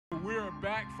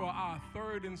back for our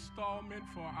third installment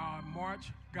for our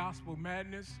March Gospel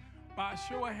Madness. By a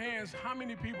show of hands, how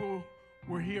many people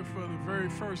were here for the very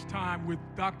first time with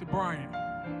Dr. Byron?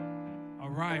 All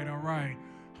right, all right.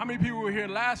 How many people were here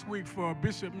last week for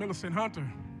Bishop Millicent Hunter?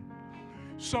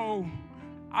 So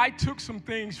I took some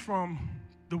things from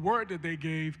the word that they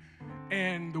gave,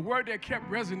 and the word that kept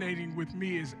resonating with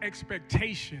me is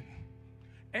expectation.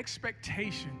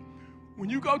 Expectation. When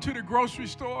you go to the grocery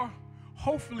store,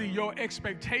 hopefully your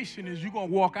expectation is you're going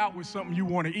to walk out with something you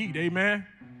want to eat, amen?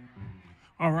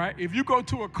 All right, if you go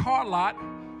to a car lot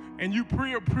and you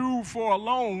pre-approve for a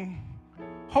loan,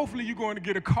 hopefully you're going to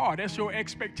get a car. That's your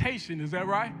expectation, is that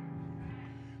right?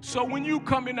 So when you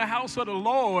come in the house of the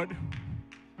Lord,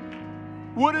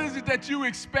 what is it that you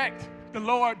expect the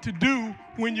Lord to do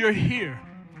when you're here?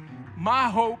 My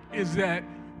hope is that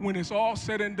when it's all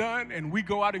said and done and we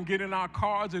go out and get in our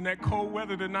cars in that cold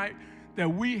weather tonight, that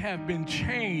we have been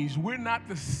changed. We're not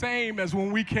the same as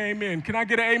when we came in. Can I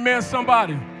get an amen,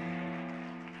 somebody?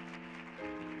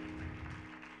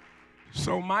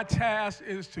 So my task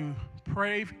is to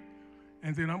pray,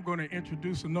 and then I'm going to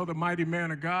introduce another mighty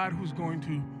man of God who's going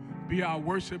to be our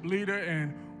worship leader,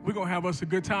 and we're going to have us a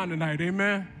good time tonight,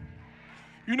 amen?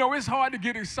 You know, it's hard to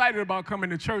get excited about coming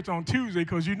to church on Tuesday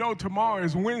because you know tomorrow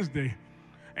is Wednesday,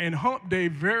 and hump day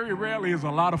very rarely is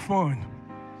a lot of fun.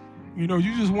 You know,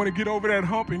 you just want to get over that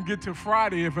hump and get to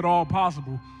Friday if at all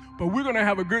possible. But we're going to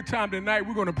have a good time tonight.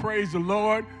 We're going to praise the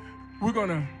Lord. We're going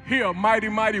to hear a mighty,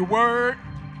 mighty word.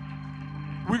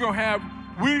 We're going to have,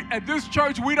 at this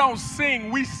church, we don't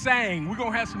sing, we sang. We're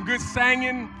going to have some good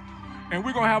singing, and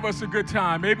we're going to have us a good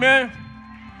time. Amen?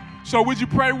 So would you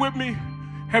pray with me?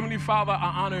 Heavenly Father,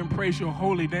 I honor and praise your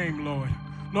holy name, Lord.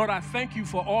 Lord, I thank you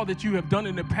for all that you have done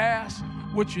in the past,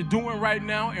 what you're doing right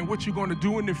now, and what you're going to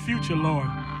do in the future, Lord.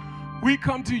 We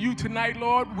come to you tonight,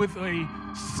 Lord, with a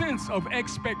sense of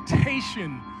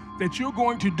expectation that you're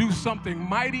going to do something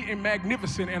mighty and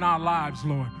magnificent in our lives,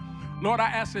 Lord. Lord, I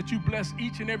ask that you bless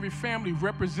each and every family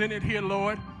represented here,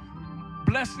 Lord.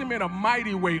 Bless them in a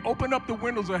mighty way. Open up the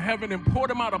windows of heaven and pour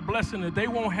them out a blessing that they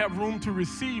won't have room to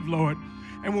receive, Lord.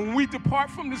 And when we depart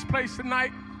from this place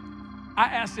tonight, I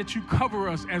ask that you cover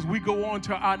us as we go on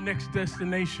to our next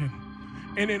destination.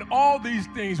 And in all these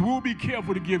things, we'll be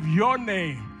careful to give your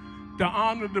name the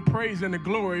honor, the praise, and the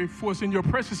glory. For it's in your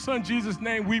precious Son, Jesus'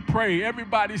 name, we pray.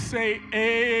 Everybody say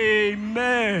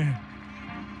amen.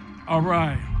 All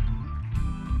right.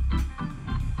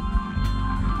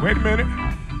 Wait a minute.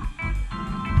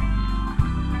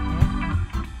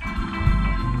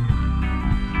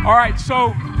 All right,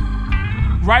 so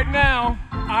right now,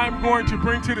 I'm going to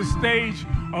bring to the stage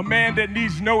a man that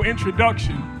needs no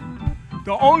introduction.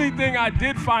 The only thing I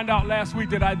did find out last week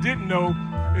that I didn't know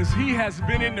is he has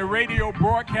been in the radio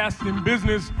broadcasting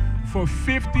business for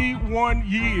 51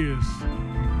 years.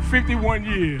 51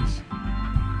 years.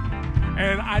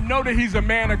 And I know that he's a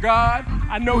man of God.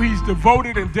 I know he's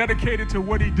devoted and dedicated to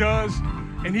what he does.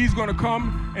 And he's going to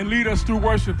come and lead us through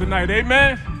worship tonight.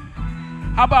 Amen?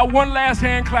 How about one last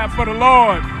hand clap for the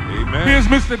Lord? Amen. Here's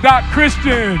Mr. Doc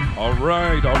Christian. All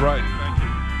right, all right.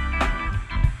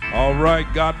 Thank you. All right,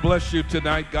 God bless you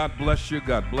tonight. God bless you.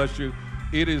 God bless you.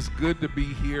 It is good to be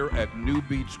here at New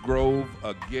Beach Grove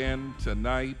again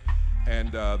tonight.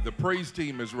 And the praise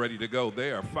team is ready to go.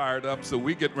 They are fired up, so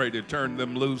we get ready to turn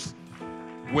them loose.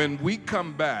 When we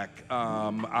come back,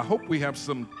 I hope we have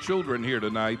some children here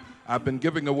tonight. I've been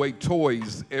giving away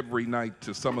toys every night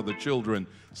to some of the children,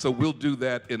 so we'll do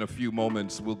that in a few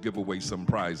moments. We'll give away some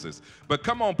prizes. But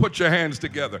come on, put your hands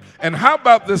together. And how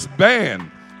about this band?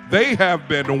 They have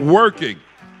been working.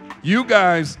 You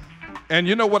guys, and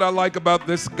you know what I like about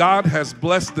this? God has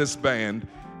blessed this band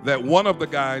that one of the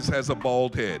guys has a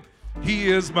bald head. He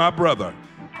is my brother.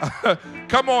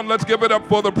 Come on, let's give it up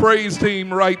for the praise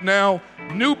team right now.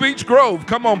 New Beach Grove,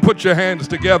 come on, put your hands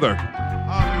together.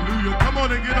 Hallelujah. Come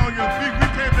on and get on your feet. We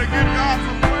came to give God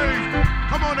some praise.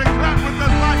 Come on and clap with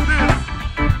us like this.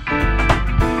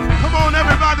 Come on,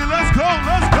 everybody, let's go,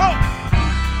 let's go.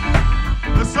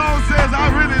 The song says, I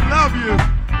really love you.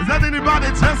 Is that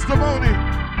anybody's testimony?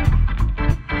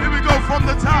 Here we go from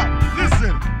the top.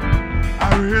 Listen.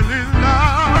 I really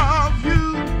love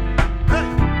you. Hey.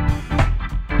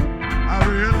 I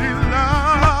really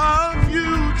love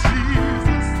you,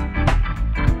 Jesus,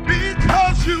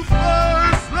 because you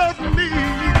first loved me.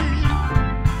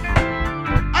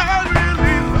 I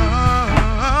really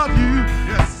love you.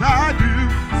 Yes, I do.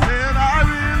 Said I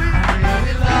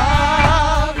really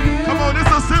love you. Come on,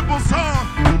 it's a simple song.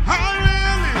 I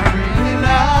really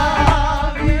love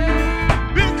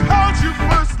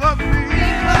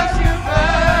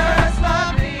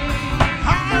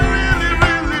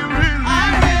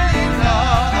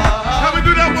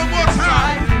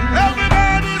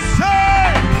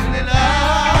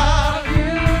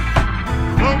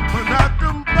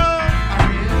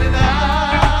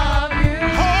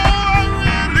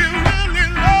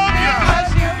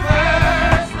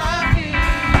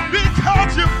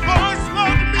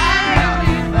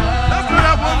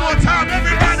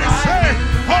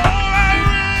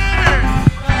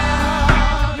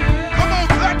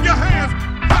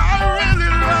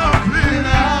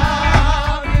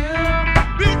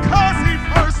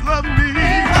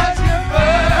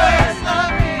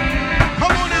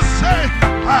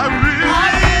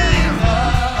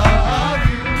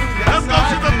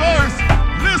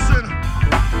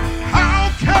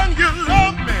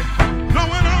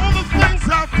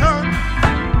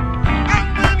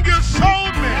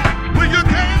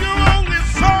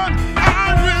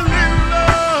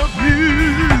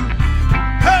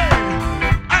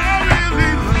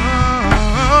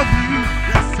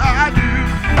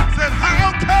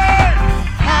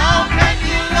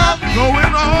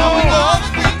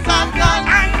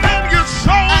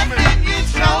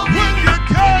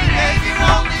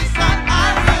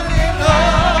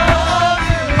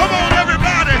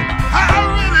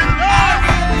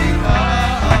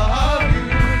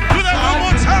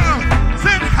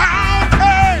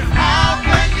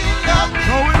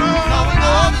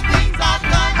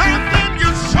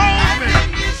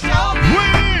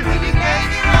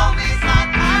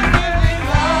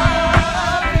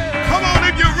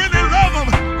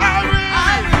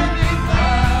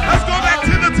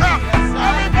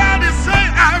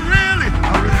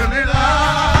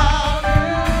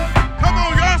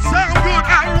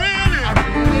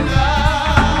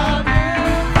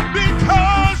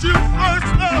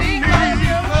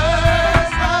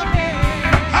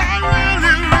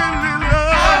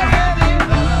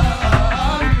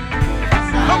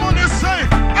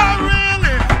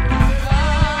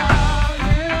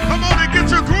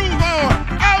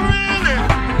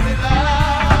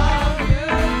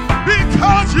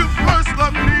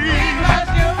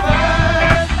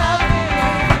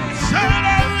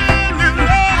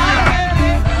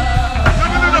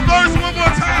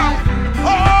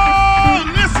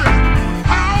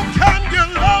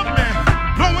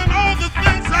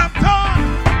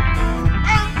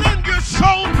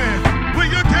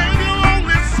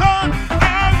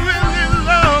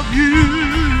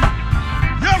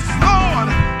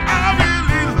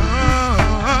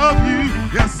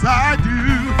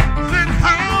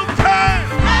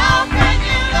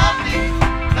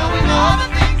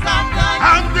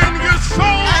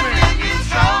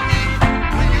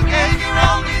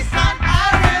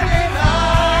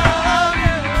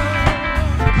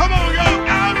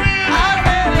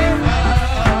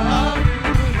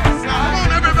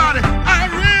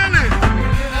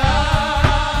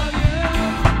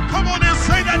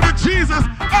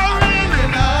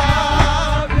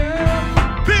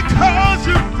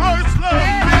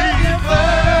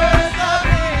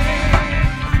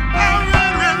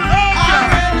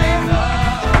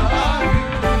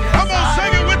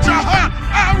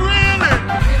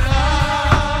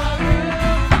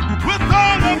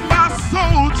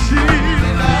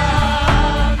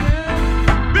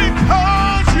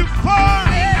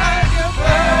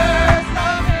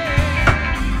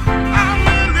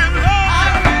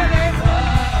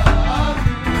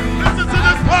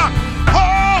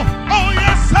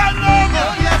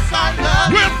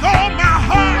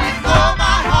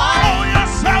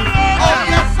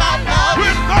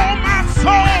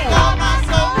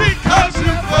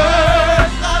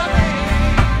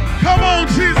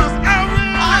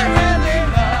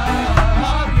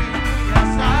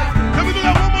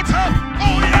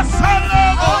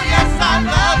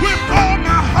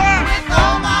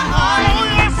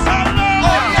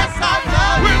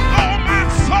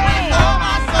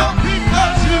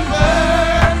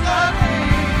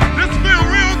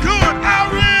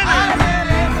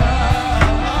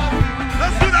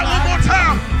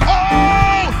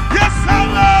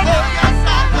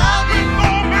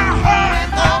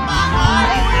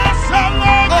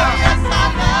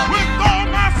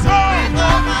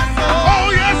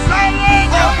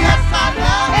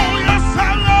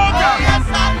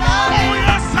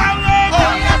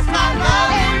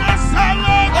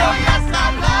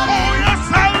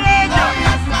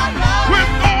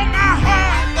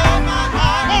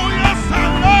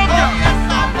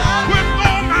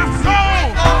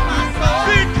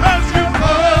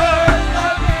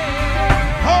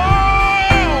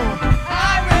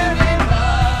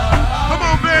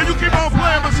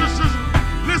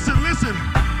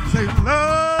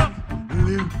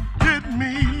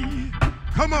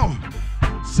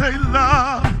say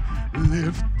love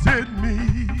lifted me.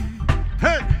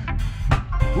 Hey,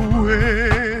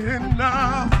 when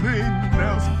nothing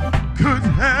else could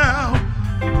help,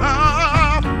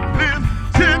 love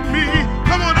lifted me.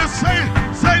 Come on and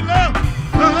say love,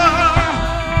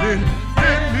 love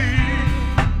lifted me.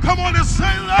 Come on and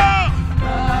say love.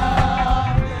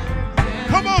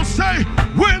 Come on, say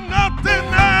when nothing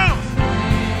else.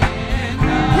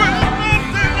 When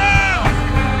nothing else.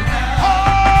 Oh.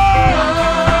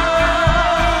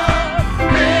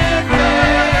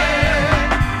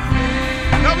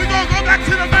 Now we're going to go back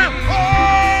to the man.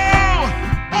 Oh,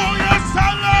 oh yes,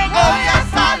 I love you. Oh yes,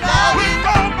 I love you. With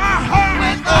all my heart.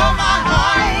 With all my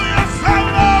heart. Oh yes, I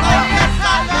love you. Oh yes,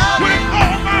 I love you. With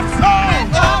all my soul.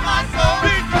 With all my soul.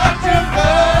 Because you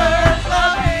first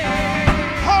love me.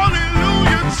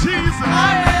 Hallelujah, Jesus.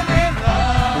 I really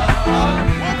love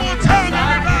you. One more time,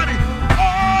 everybody.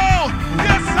 Oh,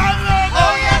 yes, I love you.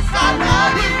 Oh yes, I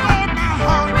love you. With all my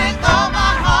heart. With all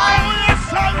my heart. Oh, yes,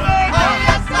 I love you. Oh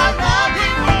yes, I love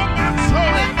you. With all my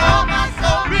soul. With all my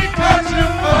soul. Because you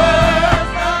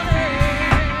first love me.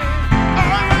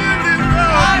 I really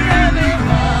love I you. really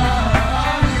love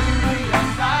you.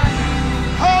 Yes, I do.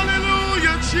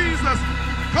 Hallelujah, Jesus.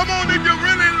 Come on, if you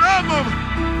really love him,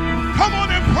 come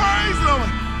on and praise him.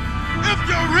 If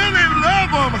you really love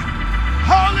him,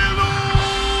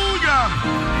 hallelujah.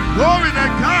 Glory to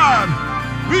God.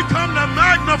 We come to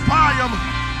magnify him.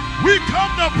 We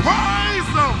come to praise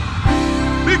him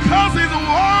because he's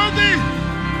worthy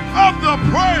of the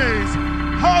praise.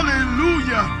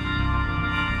 Hallelujah.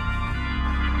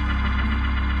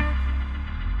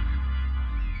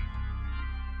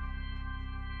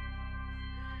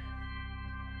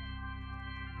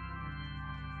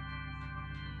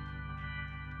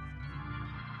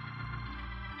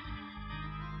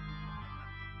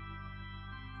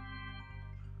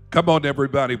 Come on,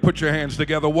 everybody. Put your hands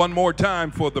together one more time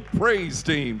for the praise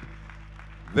team.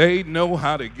 They know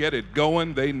how to get it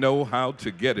going. They know how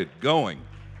to get it going.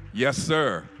 Yes,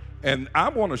 sir. And I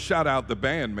want to shout out the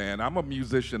band, man. I'm a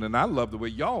musician, and I love the way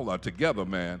y'all are together,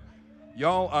 man.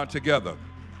 Y'all are together.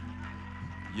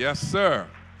 Yes, sir.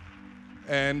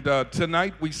 And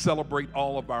tonight we celebrate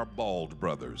all of our bald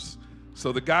brothers.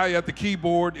 So the guy at the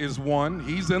keyboard is one.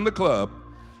 He's in the club.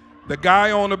 The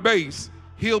guy on the bass,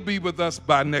 he'll be with us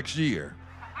by next year.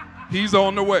 He's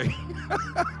on the way.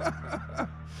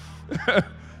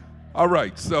 All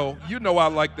right, so you know I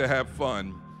like to have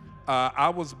fun. I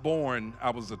was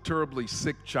a terribly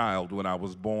sick child when I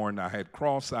was born. I had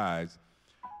cross eyes.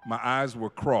 My eyes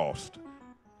were crossed.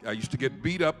 I used to get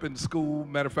beat up in school.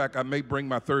 Matter of fact, I may bring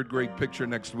my third grade picture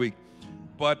next week.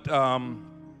 But I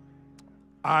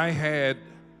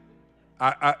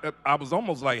was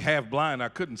almost like half blind. I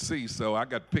couldn't see, so I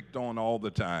got picked on all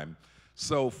the time.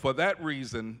 So for that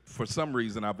reason, for some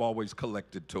reason, I've always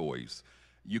collected toys.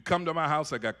 You come to my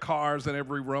house, I got cars in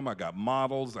every room. I got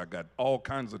models. I got all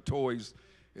kinds of toys.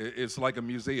 It's like a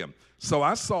museum. So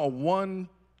I saw one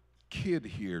kid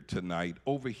here tonight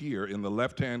over here in the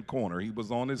left-hand corner. He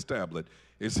was on his tablet.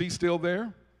 Is he still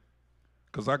there?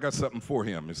 Because I got something for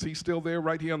him. Is he still there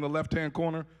right here on the left-hand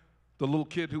corner? The little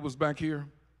kid who was back here?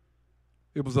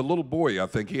 It was a little boy, I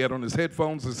think. He had on his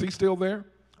headphones. Is he still there?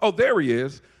 Oh, there he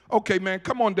is. Okay, man,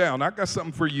 come on down. I got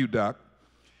something for you, Doc.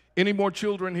 Any more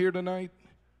children here tonight?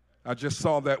 I just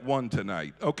saw that one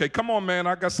tonight. Okay, come on, man.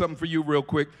 I got something for you real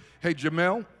quick. Hey,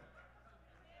 Jamel,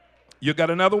 you got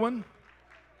another one?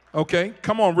 Okay,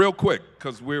 come on real quick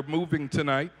because we're moving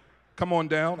tonight. Come on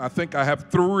down. I think I have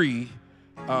 3.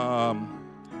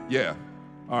 Yeah.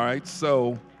 All right,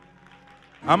 so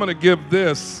I'm going to give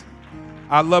this.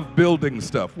 I love building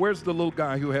stuff. Where's the little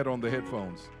guy who had on the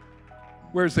headphones?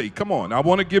 Where's he? Come on. I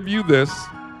want to give you this.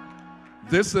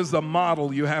 This is a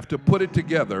model. You have to put it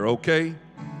together, okay?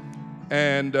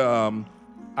 And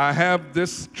I have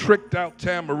this tricked out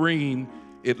tambourine.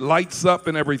 It lights up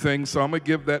and everything, so I'm going to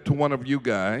give that to one of you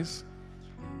guys.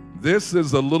 This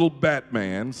is a little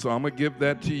Batman, so I'm going to give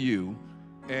that to you.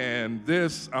 And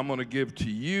this I'm going to give to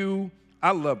you.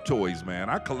 I love toys, man.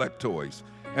 I collect toys.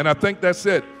 And I think that's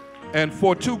it. And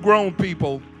for 2 grown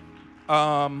people,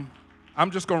 I'm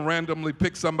just going to randomly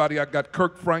pick somebody. I got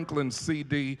Kirk Franklin's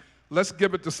CD. Let's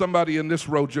give it to somebody in this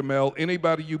row, Jamel.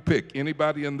 Anybody you pick,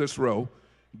 anybody in this row,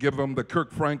 give them the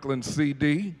Kirk Franklin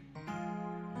CD.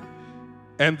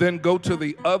 And then go to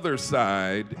the other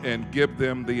side and give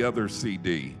them the other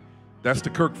CD. That's the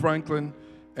Kirk Franklin.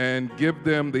 And give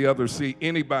them the other CD.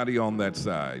 Anybody on that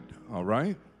side, all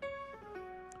right?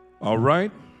 All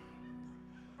right?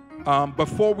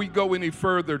 Before we go any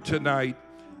further tonight,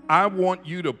 I want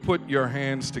you to put your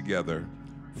hands together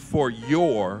for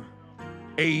your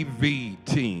AV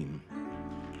team.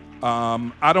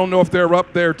 I don't know if they're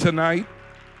up there tonight.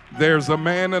 There's a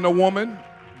man and a woman.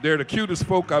 They're the cutest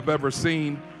folk I've ever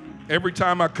seen. Every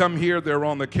time I come here, they're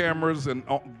on the cameras and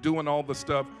doing all the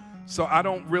stuff. So I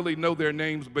don't really know their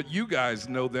names, but you guys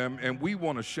know them, and we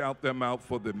want to shout them out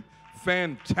for the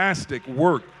fantastic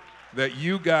work that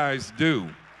you guys do.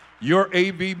 Your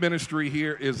AV ministry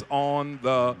here is on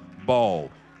the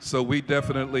ball, so we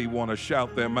definitely want to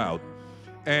shout them out.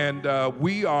 And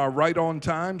we are right on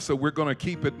time, so we're going to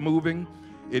keep it moving.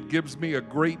 It gives me a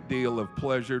great deal of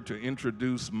pleasure to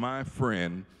introduce my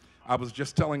friend. I was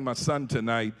just telling my son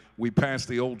tonight, we passed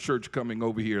the old church coming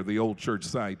over here, the old church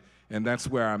site, and that's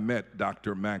where I met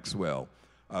Dr. Maxwell.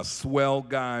 A swell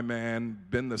guy, man,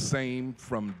 been the same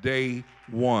from day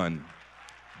one.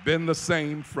 Been the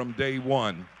same from day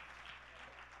one.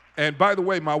 And by the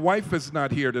way, my wife is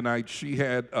not here tonight. She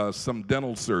had some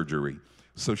dental surgery,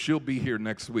 so she'll be here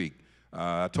next week.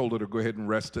 I told her to go ahead and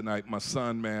rest tonight. My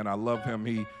son, man, I love him.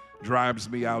 He drives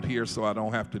me out here so I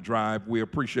don't have to drive. We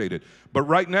appreciate it. But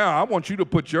right now, I want you to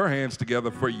put your hands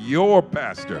together for your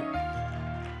pastor.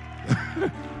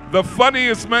 The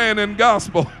funniest man in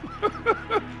gospel.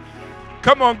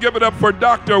 Come on, give it up for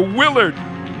Dr. Willard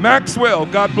Maxwell.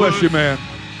 God bless you, man.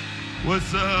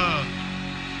 What's up?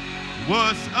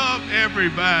 What's up,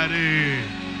 everybody?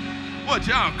 What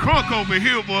y'all crunk over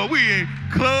here, boy? We in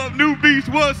Club New Beach.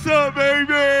 What's up,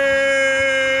 baby?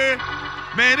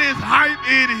 Man, it's hype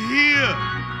in here.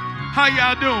 How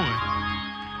y'all doing?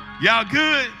 Y'all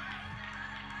good?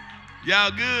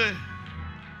 Y'all good?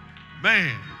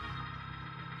 Man.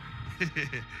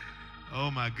 Oh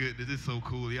my goodness, it's so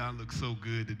cool. Y'all look so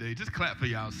good today. Just clap for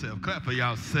yourself. Clap for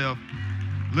yourself.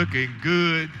 Looking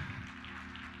good.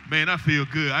 Man, I feel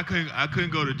good. I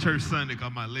couldn't go to church Sunday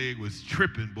because my leg was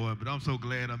tripping, boy, but I'm so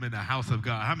glad I'm in the house of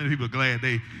God. How many people are glad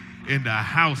they in the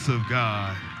house of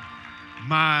God?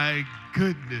 My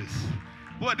goodness.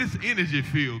 Boy, this energy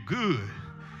feel good.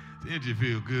 The energy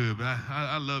feel good, but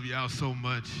I love y'all so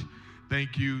much.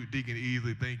 Thank you, Deacon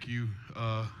Easley. Thank you,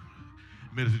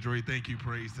 Minister Dre. Thank you,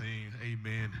 praise team.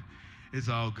 Amen. It's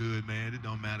all good, man. It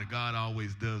don't matter. God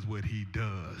always does what he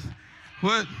does.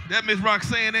 What? That Miss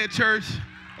Roxanne at church?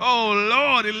 Oh,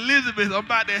 Lord, Elizabeth, I'm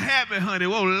about to have it, honey.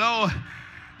 Oh, Lord,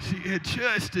 she at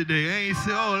church today. I ain't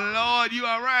say, oh, Lord, you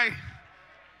all right?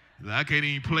 I can't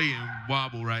even play and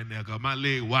wobble right now because my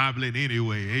leg wobbling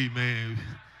anyway. Amen.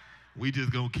 We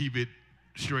just going to keep it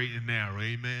straight and narrow.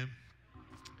 Amen.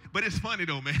 But it's funny,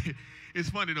 though, man. It's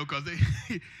funny, though, because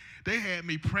they had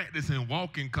me practicing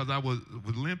walking because I was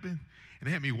limping. And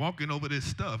they had me walking over this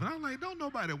stuff. And I was like, don't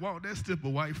nobody walk that stiff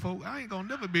of white folk. I ain't going to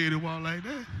never be able to walk like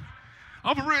that.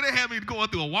 I'm for real, they had me going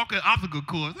through a walking obstacle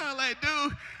course. I was like,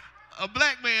 dude, a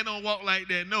black man don't walk like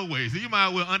that no way. So you might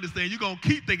well understand. You're going to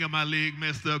keep thinking my leg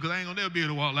messed up because I ain't going to never be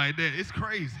able to walk like that. It's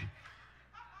crazy.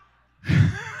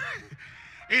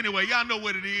 Anyway, y'all know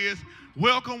what it is.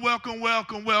 Welcome, welcome,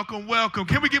 welcome, welcome, welcome.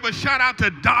 Can we give a shout out to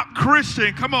Doc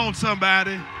Christian? Come on,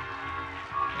 somebody.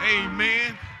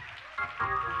 Amen.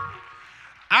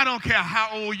 I don't care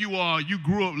how old you are, you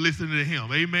grew up listening to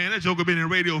him. Amen. That joker been in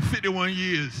radio 51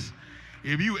 years.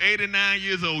 If you 89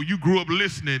 years old, you grew up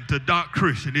listening to Doc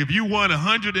Christian. If you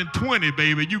 120,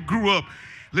 baby, you grew up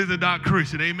listening to Doc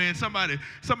Christian. Amen. Somebody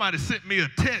sent me a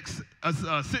text,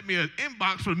 sent me an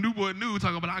inbox from Newport News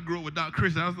talking about I grew up with Doc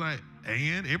Christian. I was like,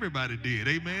 and everybody did.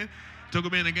 Amen. Took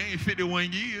him in the game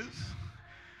 51 years.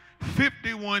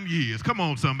 51 years. Come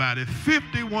on, somebody.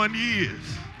 51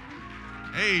 years.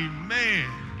 Amen.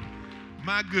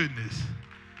 My goodness.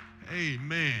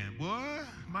 Amen. Boy,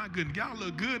 my goodness. Y'all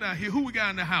look good out here. Who we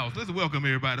got in the house? Let's welcome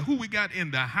everybody. Who we got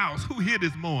in the house? Who here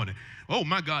this morning? Oh,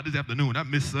 my God, this afternoon. I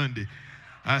missed Sunday.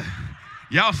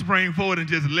 Y'all sprang forward and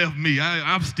just left me.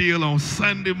 I'm still on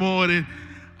Sunday morning.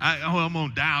 I'm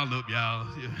on dial up, y'all.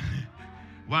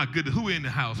 My goodness. Who in the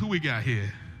house? Who we got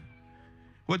here?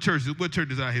 What church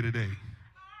is out here today?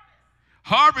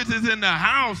 Harvest is in the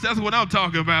house. That's what I'm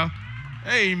talking about.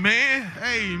 Amen.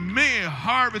 Amen.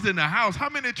 Harvest in the house. How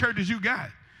many churches you got?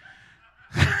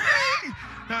 You know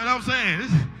what I'm saying?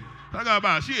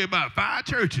 She had about 5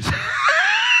 churches.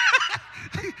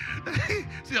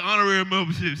 She an honorary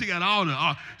membership. She got all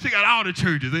the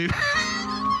churches.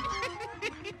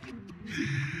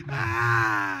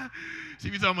 She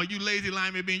be talking about you lazy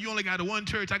lineman being. You only got 1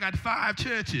 church. I got 5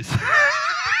 churches.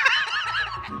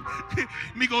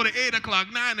 Me go to 8 o'clock,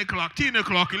 9 o'clock, 10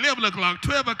 o'clock, 11 o'clock,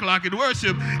 12 o'clock and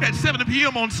worship at 7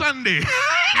 p.m. on Sunday.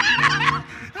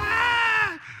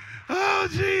 Oh,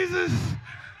 Jesus.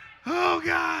 Oh,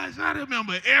 gosh. I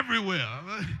remember everywhere.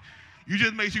 You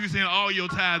just make sure you send all your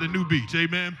tithe to New Beach.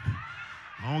 Amen.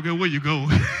 I don't care where you go.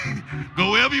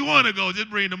 Go wherever you want to go. Just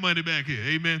bring the money back here.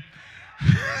 Amen.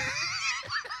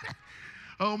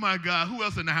 Oh, my God. Who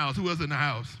else in the house? Who else in the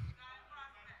house?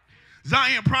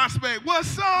 Zion Prospect.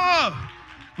 What's up?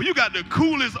 Well, you got the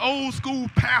coolest old school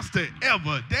pastor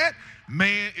ever. That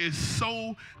man is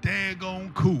so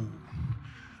daggone cool.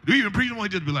 Do you even preach? He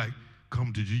just be like,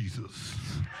 come to Jesus.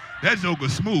 That joker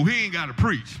smooth. He ain't got to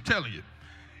preach. I'm telling you.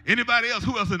 Anybody else?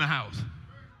 Who else in the house?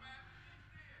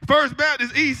 First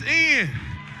Baptist East End.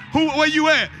 Where you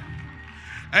at?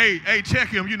 Hey, check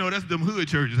him. You know, that's them hood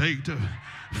churches. Hey,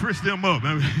 frisk them up.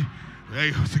 I mean,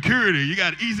 hey, security. You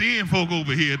got East End folk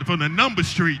over here from the number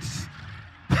streets.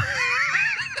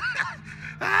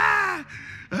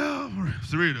 Oh,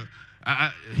 Sarita,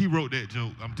 he wrote that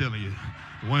joke. I'm telling you.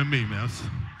 It wasn't me, man.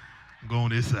 I'm going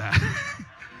this side.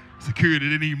 Security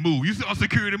didn't even move. You saw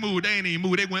security move. They ain't even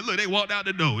move. They went, look, they walked out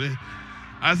the door.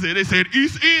 They said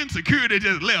East End security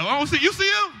just left. I don't see, you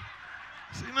see them?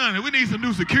 See nothing. We need some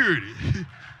new security.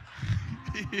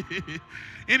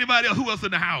 Anybody else? Who else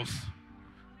in the house?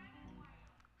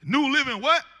 New Living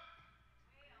what?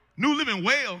 New Living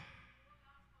Well.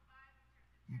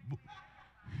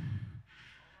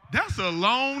 That's a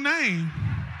long name.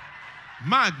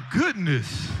 My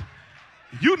goodness.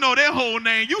 You know that whole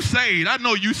name. You saved. I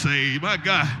know you saved. My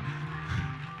God.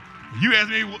 You ask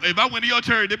me if I went to your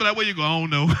church, they'd be like, where you go? I don't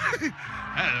know.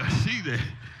 She there.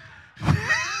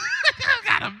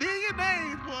 Got a billion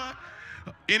names, boy.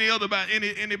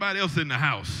 Anybody else in the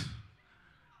house?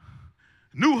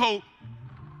 New Hope.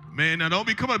 Man, now don't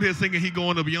be coming up here singing He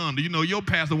Going Up Yonder. You know your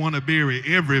pastor want to bury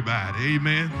everybody.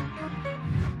 Amen.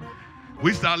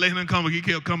 We started letting him come. He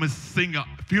kept coming sing a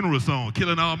funeral song,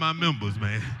 killing all my members,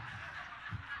 man.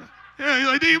 Yeah, he's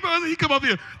like, he come up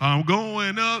here. I'm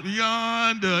going up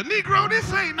yonder. Negro,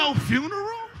 this ain't no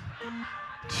funeral.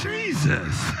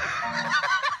 Jesus.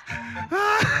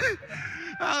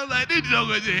 I was like, this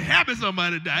joker just happy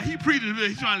somebody died. He preaching,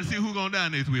 he's trying to see who's going to die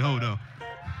next week. Hold on.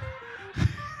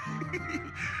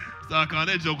 Start calling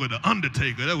that joker the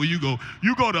Undertaker. That's where you go.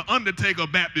 You go to Undertaker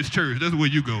Baptist Church. That's where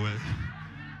you go at.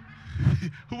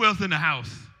 Who else in the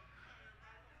house?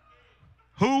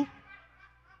 Who?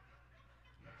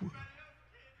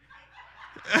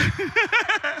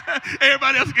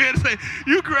 Everybody else scared to say,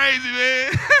 you crazy,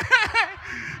 man.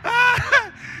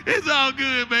 It's all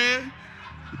good, man.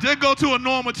 Just go to a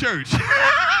normal church.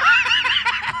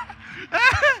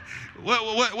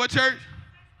 What church?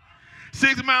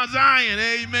 6 Mount Zion.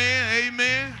 Amen.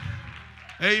 Amen.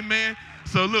 Amen.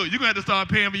 So look, you're going to have to start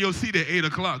paying for your seat at 8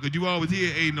 o'clock because you always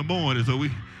here at 8 in the morning. So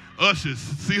we, ushers,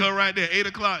 see her right there, 8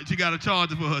 o'clock, she got to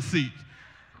charge her for her seat.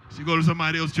 She go to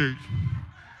somebody else's church.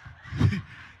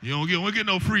 We don't get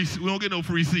no free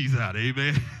seats out,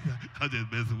 amen. I'm just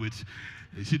messing with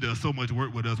you. She does so much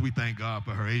work with us. We thank God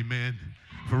for her, amen.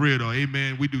 For real though,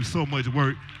 amen. We do so much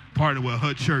work, partner with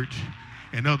her church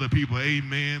and other people,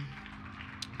 amen.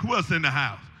 Who else in the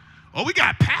house? Oh, we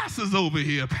got pastors over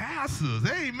here. Pastors.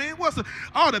 Amen.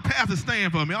 All the pastors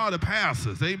stand for me. All the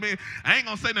pastors. Amen. I ain't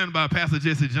going to say nothing about Pastor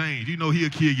Jesse James. You know he'll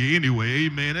kill you anyway.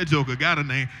 Amen. That joker got a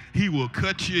name. He will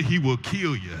cut you. He will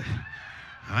kill you.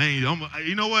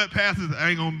 You know what, pastors?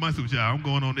 I ain't going to mess with y'all. I'm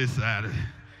going on this side.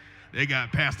 They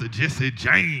got Pastor Jesse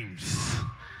James.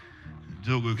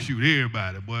 Joker shoot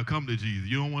everybody. Boy, come to Jesus.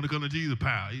 You don't want to come to Jesus,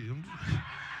 pal.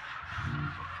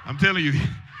 I'm telling you.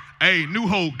 Hey, New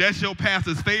Hope, that's your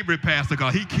pastor's favorite pastor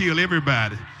because he killed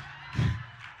everybody.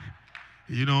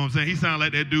 You know what I'm saying? He sounded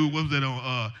like that dude, what was that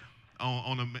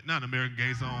not American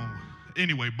Gangster,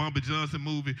 anyway, Bumpy Johnson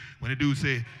movie, when the dude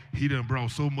said, he done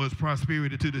brought so much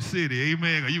prosperity to the city.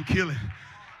 Amen. Are you killing?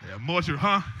 Yeah, Marshall,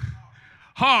 huh?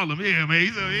 Harlem, yeah, man.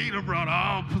 He said, he done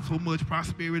brought so much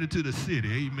prosperity to the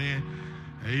city. Amen.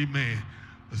 Amen.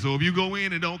 So if you go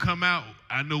in and don't come out,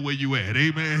 I know where you at.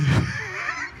 Amen.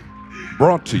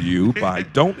 Brought to you by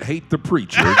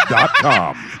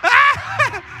Don'tHateThePreacher.com.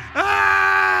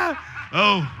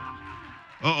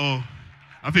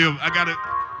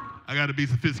 I gotta be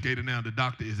sophisticated now. The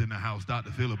doctor is in the house.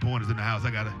 Dr. Phillip is in the house.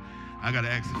 I gotta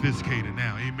act sophisticated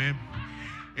now. Amen.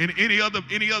 And any other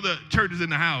churches in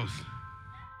the house?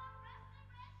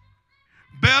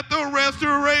 Bethel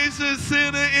Restoration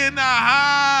Center in the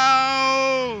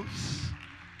house.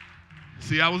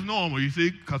 See, I was normal, you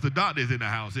see, because the doctor's in the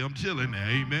house. See, I'm chilling there,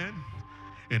 amen.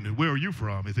 And where are you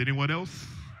from? Is anyone else?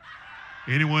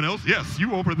 Anyone else? Yes,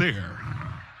 you over there.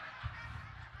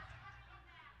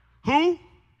 Who?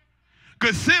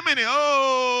 Gethsemane.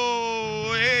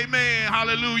 Oh, amen,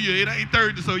 hallelujah. It ain't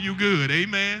Thursday, so you good,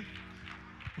 amen.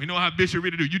 We know how Bishop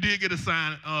really do. You did get a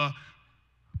sign,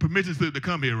 permission slip to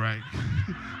come here, right?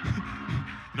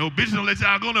 No, Bishop don't let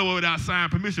y'all go nowhere without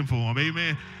signing permission for him,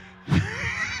 amen.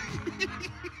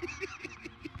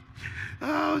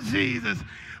 Oh, Jesus.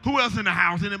 Who else in the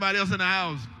house? Anybody else in the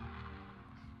house?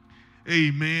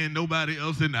 Amen. Nobody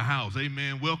else in the house.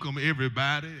 Amen. Welcome,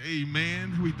 everybody.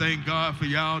 Amen. We thank God for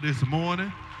y'all this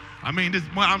morning. I mean,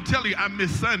 I'm telling you, I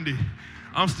miss Sunday.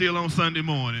 I'm still on Sunday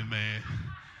morning, man.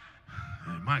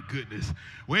 My goodness.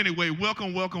 Well, anyway,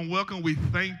 welcome, welcome, welcome. We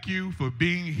thank you for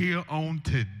being here on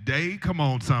today. Come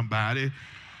on, somebody.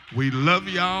 We love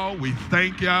y'all. We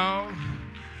thank y'all.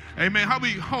 Amen.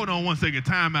 Hold on one second,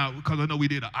 time out, because I know we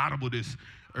did an audible this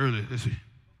earlier. Let's see.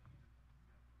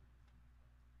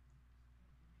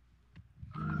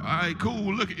 All right,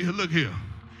 cool. Look here.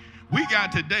 We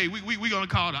got today, we going to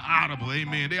call it an audible.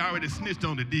 Amen. They already snitched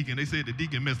on the deacon. They said the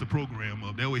deacon messed the program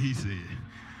up. That's what he said.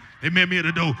 They met me at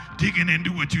the door. Deacon didn't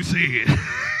do what you said.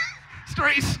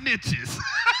 Straight snitches.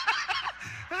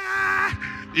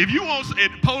 If you want,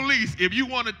 police, if you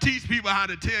want to teach people how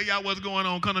to tell y'all what's going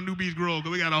on, come to New Beach Grove,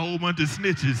 because we got a whole bunch of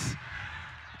snitches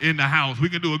in the house. We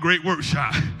can do a great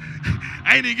workshop.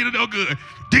 I ain't even get it no good.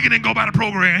 Deacon didn't go by the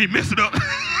program. He messed it up.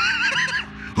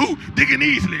 Who? Deacon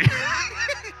Easley.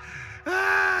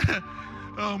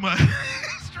 Oh, my.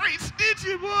 Straight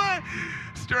snitching, boy.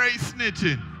 Straight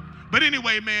snitching. But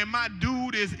anyway, man, my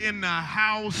dude is in the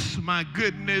house. My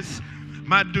goodness.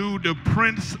 My dude, the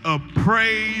Prince of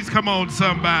Praise. Come on,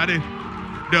 somebody.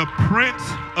 The Prince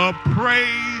of Praise.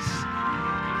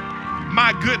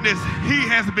 My goodness, he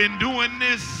has been doing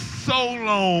this so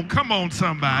long. Come on,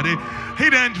 somebody. He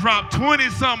done dropped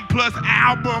 20-something plus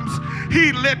albums.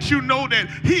 He let you know that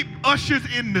he ushers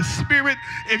in the spirit.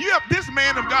 If you have this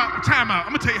man of God, time out.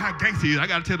 I'm going to tell you how gangster he is. I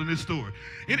got to tell them this story.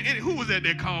 And who was that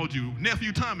called you?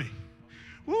 Nephew Tommy.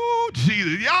 Ooh,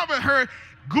 Jesus. Y'all ever heard?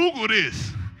 Google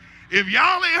this. If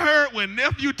y'all ain't heard when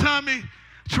Nephew Tommy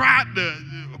tried to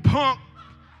punk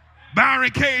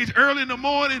Byron Cage early in the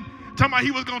morning, talking about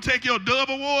he was going to take your Dove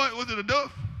Award. Was it a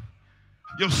Dove?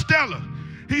 Your Stella.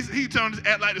 He turned to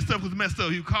act like the stuff was messed up.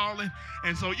 He was calling.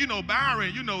 And so, you know,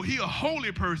 Byron, you know, he a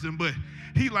holy person, but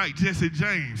he like Jesse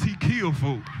James. He killed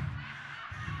folk.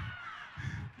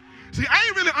 See, I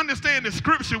ain't really understand the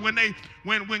scripture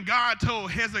when God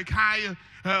told Hezekiah,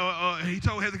 he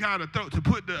told Hezekiah to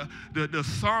put the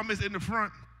psalmist in the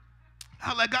front.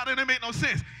 I was like, God, that didn't make no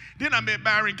sense. Then I met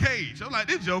Byron Cage. I was like,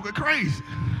 this joker crazy.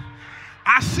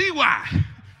 I see why.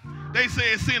 They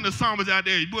say send the psalmist out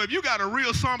there. Boy, if you got a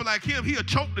real psalmist like him, he'll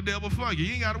choke the devil for you.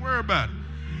 You ain't got to worry about it.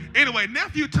 Anyway,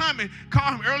 Nephew Tommy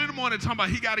called him early in the morning talking about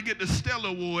he got to get the Stella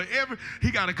Award.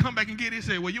 He got to come back and get it. He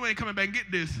said, well, you ain't coming back and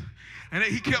get this. And then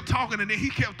he kept talking, and then he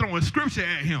kept throwing scripture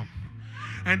at him.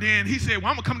 And then he said, well,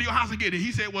 I'm going to come to your house and get it.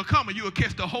 He said, well, come and you will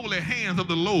catch the holy hands of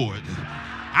the Lord.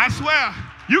 I swear,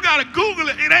 you got to Google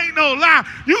it. It ain't no lie.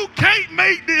 You can't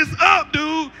make this up,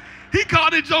 dude. He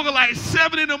called this joker like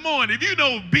 7 in the morning. If you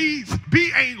know B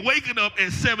ain't waking up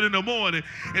at 7 in the morning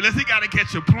unless he got to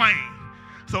catch a plane.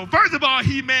 So first of all,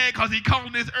 he mad because he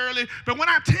calling this early. But when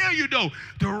I tell you, though,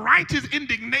 the righteous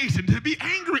indignation to be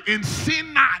angry and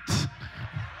sin not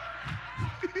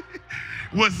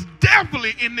was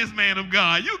definitely in this man of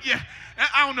God.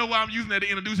 I don't know why I'm using that to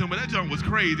introduce him, but that junk was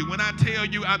crazy. When I tell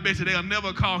you, I bet you they'll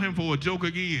never call him for a joke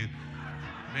again.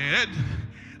 Man,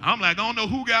 I'm like, I don't know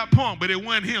who got punked, but it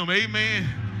wasn't him. Amen.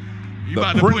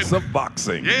 The Prince of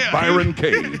Boxing, Byron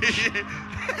Cage.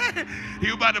 He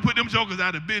was about to put them jokers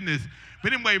out of business.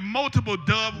 But anyway, multiple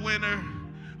Dove winner,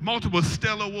 multiple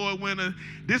Stella Award winner.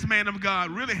 This man of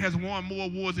God really has won more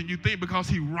awards than you think because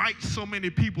he writes so many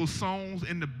people's songs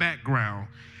in the background.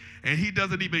 And he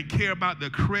doesn't even care about the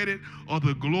credit or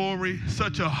the glory.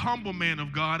 Such a humble man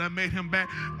of God. I met him back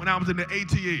when I was in the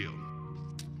ATL.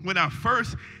 When I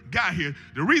first got here,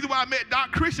 the reason why I met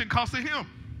Doc Christian because of him.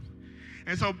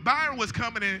 And so Byron was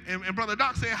coming in, and Brother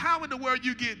Doc said, how in the world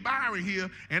you get Byron here?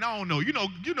 And I don't know. You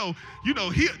know,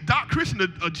 Doc Christian a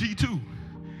G2.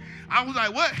 I was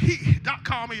like, what? Doc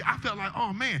called me. I felt like,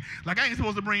 oh, man, like I ain't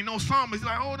supposed to bring no psalmist. He's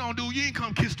like, hold on, dude, you ain't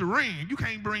come kiss the ring. You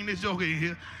can't bring this joker in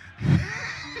here.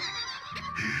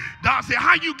 Doc said,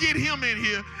 how you get him in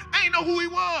here? I ain't know who he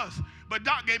was. But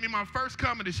Doc gave me my first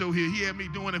comedy show here. He had me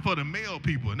doing it for the male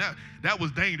people. And that was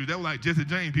dangerous. That was like Jesse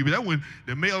James people. That when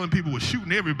the male and people were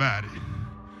shooting everybody.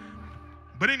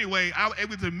 But anyway, I was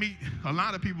able to meet a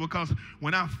lot of people because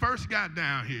when I first got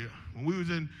down here, when we was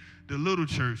in the little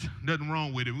church, nothing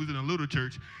wrong with it. We was in a little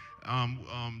church.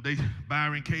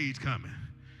 Byron Cage coming.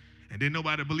 And then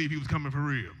nobody believed he was coming for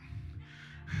real.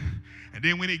 And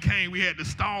then when he came, we had to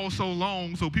stall so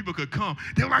long so people could come.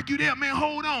 They were like, you there, man,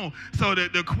 hold on. So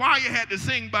the choir had to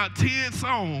sing about 10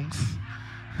 songs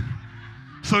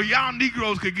so y'all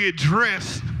Negroes could get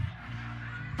dressed,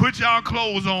 put y'all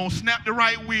clothes on, snap the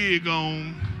right wig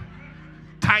on,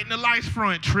 tighten the lace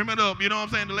front, trim it up, you know what I'm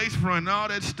saying, the lace front and all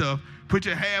that stuff. put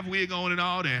your half wig on and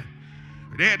all that.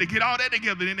 They had to get all that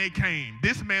together, then they came.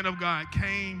 This man of God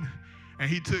came, and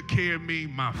he took care of me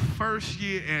my first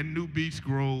year at New Beach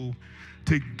Grove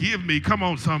to give me, come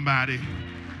on somebody,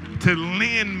 to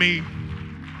lend me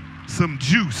some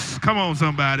juice. Come on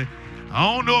somebody.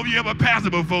 I don't know if you ever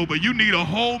pastored before, but you need a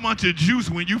whole bunch of juice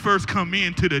when you first come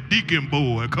into the deacon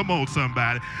board. Come on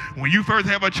somebody. When you first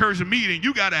have a church meeting,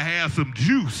 you got to have some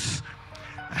juice.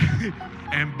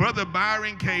 And Brother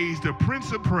Byron Cage, the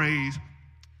Prince of Praise,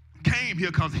 came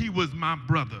here because he was my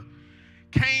brother.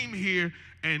 Came here,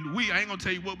 and I ain't going to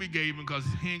tell you what we gave him because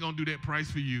he ain't going to do that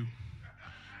price for you.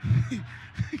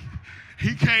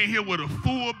 He came here with a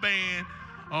full band,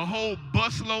 a whole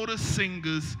busload of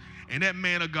singers, and that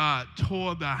man of God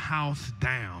tore the house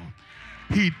down.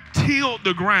 He tilled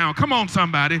the ground. Come on,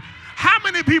 somebody. How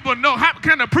many people know,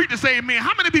 can the preacher say amen?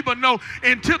 How many people know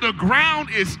until the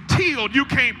ground is tilled, you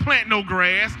can't plant no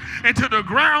grass? Until the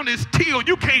ground is tilled,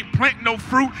 you can't plant no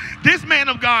fruit. This man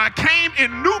of God came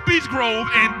in New Beach Grove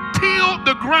and tilled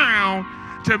the ground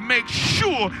to make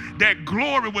sure that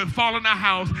glory would fall in the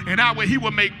house, and that way he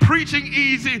will make preaching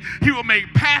easy, he will make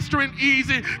pastoring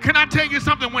easy. Can I tell you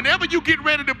something? Whenever you get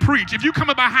ready to preach, if you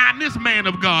come up behind this man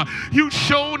of God, you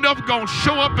sure enough gonna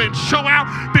show up and show out,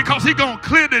 because he gonna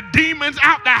clear the demons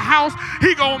out the house.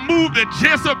 He gonna move the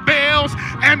Jezebels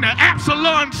and the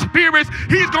Absalom spirits.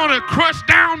 He's gonna crush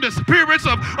down the spirits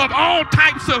of all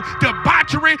types of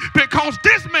debauchery, because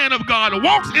this man of God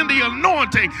walks in the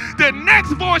anointing. The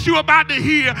next voice you're about to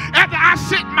hear after I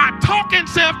sit my talking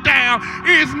self down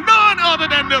is none other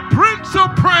than the Prince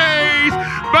of Praise,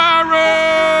 Byron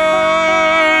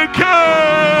Cage.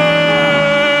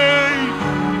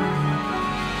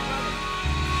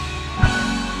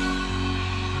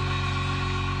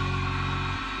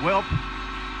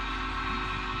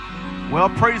 Well,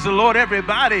 praise the Lord,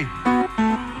 everybody.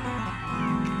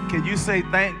 Can you say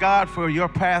thank God for your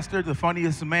pastor, the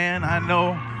funniest man I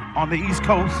know on the East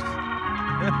Coast?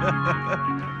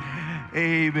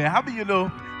 Amen. How many of you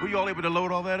know, were you all able to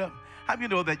load all that up? How many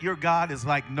of you know that your God is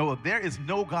like no, there is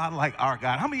no God like our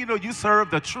God? How many of you know you serve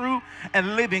the true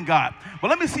and living God? Well,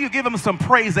 let me see you give him some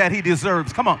praise that he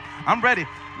deserves. Come on, I'm ready.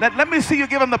 Let me see you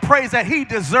give him the praise that he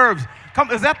deserves. Come,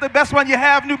 is that the best one you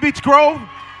have, New Beach Grove?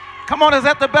 Come on, is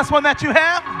that the best one that you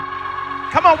have?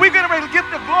 Come on, we're getting ready to give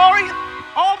the glory,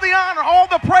 all the honor, all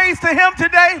the praise to him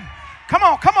today. Come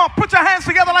on, put your hands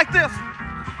together like this.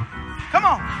 Come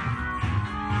on.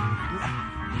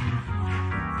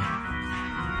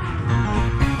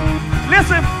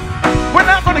 Listen, we're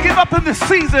not going to give up in this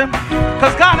season,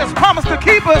 because God has promised to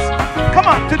keep us, come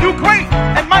on, to do great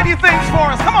and mighty things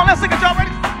for us. Come on, let's sing it. Y'all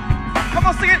ready? Come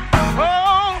on, sing it.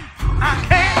 Oh, I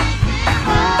can't.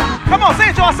 Come on,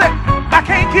 say it, y'all. Say, I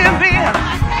can't give in.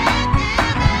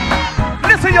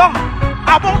 Listen, y'all,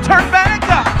 I won't turn back.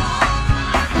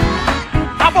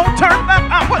 I won't turn back.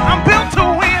 I'm built to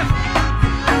win.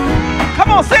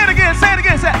 Come on, say it again, say,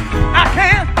 I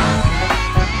can't.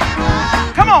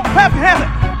 Come on, clap your hands.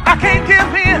 I can't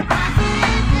give in.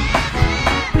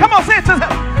 Come on, say it to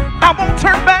them. I won't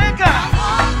turn back.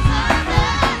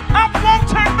 I won't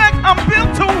turn back. I'm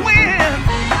built to win.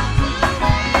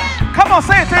 Come on,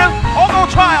 say it to them. Although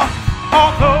trials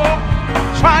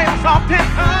often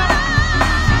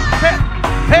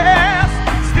there's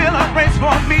still a race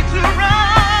for me to run.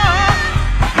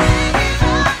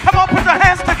 Come on, put your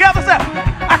hands together. Say,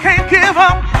 I can't give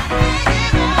up.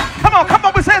 Come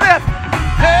on, we say that.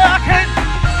 I can't.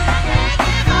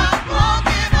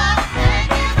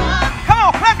 Come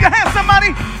on, clap your hands,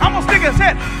 somebody. I'm gonna stick his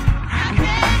head.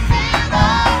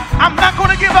 I'm not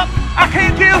gonna give up. I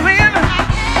can't give in.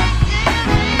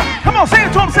 Come on, say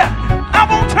it to him. Say, I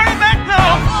won't turn back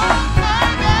now.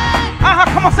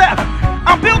 Come on, say it.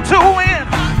 I'm built to win.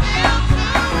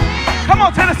 Come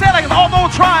on, tell us that like although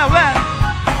trials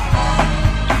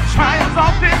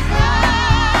often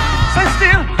say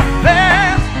still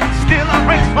there's still a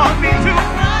race for me to.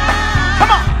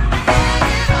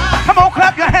 Come on,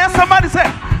 clap your hands. Somebody say,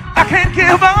 I can't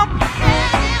give up.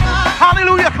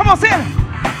 Hallelujah. Come on, say it.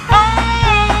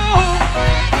 Oh.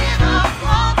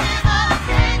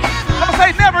 Come on,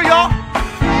 say never, y'all.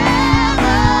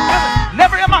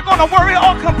 Never am I gonna worry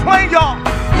or complain, y'all.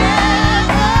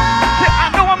 I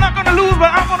know I'm not gonna lose,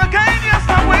 but I'm gonna gain. Yes,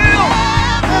 I will.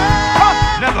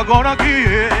 Never gonna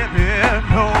give in,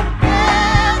 no.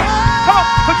 Come on,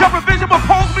 cause your provision will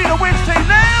cause me to win. Say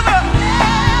never.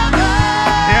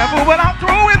 Never will I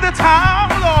throw in the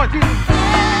towel, Lord. You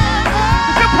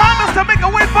promised to make a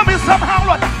way for me somehow,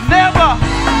 Lord. Never.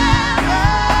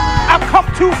 I've come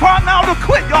too far now to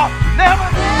quit, y'all. Never.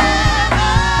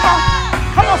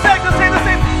 Come on, say the same.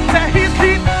 Say he's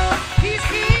keeping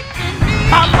me.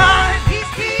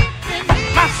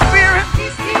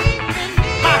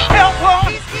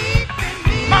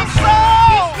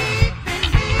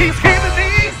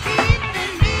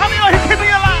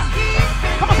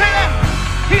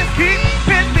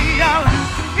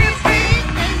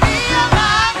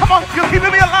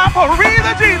 keeping me alive for a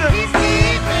reason, Jesus. He's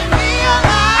keeping me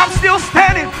alive. I'm still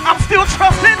standing. I'm still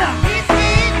trusting. He's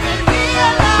keeping me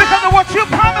alive. Because of what you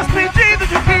promised me,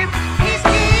 Jesus, you keep. He's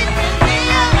keeping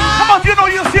me alive. Come on, you know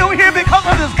you're still here because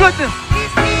of his goodness.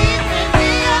 He's keeping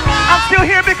me alive. I'm still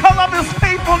here because of his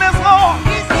faithfulness, Lord.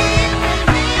 He's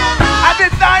keeping me alive. I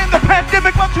didn't die in the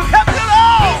pandemic, but you kept it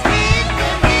all. He's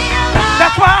keeping me alive.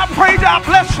 That's why I praise you. I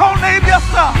bless your name, yes,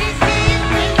 sir. He's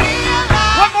keeping me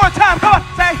alive. One more time, come on,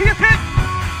 say he's keeping me.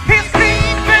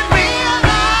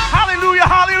 Hallelujah,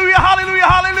 hallelujah, hallelujah,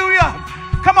 hallelujah.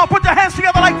 Come on, put your hands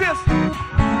together like this.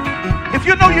 If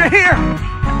you know you're here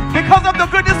because of the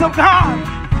goodness of God,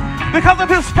 because of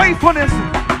his faithfulness,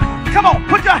 come on,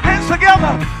 put your hands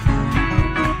together.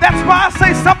 That's why I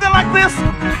say something like this.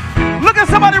 Look at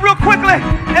somebody real quickly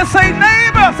and say,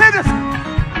 neighbor, say this.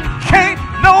 Can't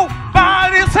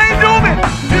nobody say do me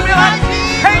like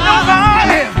Jesus. Can't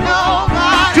nobody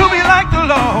do me like the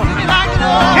Lord.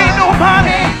 Can't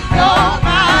nobody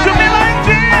do me like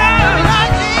Jesus.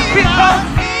 Because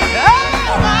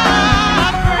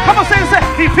come on, say,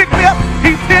 he picked me up,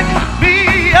 he picked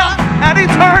me up, and he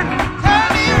turned,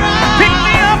 picked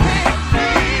me up,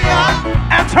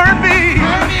 and turned me,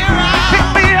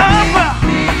 picked me up,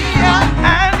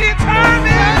 and he turned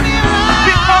me,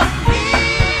 because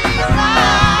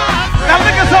now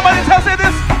look at somebody and say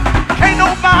this, can't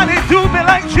nobody do me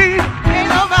like Jesus. Ain't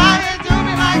nobody do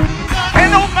me like Jesus.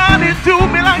 Can't nobody do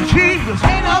me like Jesus.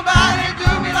 Ain't nobody do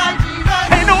me like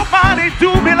Jesus. Can't nobody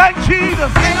do me like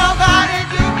Jesus. Ain't nobody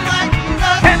do me like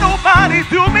Jesus. Can't nobody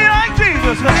do me like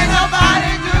Jesus. Ain't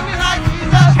nobody do me like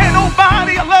Jesus. Can't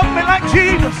nobody love me like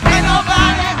Jesus. Ain't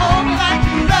nobody hold me like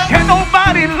Jesus. Can't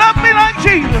nobody love me like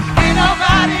Jesus. Ain't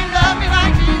nobody love me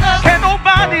like Jesus. Can't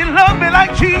nobody love me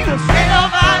like Jesus. Ain't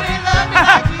nobody love me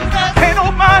like Jesus. Can't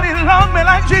nobody love me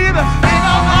like Jesus. Ain't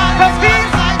nobody Cause love me like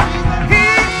Jesus.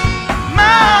 he's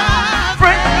my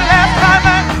friend. Last time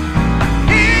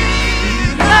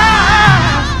he's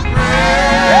my friend.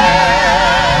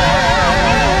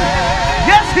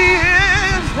 Yes, he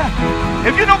is.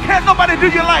 If you don't, can't nobody do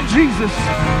you like Jesus.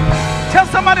 Tell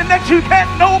somebody next to you, can't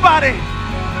nobody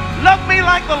love me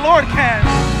like the Lord can.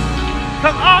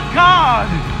 Because our God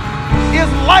is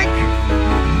like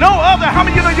no other. How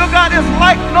many of you know your God is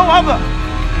like no other?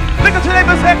 Look at your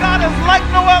neighbor and say, God is like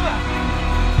no other.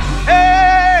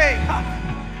 Hey!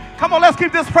 Come on, let's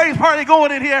keep this praise party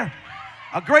going in here.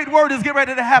 A great word is getting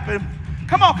ready to happen.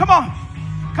 Come on, come on.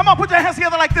 Come on, put your hands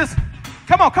together like this.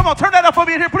 Come on, turn that up for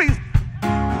me in here, please.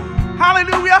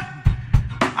 Hallelujah.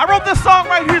 I wrote this song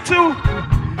right here too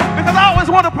because I always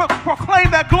want to proclaim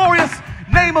that glorious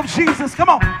name of Jesus. Come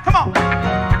on. Come on,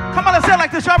 let's say it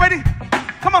like this. Y'all ready?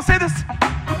 Come on, say this.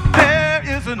 There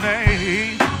is a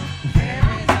name.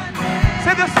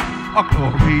 Say this. A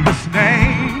glorious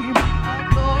name.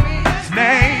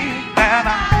 Name. And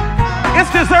it's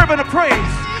deserving of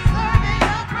praise.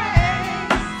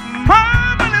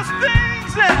 Marvelous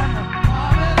things.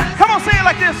 Come on, say it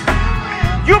like this.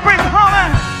 You bring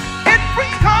calm. It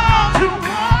brings calm to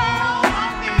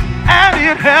and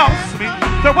it helps me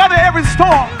to weather every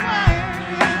storm.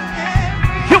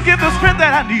 You give the strength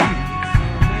that I need.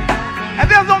 And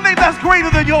there's no name that's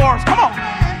greater than yours. Come on.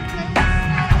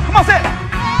 Come on, say it.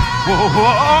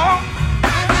 Whoa.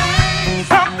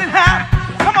 Something happened.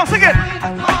 Come on, sing it.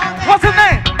 What's his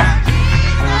name?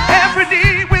 Every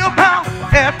knee will bow,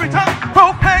 every tongue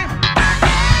proclaim.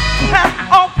 You have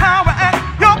all power at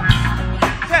your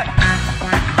head.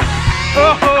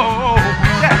 Oh,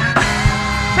 yeah.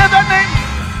 Say that name.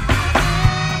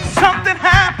 Something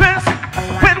happens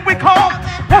when we call.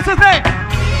 What's his name?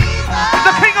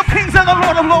 The King of Kings and the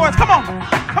Lord of Lords. Come on,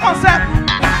 Seth.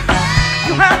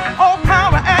 You have all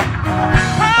power and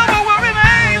power will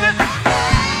remain.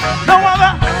 No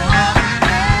other.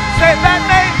 Say that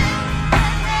name.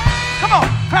 Come on,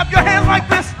 clap your hands like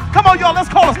this. Come on, y'all, let's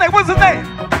call his name. What's his name?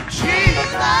 Jesus.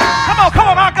 Come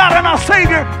on, our God and our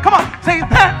Savior. Come on, say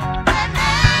that.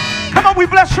 Come on, we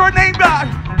bless your name, God.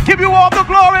 Give you all the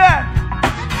glory.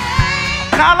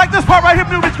 Now I like this part right here,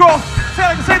 New Beach Grove.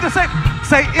 Say this,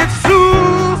 say it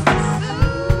soothes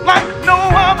like no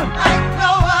other.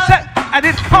 Say, and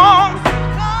it calms.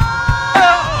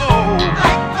 Oh,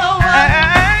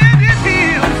 and it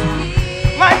heals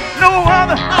like no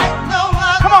other.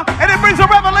 Come on, and it brings a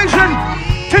revelation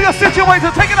to your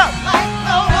situation. Take it up.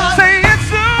 Say it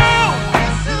soothes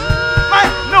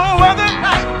like no other.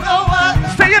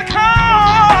 Say it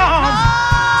calms.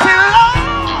 Say it loves.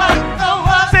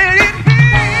 Say it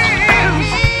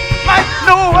heals like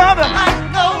no other.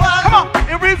 Come on,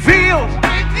 it reveals.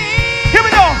 Here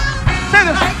we go. Say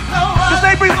this. This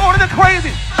name brings order to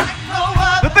crazy.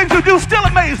 The things you do still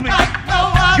amaze me.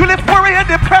 You lift worry and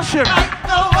depression.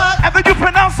 And then you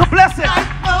pronounce a blessing.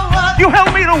 You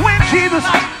help me to win, Jesus.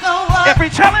 Every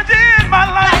challenge in my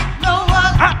life.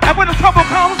 And when the trouble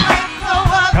comes,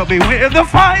 help me with the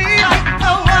fight.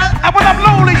 And when I'm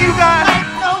lonely, you guys,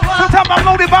 sometimes I'm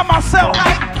lonely by myself.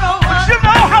 But you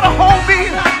know how to hold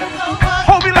me.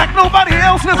 Hold me like nobody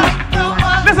else.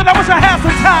 Listen, I wish I had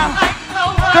some time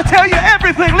to tell you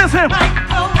everything, listen,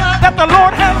 that the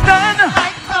Lord has done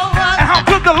and how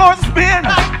good the Lord's been.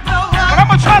 But I'm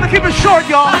going to try to keep it short,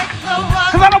 y'all,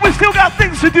 because I know we still got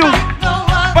things to do.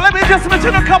 But let me just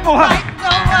mention a couple,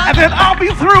 and then I'll be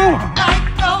through.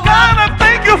 God, I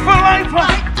thank you for life,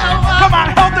 for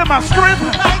my health and my strength,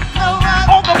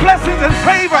 all the blessings and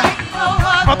favor,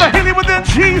 for the healing within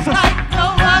Jesus.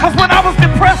 Because when I was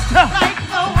depressed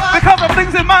because of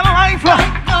things in my life,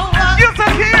 you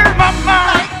took care of my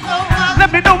mind.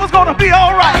 Let me know what's going to be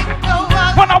all right.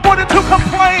 When I wanted to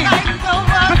complain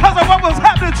because of what was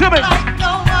happening to me,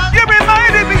 you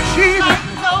reminded me, Jesus,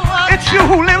 it's you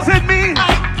who lives in me.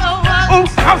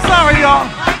 Oops, I'm sorry, y'all.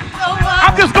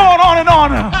 I'm just going on and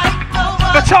on.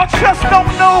 But y'all just don't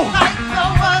know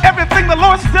everything the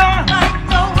Lord's done.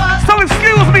 So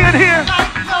excuse me in here.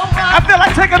 I feel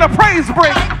like taking a praise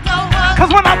break.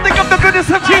 Because when I think of the goodness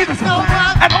of Jesus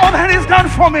and all that he's done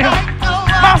for me,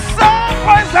 my soul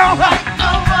cries out,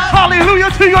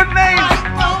 hallelujah to your name.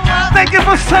 Thank you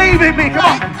for saving me. Come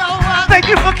on. Thank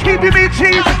you for keeping me,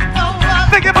 Jesus.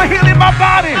 Thank you for healing my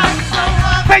body.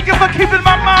 Thank you for keeping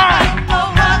my mind.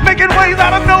 Making ways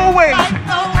out of no ways.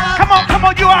 Come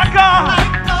on, you are God.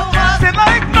 Say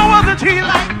like no other, Jesus.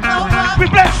 We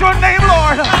bless your name,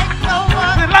 Lord.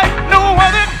 Say like no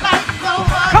other.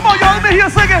 Come on, y'all, let me hear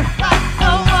you singing.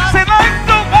 Say like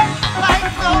no other.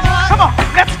 Come on,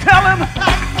 let's tell him.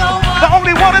 The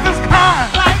only one of his kind.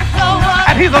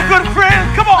 And he's a good friend.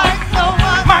 Come on.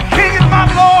 My King and my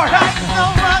Lord.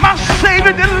 My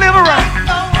Savior, deliverer.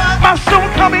 My soon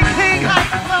coming King.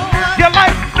 You're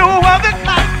like no other.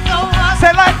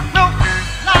 Say like no.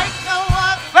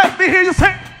 Let me hear you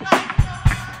sing.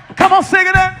 Come on, sing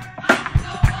it out.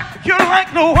 You're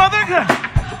like no other.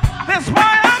 That's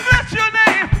why I bless your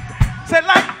name. Say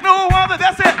like no other.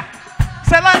 That's it.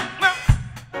 Say like no.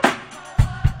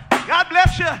 God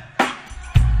bless you.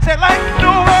 Say like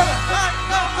no other.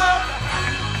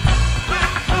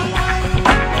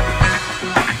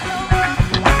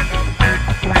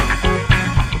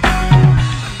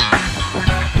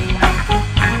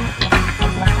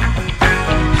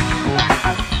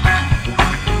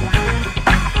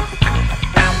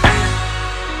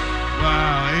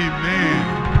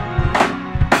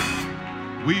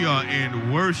 We are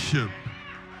in worship.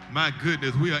 My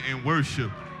goodness, we are in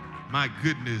worship. My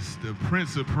goodness, the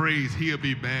Prince of Praise, he'll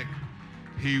be back.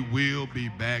 He will be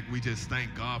back. We just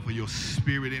thank God for your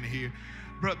spirit in here.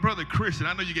 Brother Christian,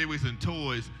 I know you gave away some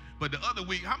toys, but the other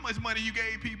week, how much money you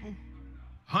gave people?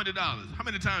 $100. How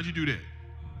many times you do that?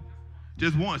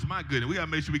 Just once. My goodness, we got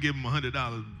to make sure we give them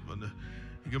 $100.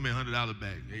 Give me $100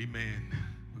 back. Amen.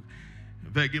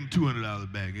 In fact, give him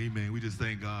 $200 back. Amen. We just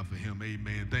thank God for him.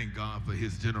 Amen. Thank God for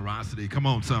his generosity. Come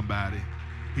on, somebody.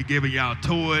 He giving y'all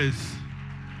toys.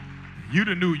 You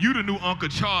the new Uncle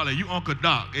Charlie. You Uncle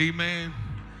Doc. Amen.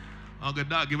 Uncle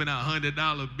Doc giving out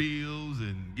 $100 bills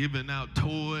and giving out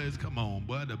toys. Come on,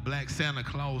 boy. The Black Santa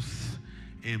Claus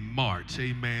in March.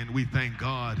 Amen. We thank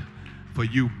God for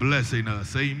you blessing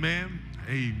us. Amen.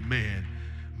 Amen.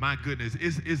 My goodness,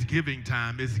 it's giving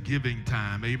time. It's giving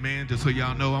time. Amen. Just so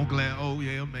y'all know, I'm glad. Oh,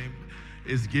 yeah, man.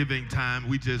 It's giving time.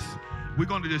 We're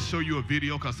going to just show you a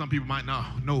video because some people might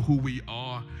not know who we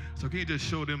are. So can you just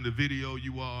show them the video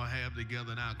you all have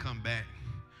together, and I'll come back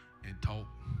and talk.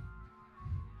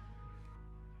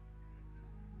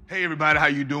 Hey everybody, how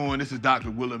you doing? This is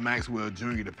Dr. Willard Maxwell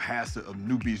Jr., the pastor of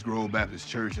New Beach Grove Baptist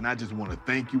Church, and I just want to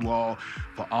thank you all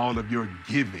for all of your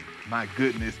giving. My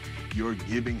goodness, your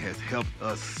giving has helped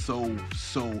us so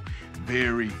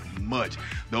very much.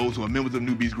 Those who are members of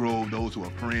New Beach Grove, those who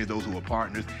are friends, those who are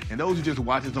partners, and those who just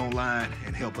watch us online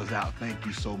and help us out, thank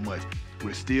you so much.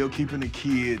 We're still keeping the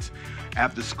kids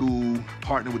after school,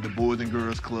 partnering with the Boys and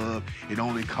Girls Club. It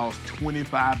only costs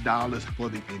 $25 for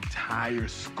the entire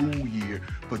school year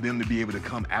for them to be able to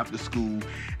come after school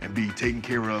and be taken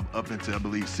care of up until, I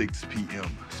believe, 6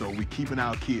 p.m. So we're keeping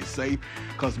our kids safe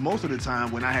because most of the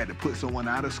time when I had to put someone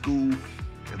out of school,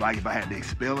 like if I had to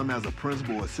expel them as a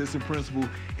principal or assistant principal,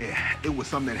 it was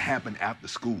something that happened after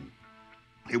school.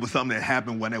 It was something that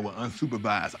happened when they were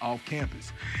unsupervised off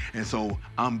campus. And so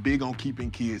I'm big on keeping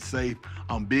kids safe.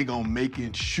 I'm big on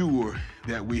making sure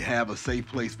that we have a safe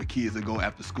place for kids to go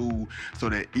after school, so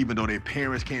that even though their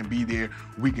parents can't be there,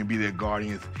 we can be their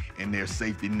guardians and their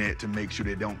safety net to make sure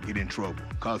they don't get in trouble.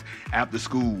 Because after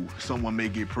school, someone may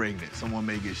get pregnant, someone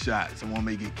may get shot, someone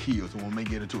may get killed, someone may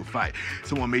get into a fight,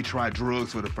 someone may try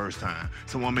drugs for the first time,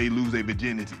 someone may lose their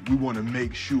virginity. We want to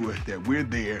make sure that we're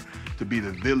there to be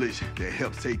the village that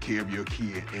helps take care of your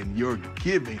kid, and your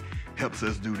giving helps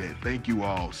us do that. Thank you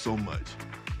all so much.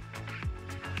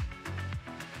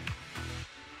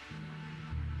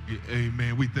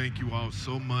 Amen. We thank you all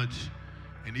so much.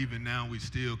 And even now, we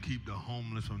still keep the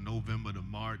homeless from November to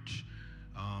March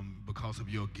because of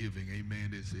your giving.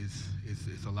 Amen.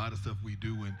 It's a lot of stuff we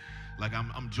do. And like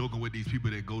I'm joking with these people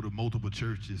that go to multiple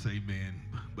churches. Amen.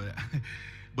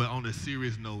 But on a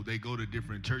serious note, they go to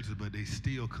different churches, but they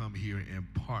still come here and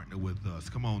partner with us.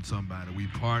 Come on, somebody. We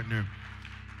partner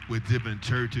with different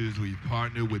churches. We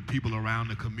partner with people around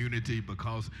the community,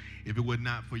 because if it were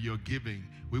not for your giving,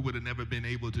 we would have never been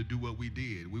able to do what we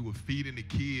did. We were feeding the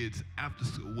kids after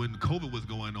when COVID was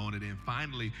going on, and then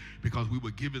finally, because we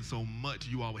were giving so much,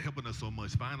 you all were helping us so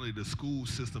much, finally the school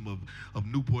system of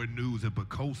Newport News and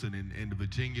Pocosin and the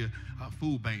Virginia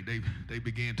Food Bank, they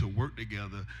began to work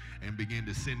together and began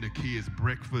to send the kids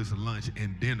breakfast, lunch,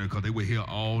 and dinner, because they were here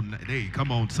all night. Hey,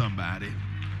 come on, somebody.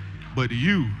 But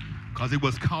because it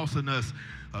was costing us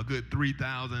a good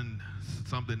 $3,000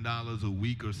 something a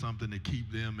week or something to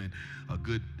keep them, and a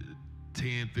good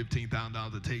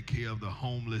 $10,000-$15,000 to take care of the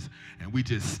homeless, and we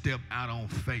just stepped out on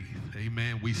faith.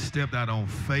 Amen. We stepped out on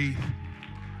faith,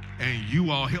 and you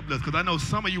all helped us, because I know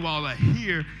some of you all are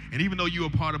here, and even though you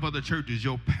are part of other churches,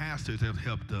 your pastors have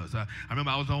helped us. I remember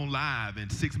I was on live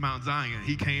in 6 Mount Zion.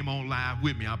 He came on live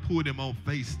with me. I pulled him on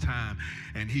FaceTime,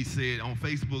 and he said on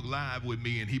Facebook Live with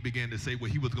me, and he began to say what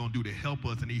he was going to do to help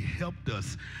us, and he helped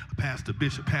us, Pastor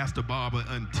Bishop, Pastor Barber,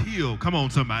 until, come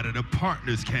on somebody, the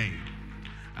partners came.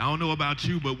 I don't know about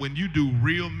you, but when you do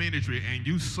real ministry and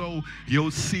you sow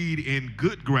your seed in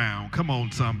good ground, come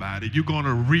on somebody, you're going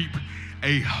to reap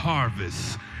a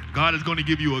harvest. God is going to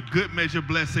give you a good measure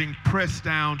blessing, pressed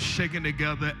down, shaken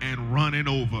together, and running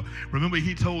over. Remember,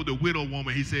 he told the widow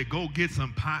woman, he said, go get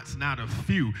some pots, not a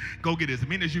few. Go get as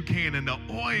many as you can, and the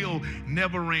oil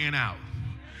never ran out.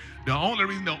 The only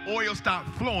reason the oil stopped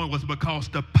flowing was because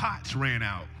the pots ran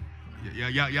out.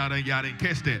 Y'all didn't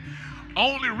catch that.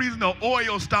 Only reason the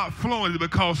oil stopped flowing is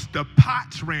because the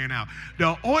pots ran out.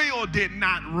 The oil did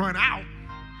not run out.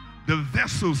 The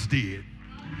vessels did.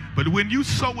 But when you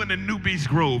sow in the New Beach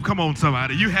Grove, come on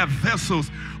somebody, you have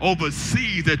vessels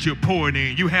overseas that you're pouring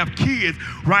in. You have kids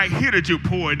right here that you're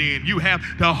pouring in. You have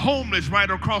the homeless right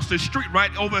across the street,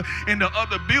 right over in the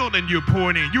other building you're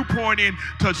pouring in. You're pouring in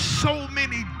to so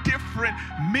many different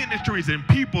ministries and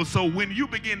people. So when you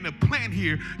begin to plant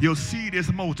here, your seed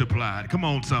is multiplied. Come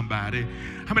on somebody.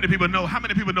 How many people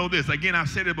know this? Again, I've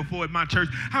said it before at my church.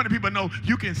 How many people know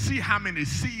you can see how many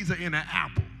seeds are in an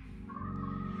apple,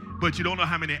 but you don't know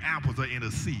how many apples are in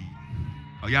a seed?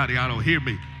 Oh, y'all don't hear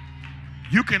me.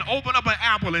 You can open up an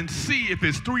apple and see if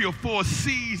it's 3 or 4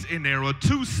 seeds in there, or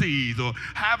 2 seeds, or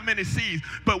however many seeds.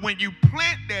 But when you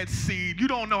plant that seed, you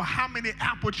don't know how many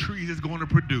apple trees it's going to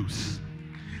produce.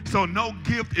 So no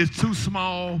gift is too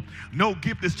small, no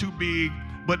gift is too big,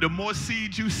 but the more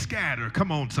seeds you scatter,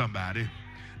 come on somebody,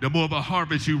 the more of a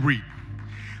harvest you reap.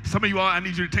 Some of you all, I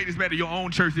need you to take this back to your own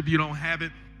church if you don't have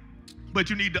it. But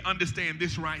you need to understand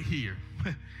this right here.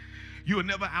 You will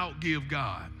never outgive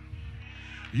God.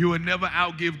 You will never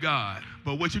outgive God.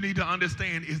 But what you need to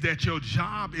understand is that your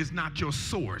job is not your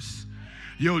source.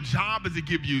 Your job is to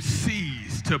give you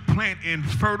seeds to plant in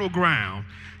fertile ground,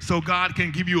 so God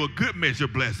can give you a good measure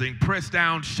blessing, pressed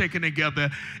down, shaken together,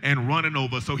 and running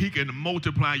over, so he can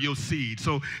multiply your seed.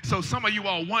 So some of you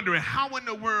all wondering, how in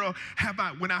the world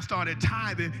when I started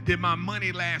tithing, did my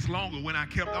money last longer when I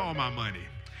kept all my money?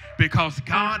 Because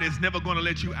God is never going to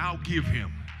let you outgive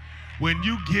him. When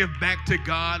you give back to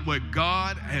God what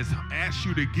God has asked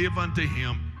you to give unto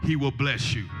him, he will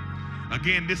bless you.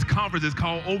 Again, this conference is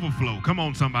called Overflow. Come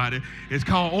on, somebody. It's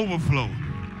called Overflow.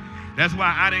 That's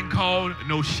why I didn't call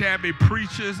no shabby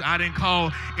preachers. I didn't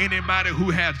call anybody who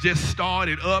has just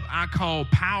started up. I called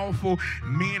powerful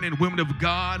men and women of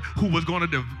God who was going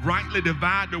to rightly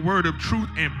divide the word of truth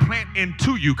and plant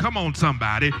into you, come on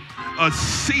somebody, a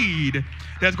seed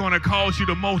that's going to cause you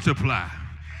to multiply.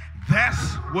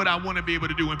 That's what I want to be able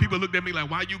to do. When people look at me like,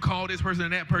 why you call this person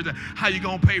and that person? How you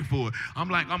going to pay for it? I'm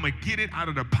like, I'm going to get it out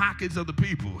of the pockets of the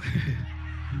people.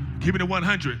 Keep it at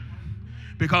 100.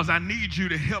 Because I need you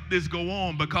to help this go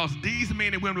on, because these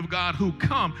men and women of God who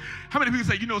come, how many people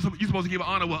say, you know, you're supposed to give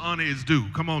honor what honor is due?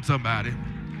 Come on, somebody.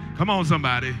 Come on,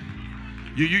 somebody.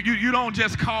 You don't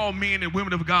just call men and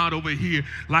women of God over here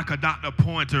like a Dr.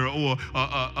 Pointer or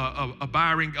a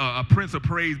Byron, a Prince of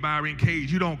Praise, Byron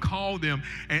Cage. You don't call them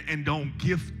and don't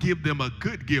give them a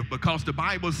good gift, because the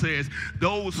Bible says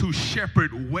those who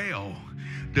shepherd well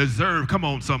deserve, come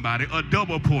on somebody, a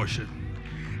double portion.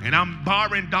 And I'm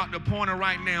borrowing Dr. Pointer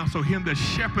right now, so him to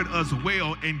shepherd us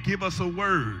well and give us a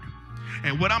word.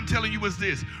 And what I'm telling you is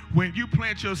this: when you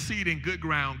plant your seed in good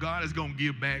ground, God is going to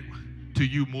give back to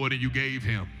you more than you gave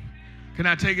him. Can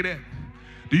I take it that?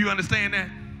 Do you understand that?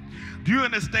 Do you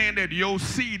understand that your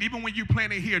seed, even when you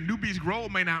plant it here, New Beach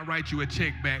Grove may not write you a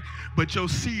check back, but your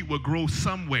seed will grow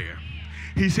somewhere.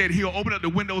 He said he'll open up the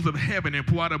windows of heaven and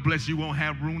pour out a blessing you won't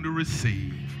have room to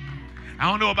receive. I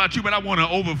don't know about you, but I want to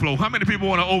overflow. How many people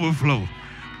want to overflow?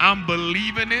 I'm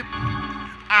believing it.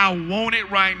 I want it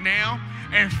right now.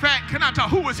 In fact, can I talk?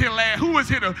 Who was here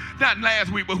not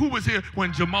last week, but who was here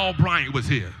when Jamal Bryant was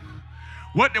here?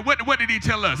 What did he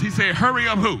tell us? He said, hurry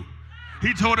up who?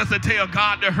 He told us to tell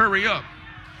God to hurry up.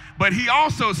 But he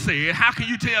also said, how can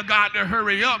you tell God to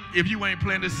hurry up if you ain't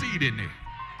planted a seed in there?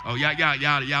 Oh,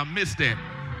 y'all missed that.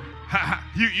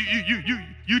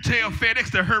 You tell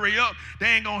FedEx to hurry up. They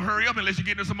ain't gonna hurry up unless you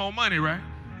get them some more money, right?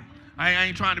 I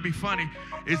ain't trying to be funny.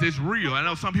 It's real. I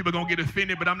know some people are gonna get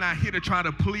offended, but I'm not here to try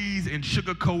to please and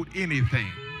sugarcoat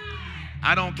anything.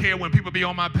 I don't care when people be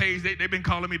on my page. They've been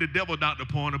calling me the devil, Dr.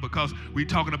 Pointer, because we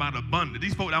talking about abundance.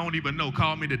 These folks I don't even know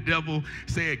call me the devil,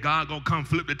 said God gonna come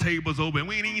flip the tables over, and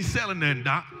we ain't even selling nothing,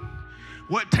 Doc.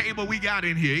 What table we got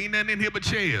in here? Ain't nothing in here but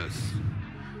chairs.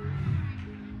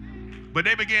 But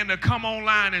they began to come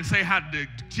online and say how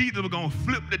Jesus was going to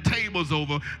flip the tables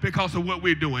over because of what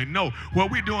we're doing. No, what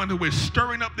we're doing is we're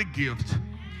stirring up the gift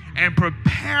and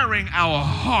preparing our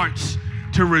hearts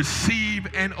to receive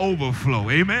an overflow.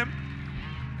 Amen?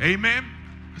 Amen?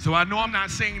 So I know I'm not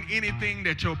saying anything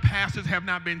that your pastors have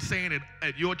not been saying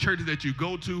at your churches that you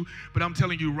go to, but I'm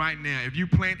telling you right now, if you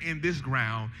plant in this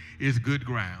ground, it's good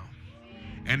ground.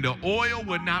 And the oil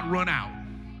will not run out.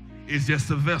 It's just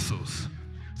the vessels.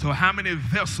 So how many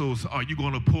vessels are you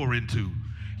going to pour into?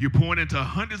 You're pouring into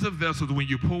hundreds of vessels when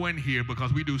you pour in here,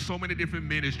 because we do so many different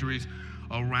ministries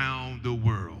around the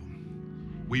world.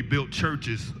 We built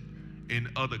churches in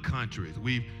other countries.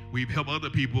 We've helped other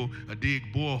people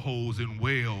dig boreholes in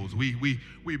Wales. We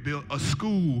built a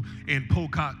school in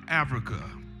Pocock, Africa.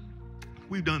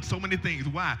 We've done so many things.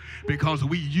 Why? Because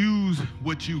we use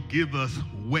what you give us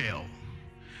well.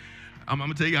 I'm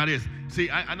going to tell you how this. See,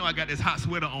 I know I got this hot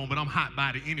sweater on, but I'm hot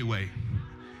body anyway.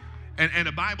 And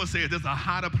the Bible says there's a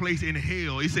hotter place in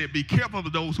hell. He said, be careful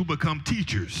of those who become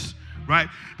teachers, right?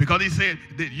 Because he said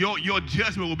that your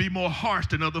judgment will be more harsh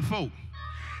than other folk.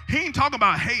 He ain't talking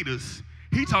about haters.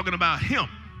 He's talking about him.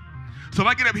 So if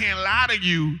I get up here and lie to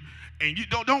you, and you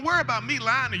don't worry about me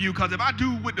lying to you, because if I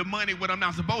do with the money what I'm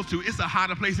not supposed to, it's a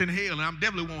hotter place in hell, and I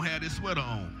definitely won't have this sweater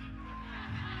on.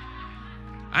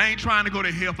 I ain't trying to go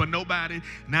to hell for nobody,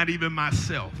 not even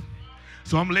myself.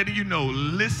 So I'm letting you know,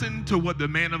 listen to what the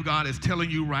man of God is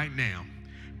telling you right now.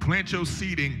 Plant your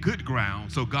seed in good ground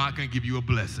so God can give you a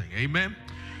blessing. Amen?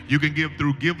 You can give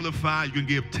through Givelify. You can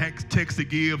give text to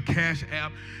give, Cash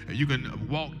App. You can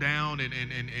walk down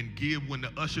and give when the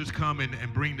ushers come and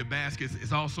bring the baskets.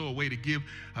 It's also a way to give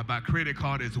by credit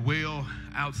card as well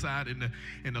outside in the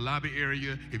lobby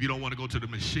area. If you don't want to go to the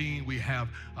machine, we have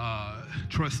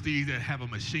trustees that have a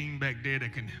machine back there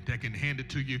that can hand it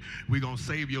to you. We're going to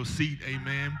save your seat.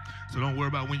 Amen. So don't worry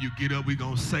about when you get up. We're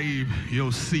going to save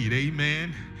your seat.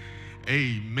 Amen.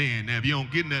 Amen. Now, if you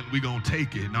don't get nothing, we're going to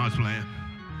take it. No, it's playing.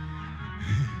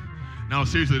 No,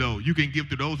 seriously though, you can give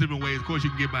through those different ways. Of course,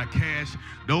 you can give by cash.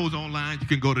 Those online, you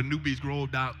can go to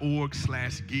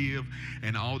newbeachgrove.org/give,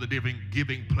 and all the different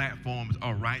giving platforms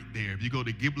are right there. If you go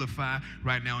to Givelify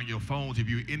right now on your phones, if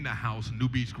you're in the house, New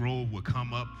Beach Grove will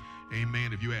come up.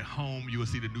 Amen. If you're at home, you will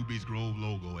see the New Beach Grove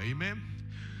logo. Amen.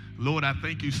 Lord, I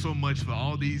thank you so much for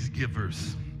all these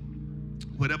givers.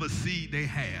 Whatever seed they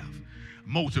have,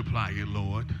 multiply it,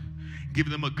 Lord. Give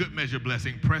them a good measure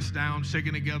blessing, pressed down,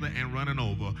 shaken together, and running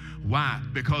over. Why?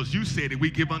 Because you said, if we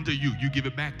give unto you, you give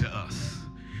it back to us.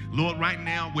 Lord, right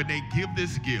now, when they give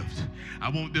this gift, I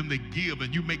want them to give,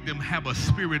 and you make them have a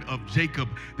spirit of Jacob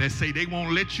that say they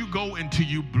won't let you go until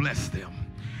you bless them.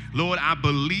 Lord, I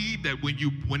believe that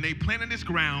when they plant in this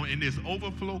ground in this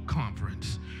overflow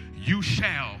conference, you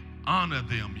shall honor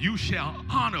them. You shall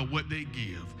honor what they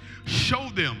give. Show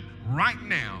them right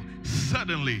now,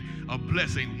 suddenly, a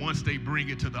blessing once they bring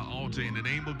it to the altar. In the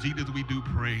name of Jesus, we do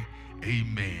pray.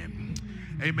 Amen.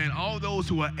 Amen. All those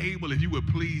who are able, if you would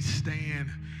please stand,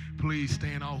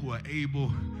 all who are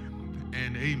able.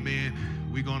 And amen.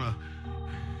 We're going to,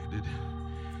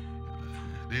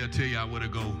 They'll tell y'all where to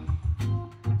go.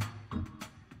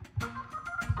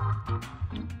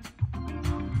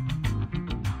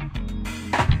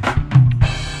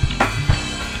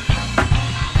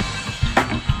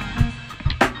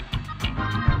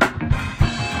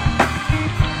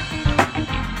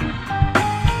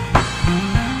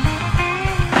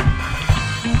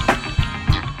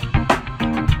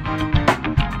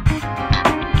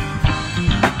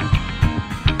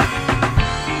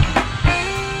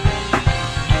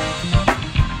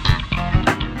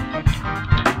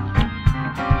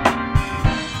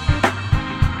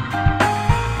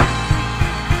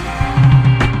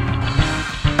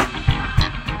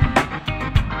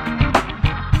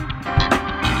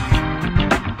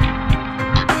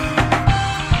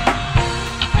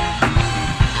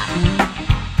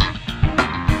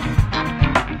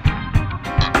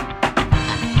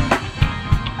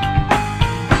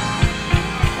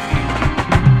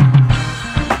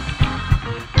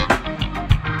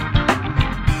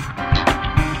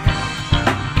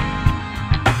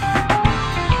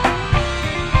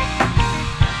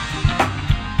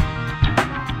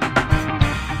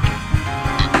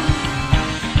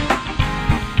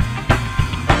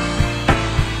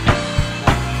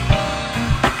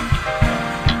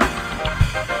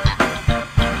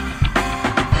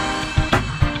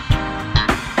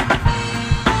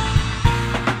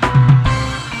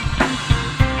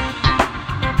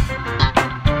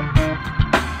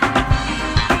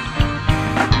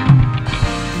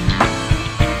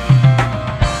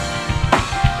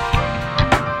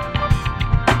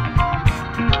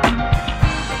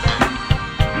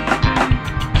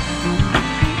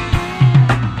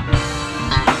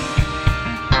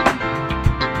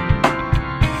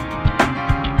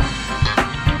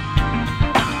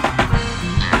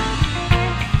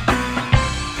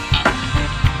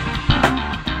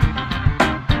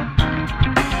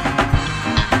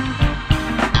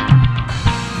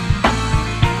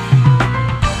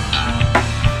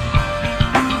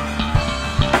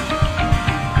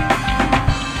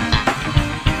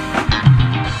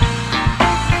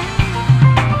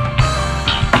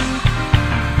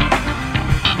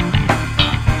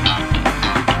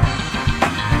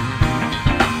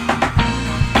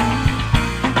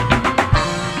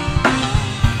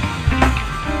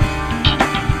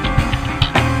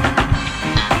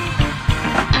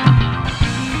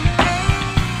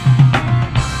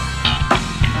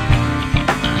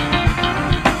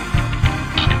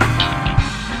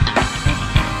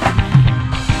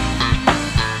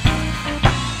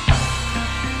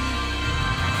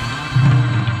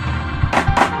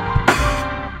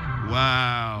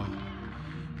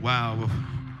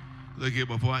 Look here,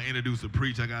 before I introduce the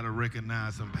preach, I got to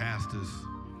recognize some pastors.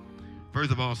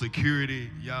 First of all, security,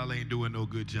 y'all ain't doing no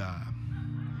good job.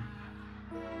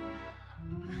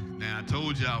 Now, I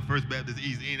told y'all, First Baptist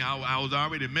East End, I was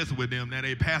already messing with them. Now,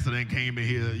 they pastor then came in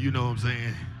here, you know what I'm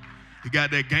saying? He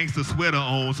got that gangster sweater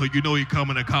on, so you know he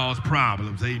coming to cause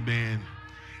problems, amen.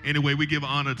 Anyway, we give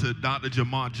honor to Dr.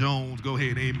 Jamar Jones. Go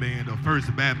ahead, amen. The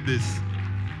First Baptist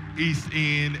East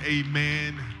End,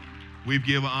 amen. We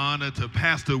give honor to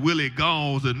Pastor Willie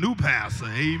Galls, the new pastor,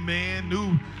 amen.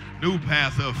 New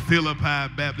pastor of Phillip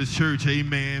Baptist Church,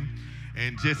 amen.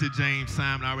 And Jesse James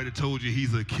Simon, I already told you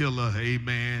he's a killer,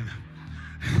 amen.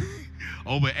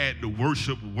 Over at the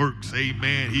Worship Works,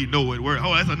 amen. He know it.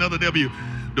 Oh, that's another W.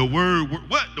 The Word,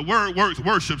 what? The Word Works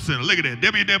Worship Center. Look at that.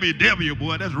 WWW,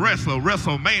 boy. That's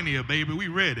WrestleMania, baby. We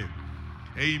ready.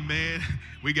 Amen.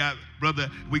 We got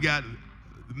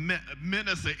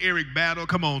Minister Eric Battle.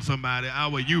 Come on, somebody.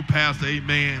 Our youth pastor,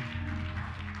 amen.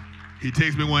 He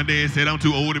texted me one day and said, I'm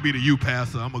too old to be the youth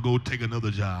pastor. I'm going to go take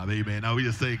another job, amen. Now we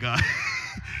just thank God.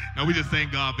 Now we just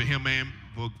thank God for him, man,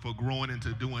 for growing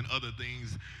into doing other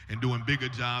things and doing bigger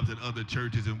jobs at other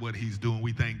churches and what he's doing.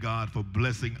 We thank God for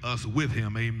blessing us with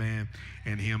him, amen,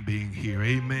 and him being here,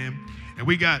 amen. And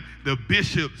we got the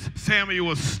Bishop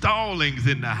Samuel Stallings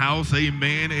in the house,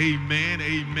 amen, amen,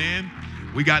 amen.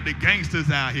 We got the gangsters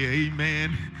out here,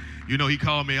 amen. You know, he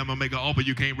called me, I'm going to make an offer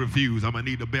you can't refuse. I'm going to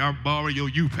need to borrow your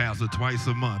youth pastor twice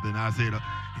a month. And I said,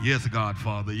 yes,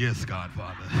 Godfather, yes,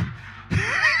 Godfather.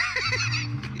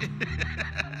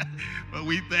 But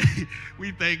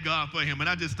we thank God for him. And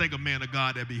I just think a man of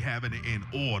God that be having it in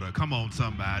order. Come on,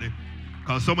 somebody.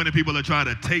 Because so many people are trying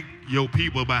to take your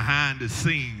people behind the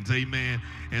scenes, amen,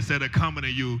 instead of coming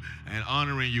to you and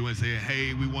honoring you and saying,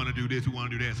 hey, we want to do this, we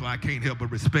want to do that. So I can't help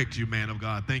but respect you, man of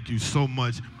God. Thank you so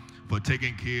much for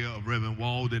taking care of Reverend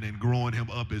Walden and growing him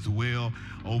up as well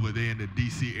over there in the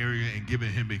D.C. area and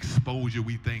giving him exposure.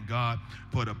 We thank God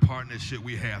for the partnership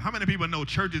we have. How many people know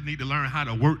churches need to learn how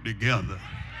to work together?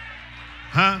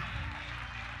 Huh?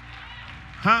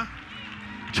 Huh?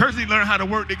 Church need to learn how to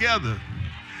work together.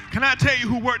 Can I tell you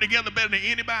who work together better than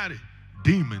anybody?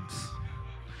 Demons.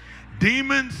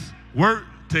 Demons work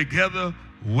together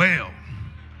well.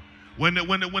 When the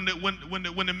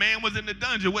man was in the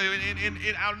dungeon,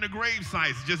 out in the grave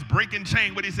sites, just breaking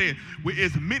chain, what he said,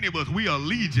 it's many of us, we are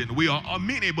legion. We are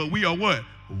many, but we are what?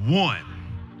 One.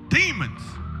 Demons.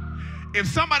 If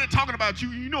somebody talking about you,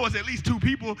 you know it's at least two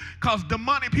people, because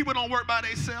demonic people don't work by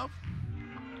themselves.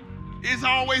 It's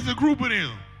always a group of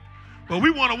them. But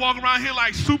we want to walk around here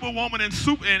like Superwoman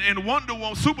and Wonder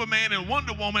Woman, Superman and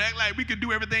Wonder Woman, act like we can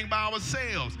do everything by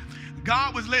ourselves.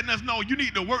 God was letting us know you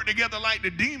need to work together like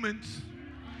the demons.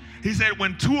 He said,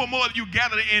 when two or more of you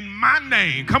gather in my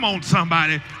name, come on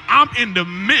somebody, I'm in the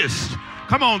midst.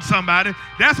 Come on, somebody.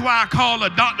 That's why I call a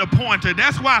Dr. Pointer.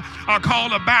 That's why I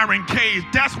call a Byron Cage.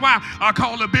 That's why I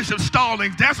call a Bishop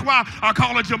Stallings. That's why I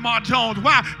call a Jamar Jones.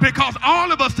 Why? Because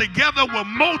all of us together will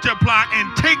multiply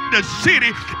and take the city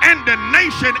and the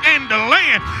nation and the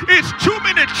land. It's too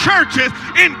many churches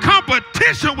in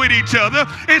competition with each other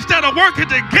instead of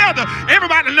working together.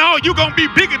 Everybody know you're going to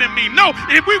be bigger than me. No,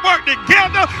 if we work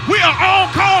together, we are all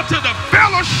called to the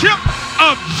fellowship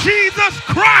of Jesus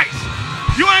Christ.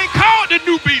 You ain't called the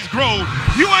New Beach Grove.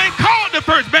 You ain't called the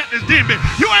First Baptist Denver.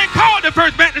 You ain't called the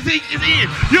First Baptist Inn.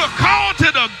 You're called to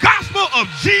the gospel of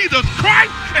Jesus Christ,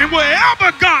 and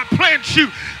wherever God plants you.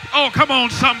 Oh, come on,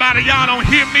 somebody. Y'all don't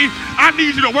hear me. I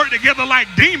need you to work together like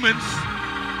demons.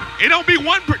 It don't be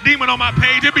one demon on my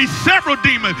page. It be several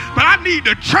demons. But I need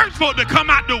the church folk to come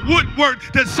out the woodwork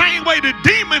the same way the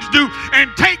demons do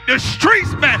and take the streets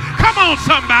back. Come on,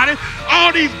 somebody. All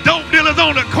these dope dealers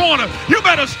on the corner, you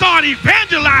better start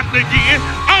evangelizing again.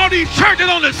 All these churches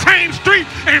on the same street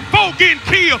and folk getting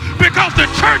killed because the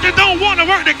churches don't want to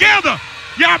work together.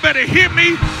 Y'all better hear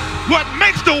me. What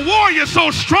makes the warrior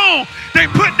so strong, they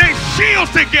put their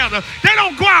shields together. They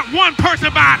don't go out one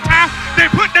person by a time. They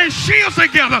put their shields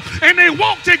together and they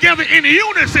walk together in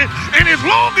unison. And as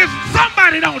long as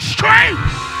somebody don't stray,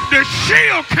 the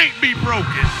shield can't be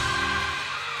broken.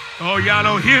 Oh, y'all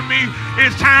don't hear me?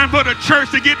 It's time for the church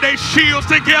to get their shields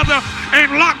together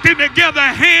and locked in together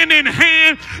hand in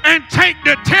hand and take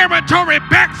the territory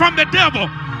back from the devil.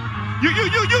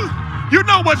 You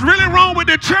know what's really wrong with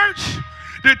the church?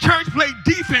 The church play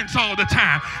defense all the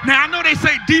time. Now, I know they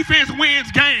say defense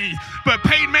wins games, but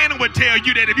Peyton Manning would tell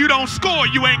you that if you don't score,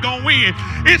 you ain't going to win.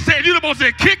 It said you're supposed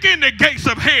to kick in the gates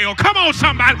of hell. Come on,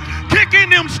 somebody. Kick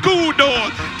in them school doors.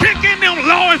 Kick in them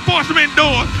law enforcement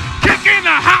doors. Kick in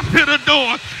the hospital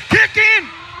doors. Kick in.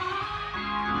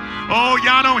 Oh,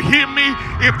 y'all don't hear me?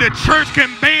 If the church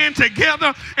can band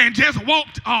together and just walk.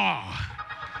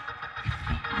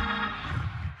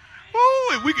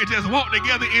 If we could just walk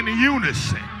together in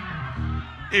unison,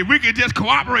 if we could just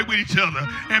cooperate with each other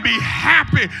and be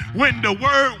happy when the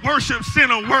Word Worship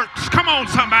Center works. Come on,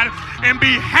 somebody. And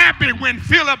be happy when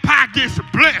Phillip gets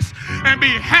blessed. And be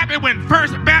happy when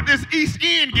First Baptist East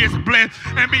End gets blessed.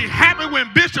 And be happy when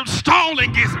Bishop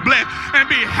Stallings gets blessed. And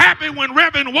be happy when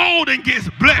Reverend Walden gets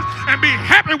blessed. And be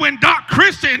happy when Doc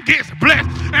Christian gets blessed.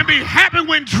 And be happy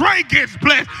when Dre gets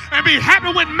blessed. And be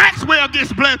happy when Maxwell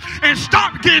gets blessed. And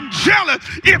stop getting jealous.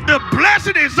 If the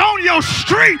blessing is on your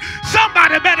street,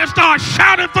 somebody better start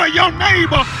shouting for your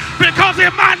neighbor, because if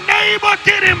my neighbor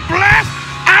getting blessed,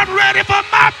 I'm ready for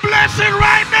my blessing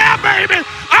right now, baby.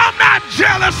 I'm not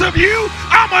jealous of you.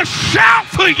 I'm going to shout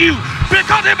for you,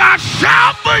 because if I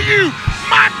shout for you,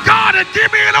 my God will give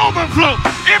me an overflow.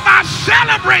 If I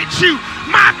celebrate you,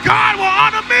 my God will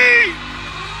honor me.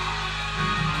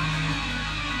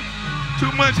 Too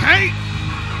much hate.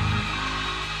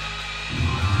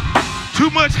 Too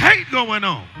much hate going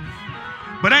on.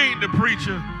 But I ain't the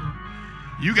preacher.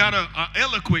 You got an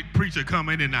eloquent preacher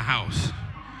coming in the house.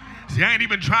 See, I ain't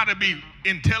even trying to be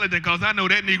intelligent, because I know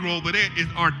that Negro over there is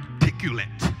articulate.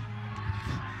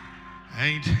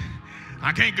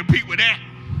 I can't compete with that.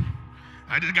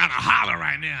 I just got to holler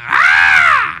right now.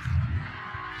 Ah!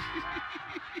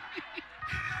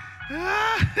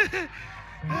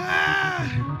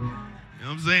 You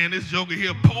know what I'm saying? This joker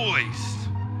here poised.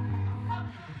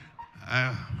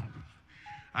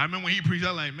 I remember when he preached, I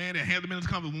was like, man, that half the minutes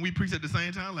come. When we preached at the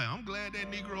same time, like, I'm glad that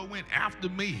Negro went after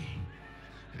me.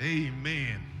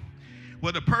 Amen.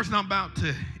 Well, the person I'm about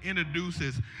to introduce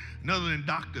is none other than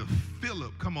Dr.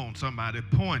 Phillip. Come on, somebody,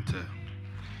 Pointer.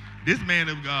 This man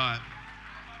of God.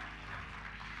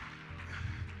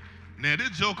 Now, this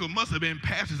joker must have been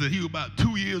pastor since he was about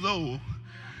 2 years old.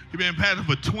 He been pastor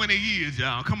for 20 years,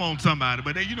 y'all. Come on, somebody.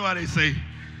 But you know how they say,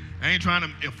 I ain't trying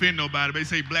to offend nobody, but they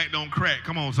say black don't crack.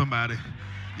 Come on, somebody.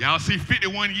 Y'all see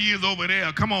 51 years over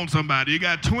there. Come on, somebody. You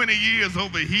got 20 years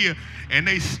over here, and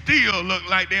they still look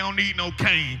like they don't need no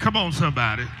cane. Come on,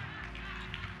 somebody.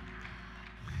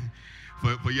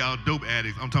 For y'all dope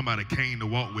addicts, I'm talking about a cane to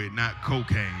walk with, not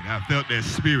cocaine. I felt that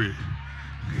spirit.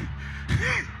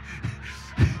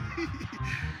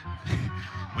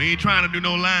 We ain't trying to do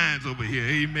no lines over here.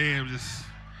 Amen. Just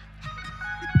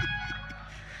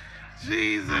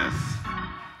Jesus.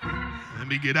 Let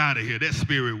me get out of here. That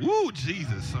spirit, woo,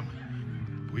 Jesus.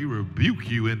 We rebuke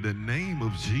you in the name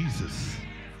of Jesus.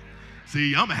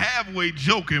 See, I'm halfway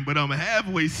joking, but I'm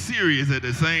halfway serious at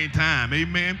the same time.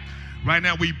 Amen. Right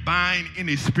now, we bind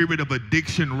any spirit of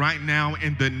addiction right now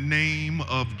in the name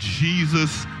of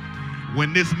Jesus.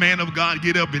 When this man of God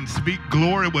get up and speak,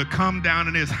 glory will come down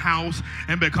in his house.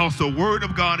 And because the word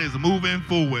of God is moving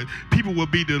forward, people will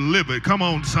be delivered. Come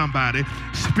on, somebody.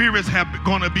 Spirits have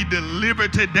going to be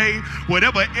delivered today.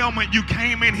 Whatever ailment you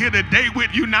came in here today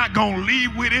with, you're not going to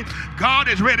leave with it. God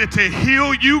is ready to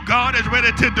heal you. God is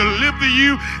ready to deliver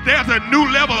you. There's a new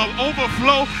level of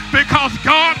overflow because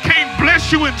God can't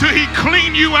bless you until he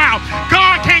clean you out.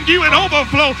 God can't give you an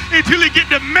overflow until he get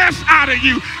the mess out of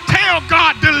you. Tell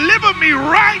God, deliver me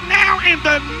right now in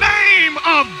the name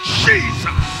of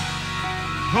Jesus.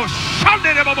 Oh,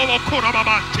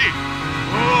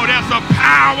 there's a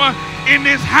power in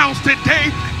this house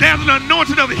today. There's an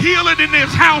anointing of healing in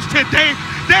this house today.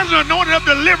 There's an anointing of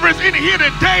deliverance in here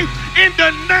today in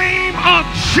the name of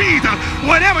Jesus.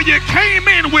 Whatever you came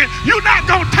in with, you're not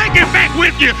going to take it back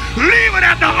with you. Leave it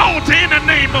at the altar in the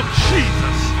name of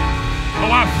Jesus. Oh,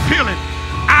 I feel it.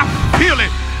 I feel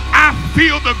it. I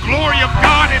feel the glory of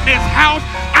God in this house.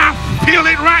 I feel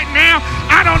it right now.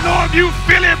 I don't know if you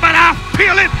feel it, but I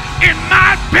feel it in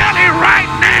my belly right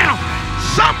now.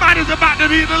 Somebody's about to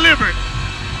be delivered.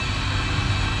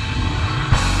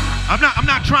 I'm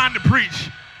not trying to preach,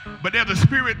 but there's a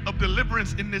spirit of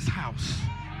deliverance in this house.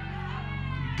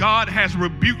 God has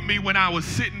rebuked me when I was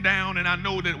sitting down, and I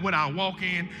know that when I walk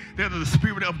in, there's a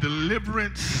spirit of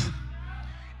deliverance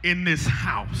in this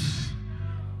house.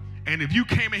 And if you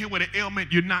came in here with an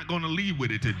ailment, you're not going to leave with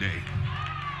it today.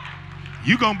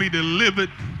 You're going to be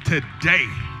delivered today.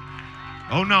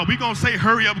 Oh, no, we're going to say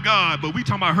hurry up, God, but we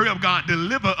talking about hurry up, God,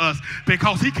 deliver us,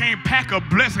 because he can't pack a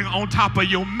blessing on top of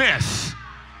your mess.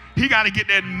 He got to get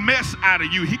that mess out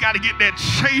of you. He got to get that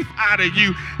chafe out of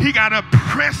you. He got to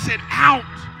press it out.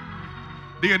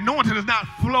 The anointing does not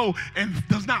flow and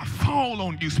does not fall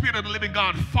on you. Spirit of the living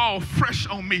God, fall fresh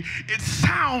on me. It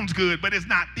sounds good, but it's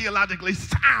not theologically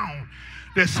sound.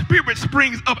 The Spirit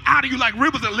springs up out of you like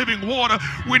rivers of living water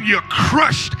when you're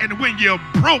crushed and when you're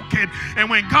broken and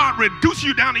when God reduces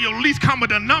you down to your least common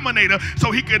denominator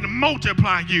so he can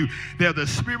multiply you. There's the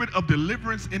spirit of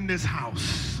deliverance in this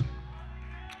house.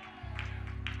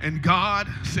 And God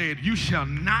said, you shall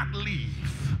not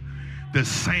leave the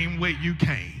same way you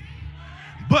came.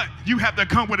 But you have to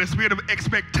come with a spirit of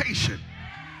expectation.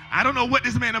 I don't know what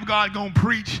this man of God gonna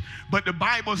preach, but the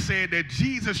Bible said that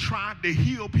Jesus tried to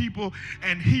heal people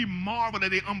and he marveled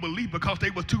at their unbelief because they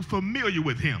were too familiar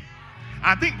with him.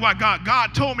 I think what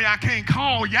God told me I can't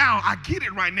call y'all. I get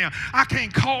it right now. I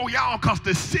can't call y'all because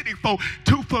the city folk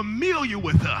too familiar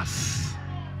with us.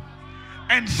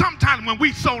 And sometimes when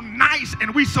we so nice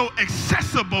and we so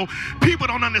accessible, people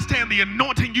don't understand the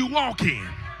anointing you walk in.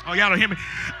 Oh, y'all don't hear me?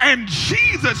 And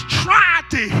Jesus tried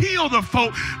to heal the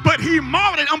folk, but he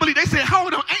marveled at unbelief. They said,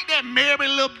 hold on, ain't that Mary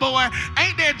little boy?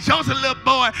 Ain't that Joseph little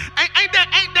boy? Ain't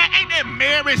that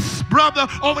Mary's brother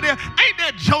over there? Ain't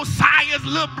that Josiah's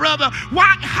little brother?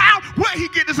 Where he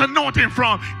get this anointing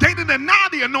from? They didn't deny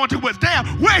the anointing was there.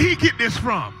 Where he get this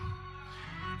from?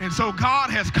 And so God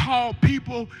has called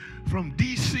people from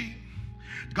D.C.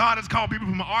 God has called people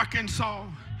from Arkansas.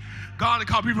 God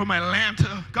called people from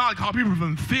Atlanta. God called people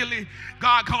from Philly.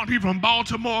 God called people from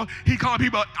Baltimore. He called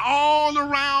people all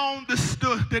around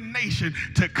the nation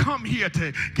to come here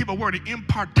to give a word of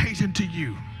impartation to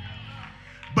you.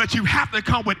 But you have to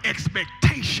come with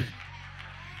expectation.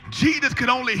 Jesus could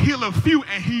only heal a few,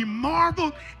 and he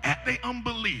marveled at their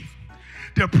unbelief.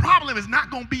 The problem is not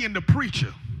going to be in the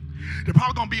preacher. The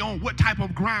problem is going to be on what type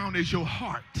of ground is your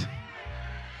heart.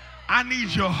 I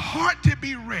need your heart to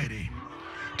be ready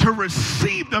to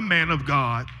receive the man of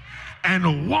God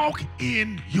and walk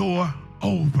in your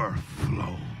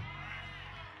overflow.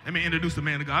 Let me introduce the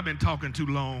man of God. I've been talking too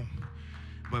long,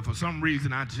 but for some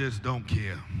reason I just don't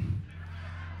care.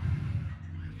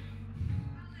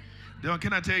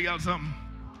 Can I tell y'all something?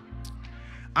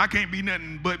 I can't be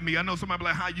nothing but me. I know somebody be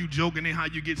like, how you joking and how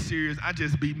you get serious. I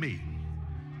just be me.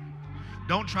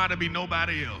 Don't try to be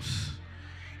nobody else.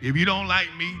 If you don't like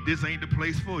me, this ain't the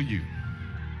place for you.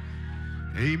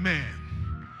 Amen.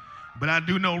 But I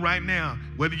do know right now,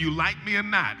 whether you like me or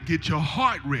not, get your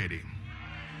heart ready.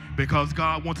 Because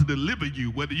God wants to deliver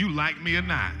you, whether you like me or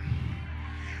not.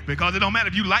 Because it don't matter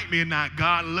if you like me or not,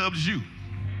 God loves you.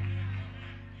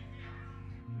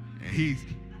 And He's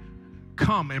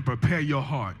come and prepare your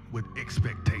heart with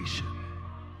expectation.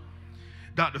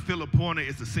 Dr. Phillip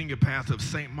is the senior pastor of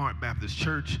St. Mark Baptist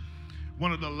Church,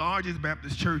 one of the largest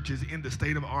Baptist churches in the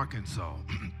state of Arkansas.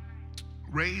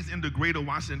 Raised in the greater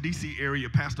Washington, D.C. area,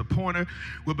 Pastor Pointer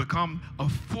will become a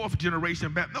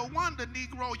fourth-generation Baptist. No wonder,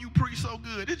 Negro, you preach so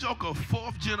good. This joker,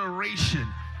 fourth-generation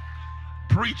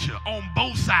preacher on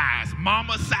both sides.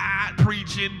 Mama's side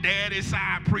preaching, daddy's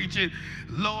side preaching.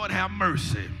 Lord have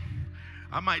mercy.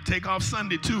 I might take off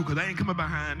Sunday, too, because I ain't coming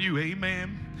behind you.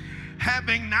 Amen.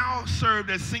 Having now served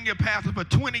as senior pastor for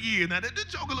 20 years. Now, this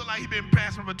joker look like he been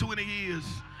pastoring for 20 years.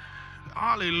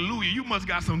 Hallelujah. You must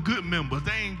got some good members.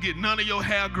 They ain't get none of your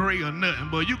hair gray or nothing,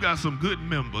 but you got some good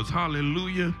members.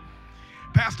 Hallelujah.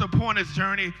 Pastor Pointer's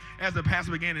journey as a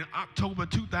pastor began in October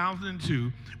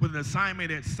 2002 with an assignment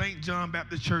at St. John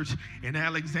Baptist Church in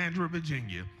Alexandria,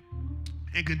 Virginia.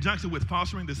 In conjunction with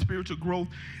fostering the spiritual growth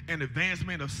and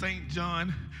advancement of St.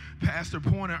 John, Pastor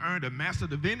Pointer earned a Master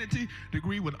of Divinity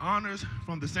degree with honors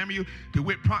from the Samuel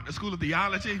DeWitt Proctor School of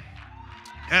Theology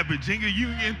at Virginia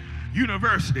Union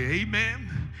University. Amen.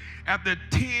 After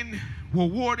 10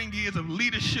 rewarding years of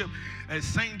leadership at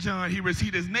St. John, he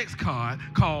received his next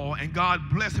call, and God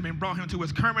blessed him and brought him to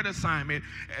his current assignment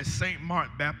at St. Mark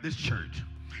Baptist Church.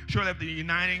 Shortly after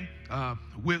uniting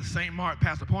with St. Mark,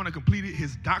 Pastor Pointer completed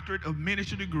his doctorate of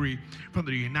ministry degree from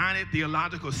the United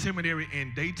Theological Seminary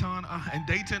in Dayton,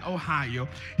 Ohio.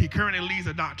 He currently leads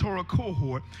a doctoral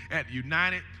cohort at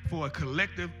United for a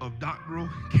collective of doctoral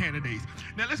candidates.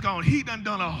 Now let's go on. He done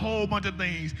a whole bunch of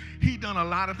things. He done a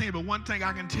lot of things, but one thing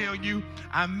I can tell you,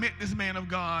 I met this man of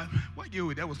God. What year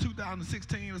was that? Was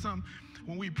 2016 or something?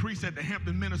 When we preached at the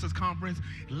Hampton Ministers Conference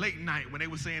late night, when they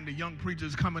were saying the young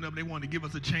preachers coming up, they wanted to give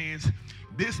us a chance.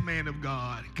 This man of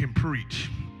God can preach.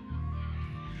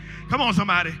 Come on,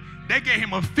 somebody. They gave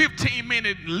him a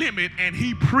 15-minute limit, and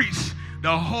he preached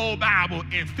the whole Bible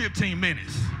in 15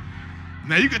 minutes.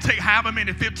 Now, you can take however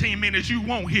many 15 minutes you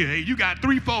want here. You got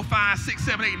 3, 4, 5, 6,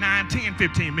 7, 8, 9, 10,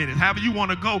 15 minutes. However you want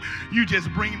to go, you just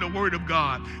bring the word of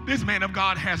God. This man of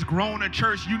God has grown a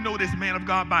church. You know this man of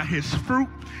God by his fruit.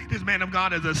 This man of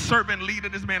God is a servant leader.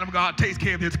 This man of God takes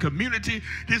care of his community.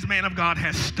 This man of God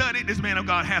has studied. This man of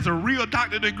God has a real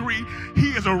doctorate degree. He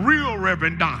is a real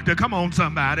reverend doctor. Come on,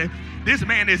 somebody. This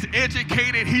man is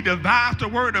educated. He divides the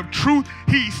word of truth.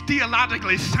 He's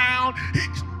theologically sound.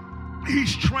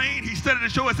 He's trained. He studied to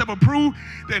show himself approved.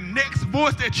 The next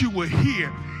voice that you will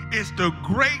hear is the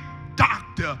great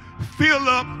Dr.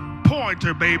 Phillip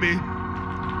Pointer, baby.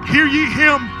 Hear ye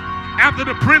him after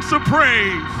the Prince of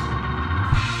Praise.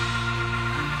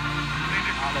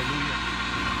 Hallelujah.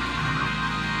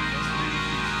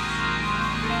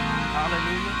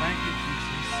 Hallelujah. Thank you,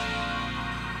 Jesus.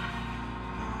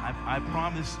 I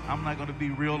promise I'm not going to be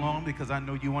real long because I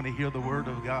know you want to hear the word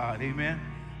of God. Amen.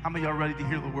 How many of y'all ready to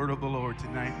hear the word of the Lord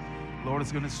tonight? The Lord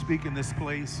is going to speak in this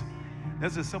place.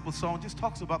 There's a simple song, just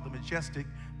talks about the majestic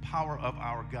power of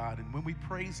our God. And when we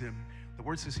praise him, the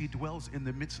word says he dwells in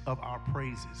the midst of our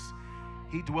praises.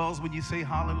 He dwells when you say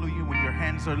hallelujah, when your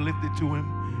hands are lifted to him,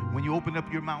 when you open up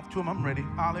your mouth to him. I'm ready.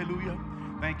 Hallelujah.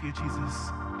 Thank you, Jesus.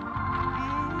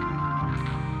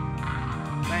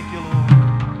 Thank you, Lord.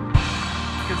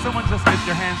 Can someone just lift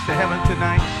your hands to heaven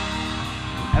tonight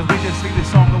as we just sing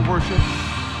this song of worship?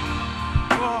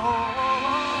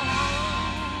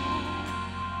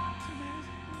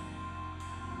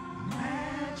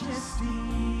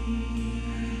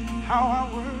 How I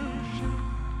worship,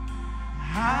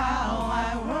 how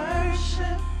I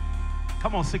worship.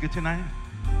 Come on, sing it tonight.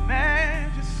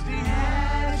 Majesty,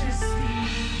 majesty.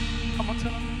 Come on,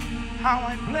 tell them. How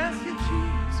I bless you,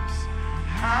 Jesus.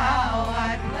 How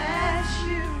I bless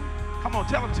you. Come on,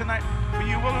 tell them tonight. For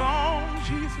you alone,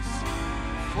 Jesus.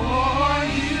 For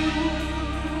you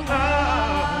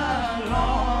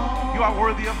alone. You are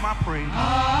worthy of my praise.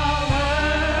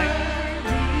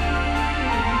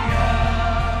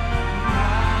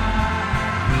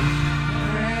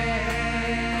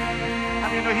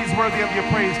 He's worthy of your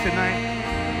praise tonight.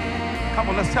 Come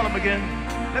on, let's tell him again.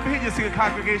 Let me hear you sing a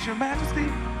congregation. Majesty.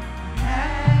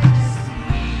 Majesty.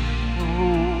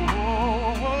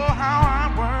 Oh, how I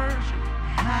worship.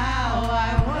 How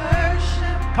I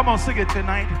worship. Come on, sing it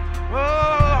tonight.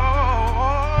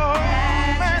 Oh,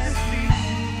 majesty.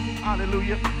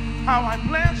 Hallelujah. How I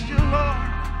bless you, Lord.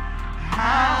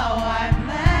 How I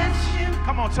bless you.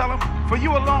 Come on, tell him. For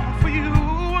you alone, for you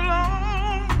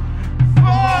alone.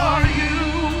 For you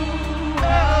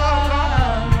alone.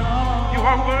 You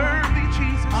are worthy,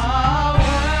 Jesus.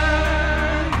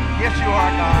 Yes, you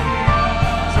are, God.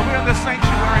 So we're in the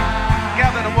sanctuary,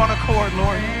 gathered in one accord,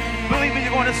 Lord. Believing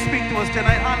you're going to speak to us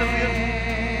tonight.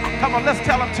 Hallelujah. Come on, let's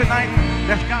tell them tonight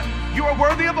that God, you are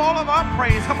worthy of all of our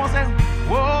praise. Come on, say,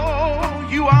 whoa,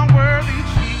 you are worthy,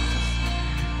 Jesus.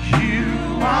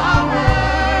 You are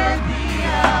worthy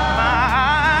of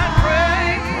my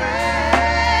praise.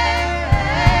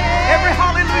 Every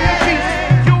hallelujah,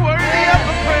 Jesus, you're worthy of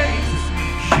the praise.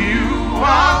 You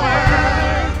are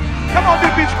worthy. Come on,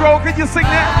 New Beach Grove, can you sing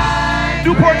that?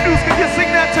 Newport News, can you sing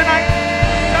that tonight?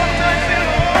 Tell them tonight, say,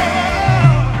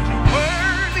 Lord, you're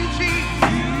worthy,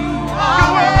 Jesus.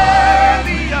 You're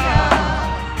worthy of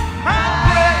my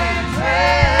praise.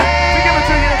 We give it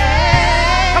to you.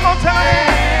 Come on, tell them.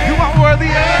 You are worthy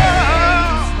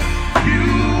of.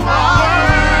 You are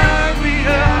worthy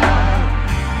of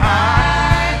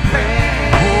my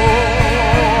praise.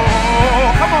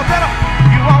 Oh, come on, tell them.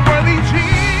 You are worthy, Jesus.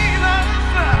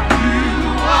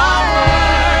 You are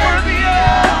worthy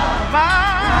of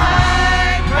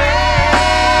my praise.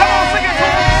 Come on, sing it to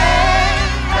them.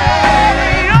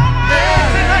 You're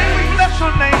worthy tonight. We bless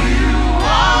your name.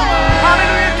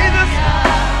 Hallelujah, Jesus.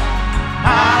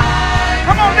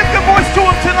 Come on, lift your voice to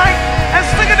him tonight and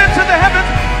sing it into the heavens.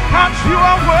 God, you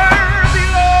are worthy,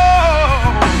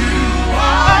 Lord. You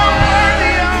are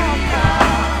worthy of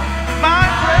my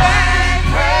praise.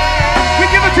 We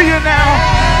give it to you now.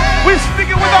 We speak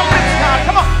it with our lips, God.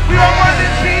 Come on. We are worthy,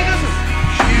 Jesus.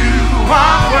 You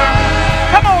are worthy.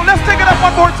 Come on, let's take it up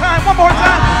one more time. One more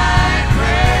time.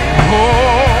 Oh,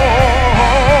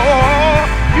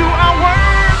 you are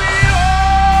worthy,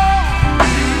 Lord.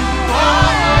 You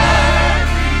are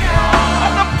worthy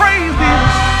of the praise,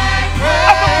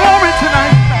 of the glory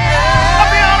tonight, of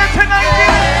the honor tonight,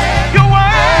 Jesus. You're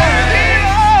worthy,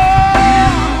 Lord.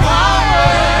 You are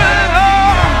worthy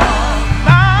of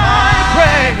my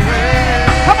praise.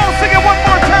 Come on, sing it one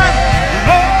more time.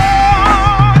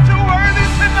 Lord, you're worthy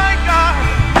tonight, God.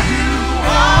 You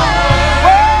are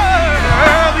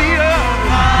worthy of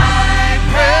my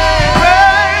praise.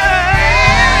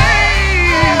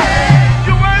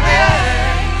 You're worthy of.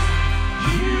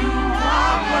 You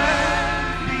are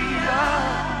worthy of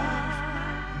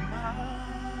my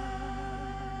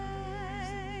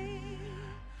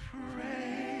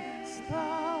praise. The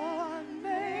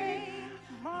name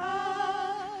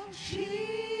of Jesus.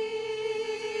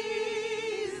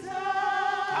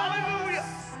 Hallelujah.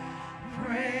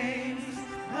 Praise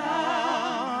the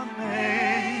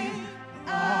name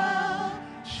of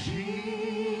Jesus.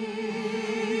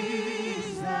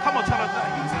 Come on, tell us that.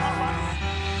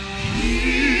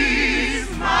 He's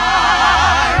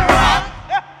my rock.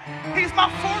 He's my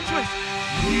fortress.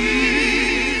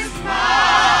 He's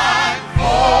my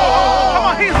fortress. Come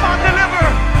on, he's my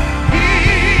deliverer.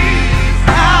 He's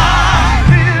my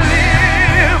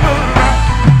deliverer.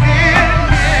 In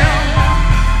him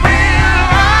will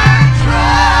I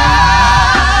trust.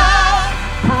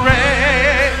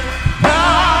 Praise the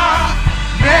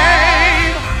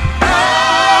name of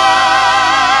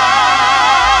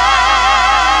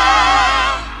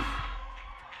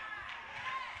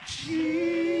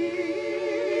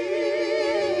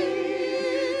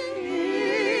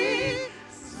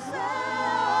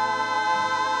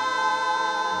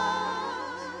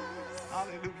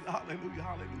Hallelujah, hallelujah,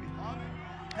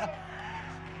 hallelujah.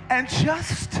 And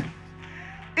just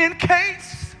in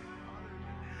case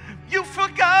you've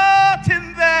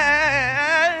forgotten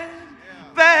that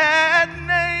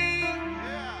name,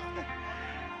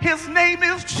 his name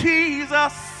is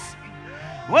Jesus.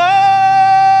 Whoa,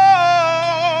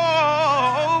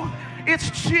 it's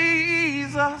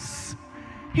Jesus.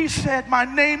 He said, my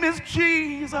name is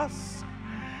Jesus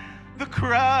the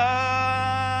Christ.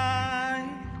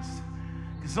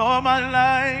 'Cause all my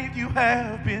life you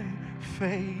have been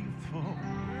faithful.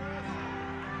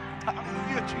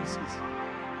 Hallelujah, Jesus.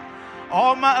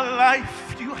 All my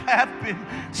life you have been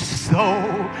so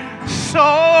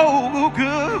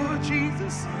good,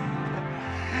 Jesus.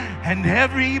 And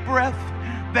every breath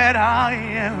that I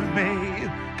am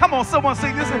made. Come on, someone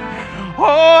sing this.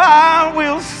 Oh, I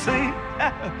will sing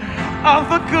of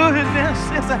the goodness.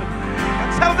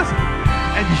 Tell this.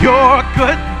 And your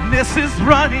goodness is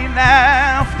running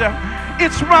after.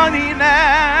 It's running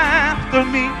after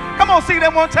me. Come on, sing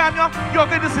that one time, y'all. Your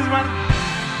goodness is running.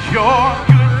 Your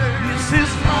goodness is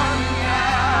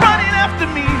running after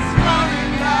me.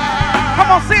 Come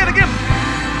on, say it again.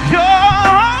 Your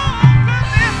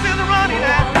goodness is running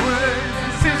after me.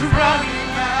 It's running.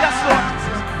 Yes, Lord.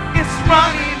 It's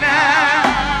running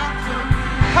after me.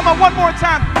 Come on, one more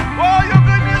time. Oh, your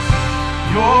goodness.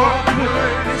 Your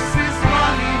goodness is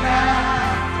running after.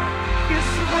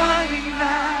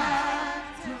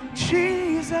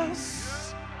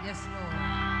 Yes, Lord.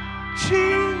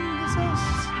 Jesus.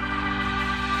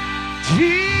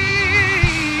 Jesus.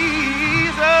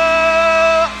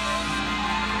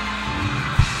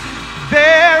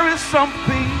 There is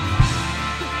something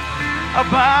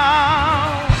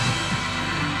about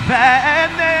that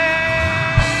name.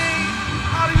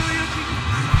 Hallelujah,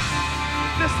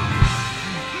 Jesus. Listen.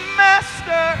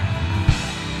 Master,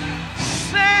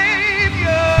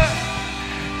 Savior,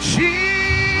 Jesus.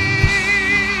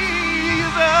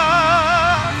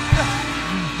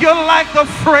 You're like the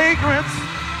fragrance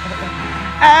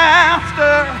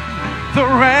after the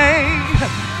rain.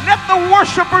 Let the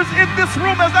worshipers in this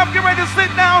room, as I'm getting ready to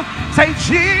sit down, say,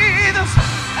 Jesus,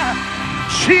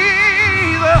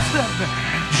 Jesus,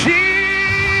 Jesus.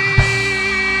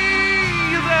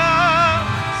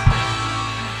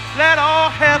 Let all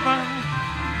heaven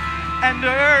and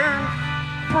earth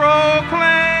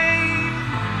proclaim.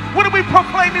 What are we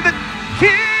proclaiming? That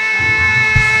kings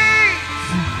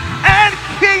and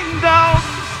kingdoms,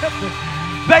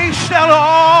 they shall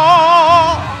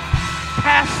all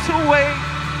pass away.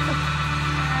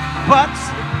 But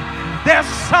there's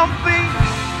something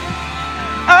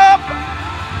up.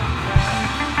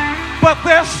 But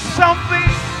there's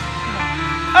something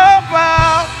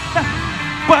about.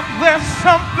 But there's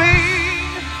something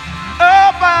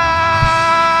about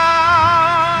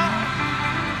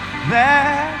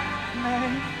that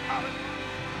name.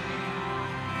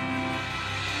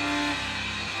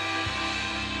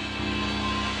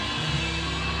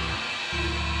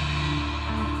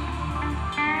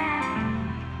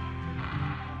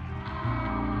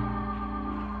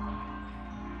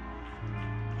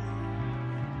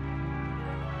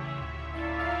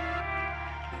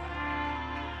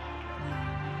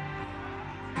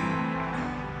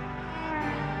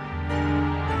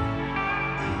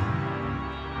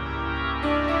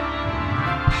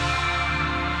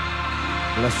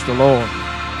 Bless the Lord.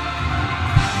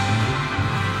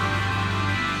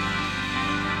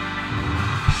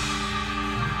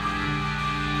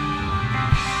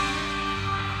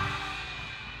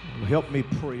 Well, help me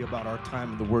pray about our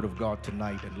time in the Word of God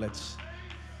tonight, and let's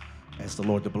ask the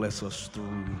Lord to bless us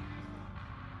through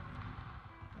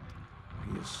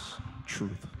His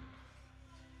truth.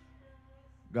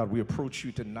 God, we approach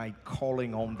you tonight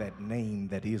calling on that name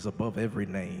that is above every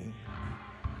name.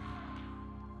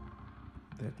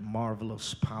 That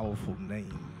marvelous, powerful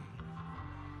name.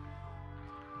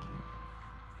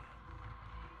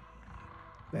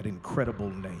 That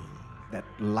incredible name. That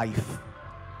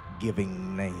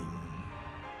life-giving name.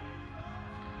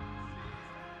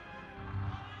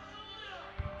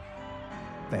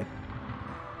 That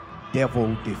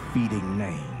devil-defeating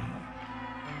name.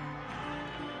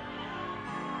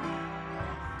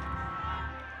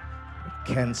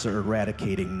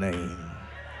 Cancer-eradicating name.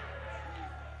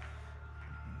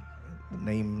 The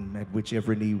name at which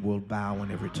every knee will bow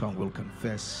and every tongue will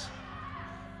confess.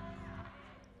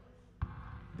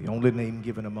 The only name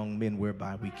given among men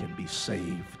whereby we can be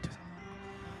saved.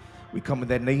 We come in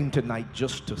that name tonight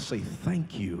just to say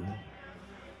thank you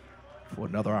for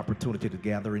another opportunity to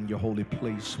gather in your holy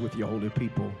place with your holy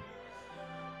people,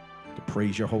 to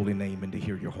praise your holy name and to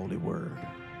hear your holy word.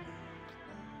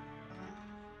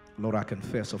 Lord, I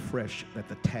confess afresh that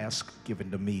the task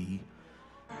given to me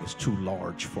is too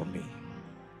large for me.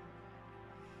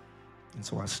 And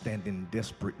so I stand in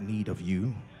desperate need of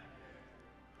you.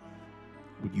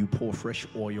 Would you pour fresh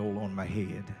oil on my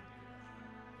head?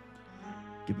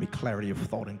 Give me clarity of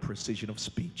thought and precision of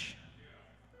speech.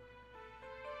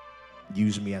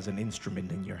 Use me as an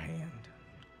instrument in your hand.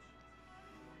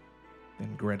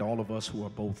 And grant all of us who are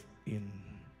both in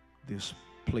this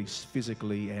place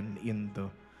physically and in the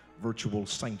virtual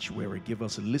sanctuary, give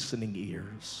us listening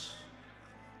ears,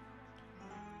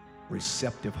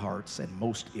 receptive hearts, and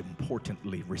most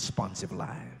importantly, responsive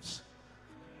lives.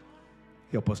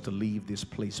 Help us to leave this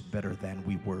place better than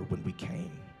we were when we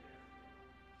came.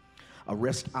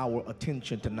 Arrest our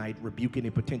attention tonight, rebuke any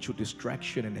potential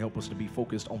distraction, and help us to be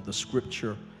focused on the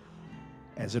scripture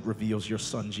as it reveals your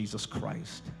Son, Jesus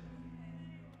Christ.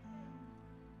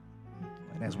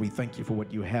 And as we thank you for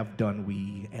what you have done,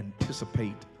 we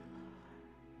anticipate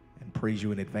and praise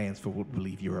you in advance for what we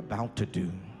believe you're about to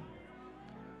do.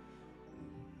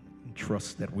 And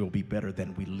trust that we'll be better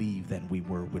than we leave than we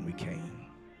were when we came.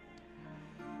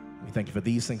 We thank you for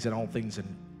these things and all things,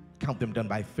 and count them done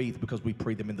by faith, because we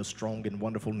pray them in the strong and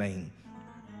wonderful name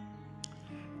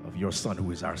of your Son,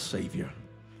 who is our Savior.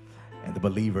 And the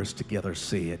believers together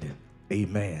said,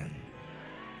 amen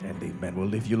and amen.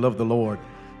 Well, if you love the Lord,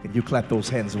 can you clap those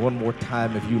hands one more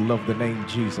time if you love the name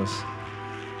Jesus?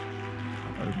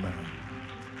 Amen.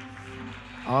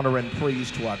 Honor and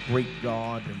praise to our great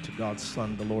God and to God's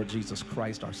Son, the Lord Jesus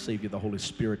Christ, our Savior, the Holy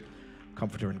Spirit,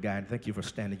 Comforter and Guide. Thank you for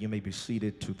standing. You may be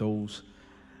seated. To those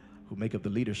who make up the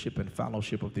leadership and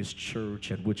fellowship of this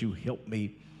church, and would you help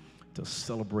me to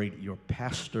celebrate your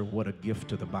pastor? What a gift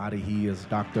to the body he is,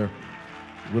 Dr.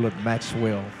 Willard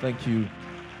Maxwell. Thank you,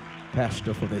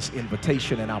 Pastor, for this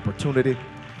invitation and opportunity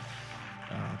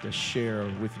to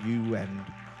share with you and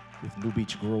with New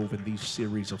Beach Grove in these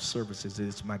series of services.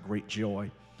 It's my great joy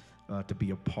to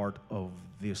be a part of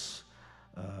this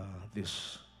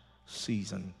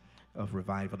season of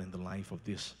revival in the life of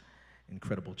this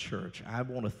incredible church. I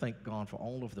want to thank God for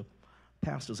all of the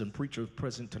pastors and preachers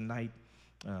present tonight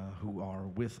who are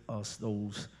with us,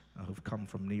 those who've come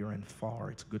from near and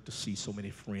far. It's good to see so many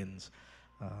friends,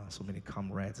 so many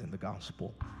comrades in the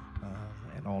gospel,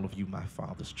 and all of you, my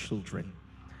Father's children.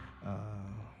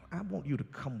 I want you to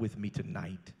come with me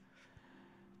tonight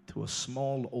to a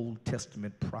small Old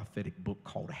Testament prophetic book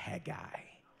called Haggai.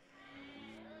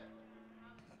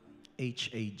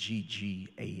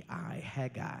 H-A-G-G-A-I,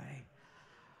 Haggai.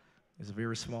 It's a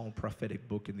very small prophetic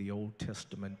book in the Old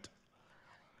Testament.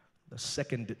 The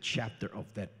second chapter of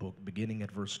that book, beginning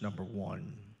at verse number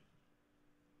 1.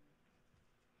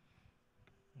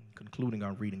 Concluding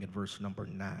our reading at verse number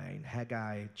 9.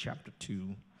 Haggai chapter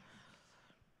 2.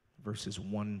 Verses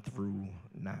 1 through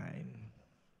 9.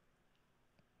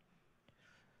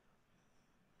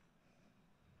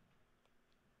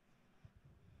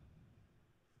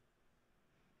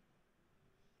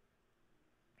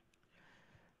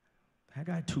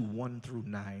 Haggai 2, 1 through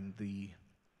 9, the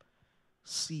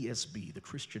CSB, the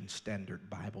Christian Standard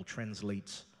Bible,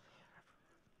 translates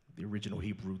the original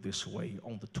Hebrew this way.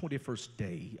 On the 21st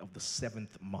day of the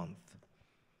 7th month,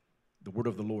 the word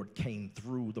of the Lord came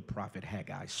through the prophet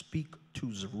Haggai. Speak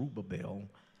to Zerubbabel,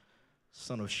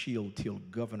 son of Shealtiel,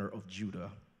 governor of Judah,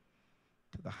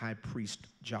 to the high priest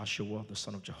Joshua, the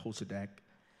son of Jehozadak,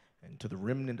 and to the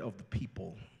remnant of the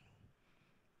people,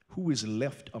 who is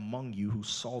left among you who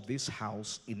saw this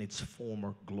house in its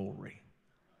former glory.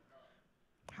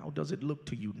 How does it look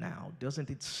to you now? Doesn't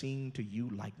it seem to you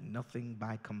like nothing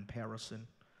by comparison?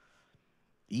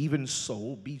 Even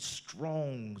so, be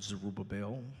strong,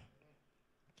 Zerubbabel.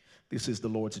 This is the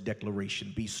Lord's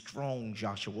declaration. Be strong,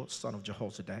 Joshua, son of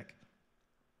Jehozadak,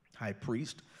 high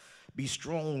priest. Be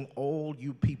strong, all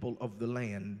you people of the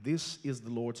land. This is the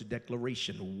Lord's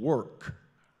declaration. Work,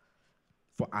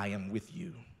 for I am with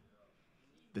you.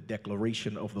 The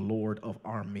declaration of the Lord of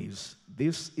armies.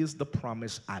 This is the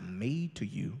promise I made to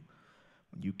you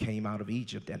when you came out of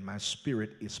Egypt, and my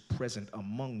spirit is present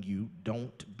among you.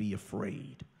 Don't be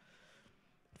afraid.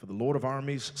 For the Lord of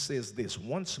armies says this,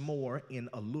 once more in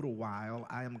a little while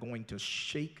I am going to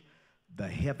shake the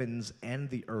heavens and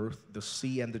the earth, the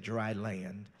sea and the dry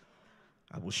land.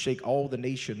 I will shake all the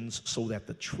nations so that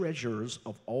the treasures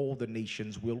of all the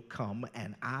nations will come,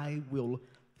 and I will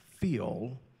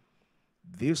fill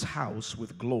this house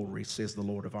with glory, says the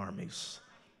Lord of armies.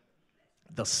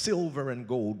 The silver and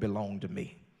gold belong to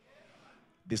me.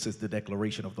 This is the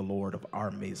declaration of the Lord of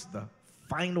armies. The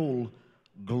final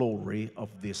glory of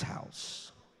this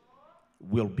house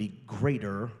will be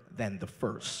greater than the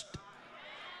first,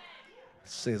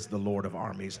 says the Lord of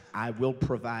armies. I will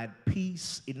provide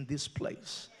peace in this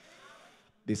place.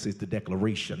 This is the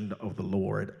declaration of the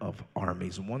Lord of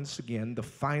armies. Once again, the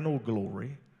final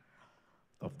glory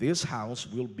of this house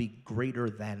will be greater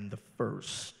than the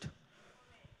first.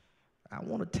 I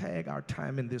want to tag our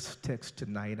time in this text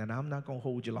tonight, and I'm not going to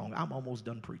hold you long. I'm almost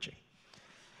done preaching.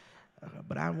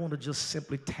 But I want to just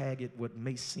simply tag it what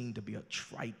may seem to be a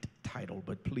trite title,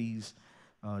 but please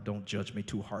don't judge me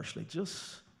too harshly.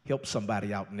 Just help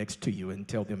somebody out next to you and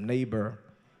tell them, neighbor,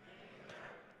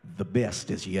 the best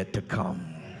is yet to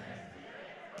come.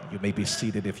 You may be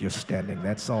seated if you're standing.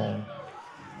 That's all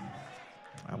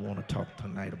I want to talk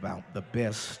tonight about. The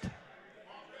best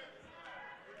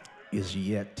is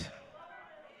yet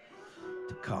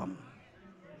to come.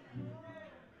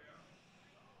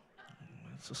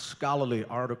 It's a scholarly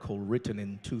article written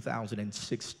in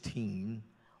 2016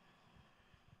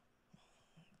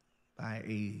 by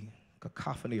a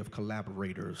cacophony of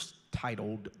collaborators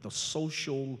titled The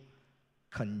Social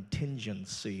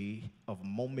Contingency of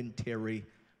Momentary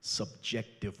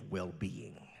Subjective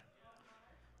Well-Being.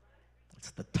 It's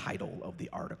the title of the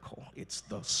article. It's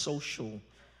the social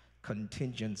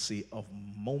contingency of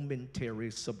momentary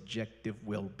subjective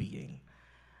well-being.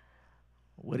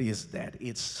 What is that?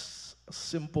 It's a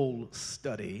simple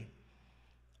study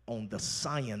on the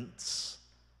science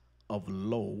of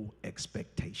low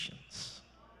expectations.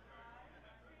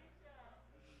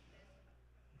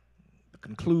 The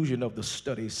conclusion of the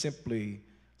study simply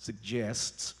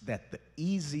suggests that the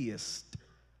easiest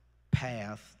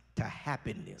path to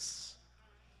happiness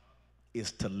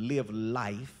is to live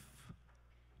life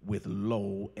with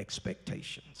low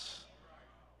expectations.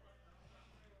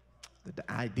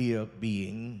 The idea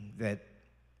being that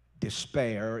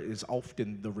despair is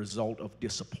often the result of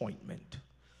disappointment.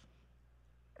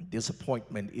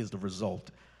 Disappointment is the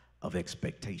result of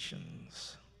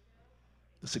expectations.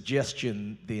 The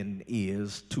suggestion then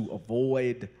is to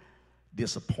avoid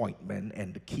disappointment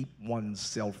and to keep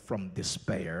oneself from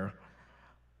despair.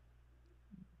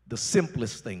 The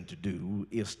simplest thing to do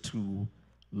is to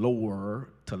lower,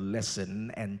 to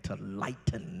lessen, and to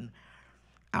lighten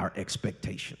our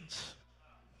expectations.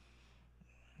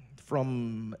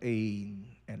 From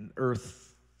an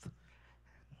earth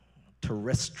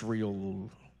terrestrial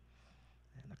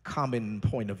and a common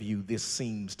point of view, this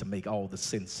seems to make all the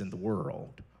sense in the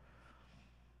world.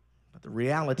 But the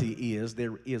reality is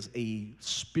there is a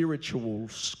spiritual,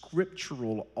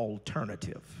 scriptural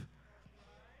alternative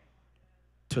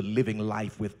to living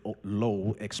life with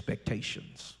low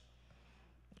expectations.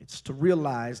 It's to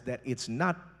realize that it's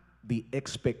not the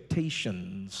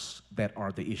expectations that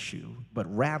are the issue, but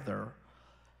rather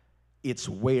it's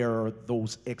where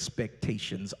those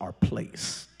expectations are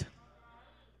placed.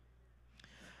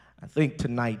 I think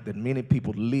tonight that many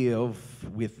people live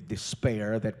with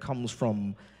despair that comes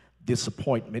from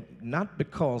disappointment, not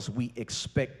because we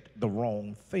expect the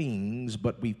wrong things,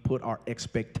 but we put our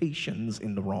expectations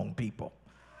in the wrong people.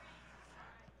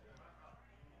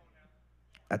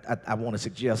 I want to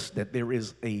suggest that there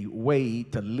is a way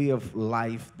to live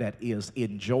life that is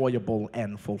enjoyable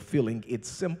and fulfilling. It's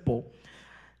simple.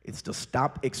 It's to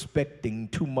stop expecting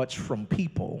too much from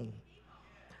people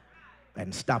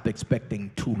and stop expecting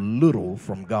too little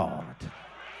from God.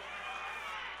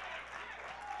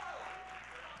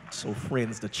 So,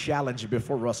 friends, the challenge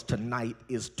before us tonight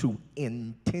is to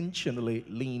intentionally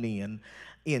lean in,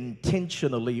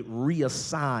 intentionally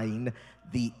reassign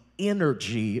the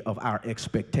energy of our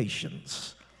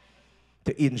expectations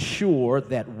to ensure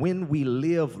that when we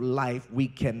live life, we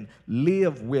can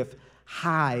live with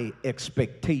high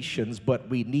expectations, but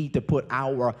we need to put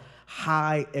our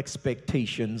high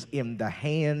expectations in the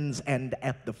hands and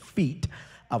at the feet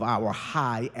of our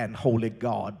high and holy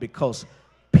God, because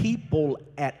people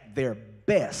at their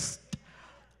best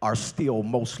are still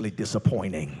mostly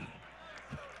disappointing.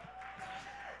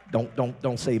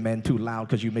 Don't say amen too loud,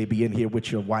 because you may be in here with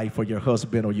your wife or your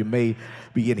husband, or you may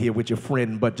be in here with your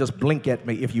friend, but just blink at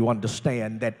me if you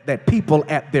understand that people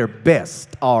at their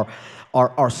best are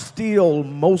still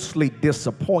mostly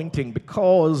disappointing,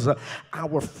 because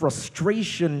our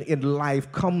frustration in life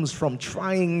comes from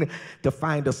trying to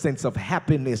find a sense of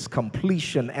happiness,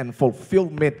 completion, and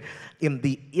fulfillment in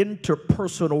the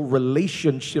interpersonal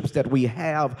relationships that we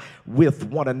have with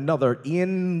one another,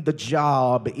 in the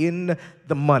job, in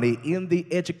the money, in the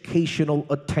educational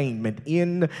attainment,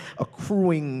 in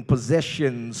accruing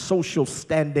possessions, social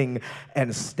standing,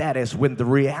 and status, when the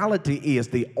reality is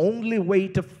the only way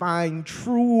to find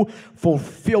true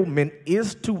fulfillment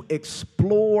is to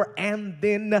explore and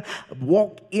then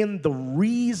walk in the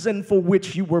reason for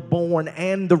which you were born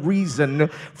and the reason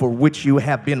for which you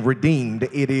have been redeemed.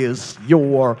 It is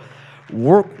your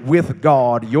work with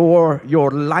God, your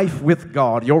life with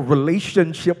God, your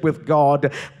relationship with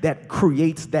God that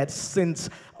creates that sense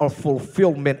of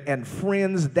fulfillment. And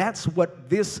friends, that's what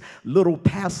this little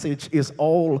passage is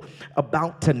all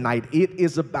about tonight. It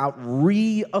is about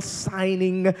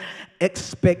reassigning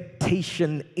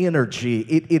expectation energy.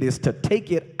 It is to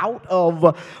take it out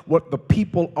of what the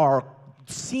people are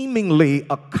seemingly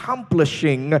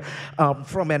accomplishing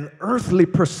from an earthly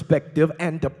perspective,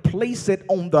 and to place it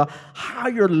on the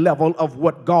higher level of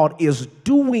what God is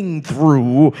doing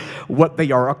through what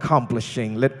they are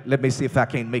accomplishing. Let me see if I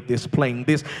can make this plain.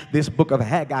 This book of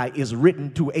Haggai is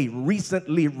written to a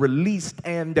recently released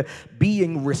and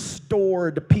being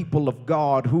restored people of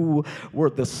God who were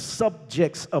the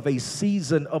subjects of a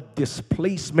season of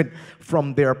displacement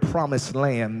from their promised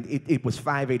land. It was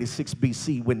 586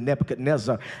 BC when Nebuchadnezzar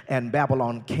and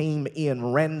Babylon came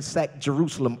in, ransacked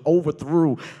Jerusalem,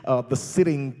 overthrew the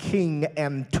sitting king,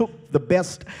 and took the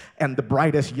best and the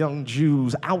brightest young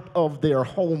Jews out of their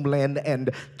homeland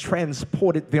and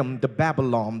transported them to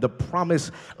Babylon. The promise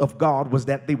of God was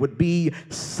that they would be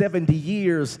 70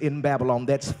 years in Babylon.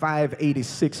 That's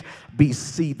 586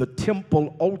 BC. The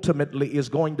temple ultimately is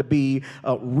going to be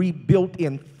rebuilt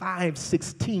in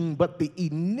 516, but the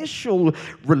initial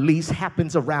release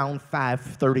happens around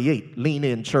 538. lean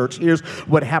in, church. Here's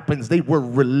what happens. They were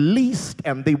released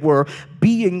and they were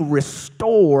being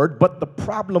restored, but the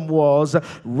problem was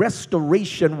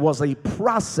restoration was a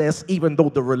process, even though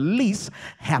the release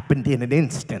happened in an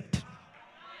instant.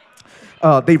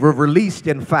 They were released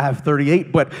in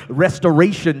 538, but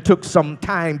restoration took some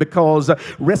time because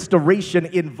restoration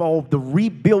involved the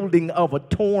rebuilding of a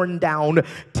torn down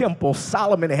temple.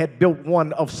 Solomon had built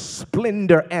one of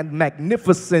splendor and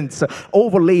magnificence,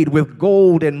 overlaid with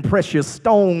gold and precious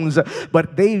stones,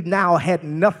 but they now had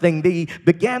nothing. They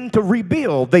began to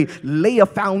rebuild. They lay a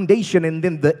foundation, and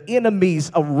then the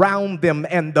enemies around them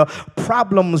and the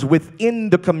problems within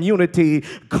the community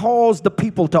caused the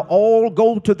people to all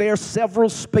go to their several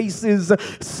spaces,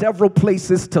 several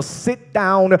places to sit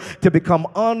down, to become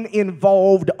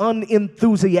uninvolved,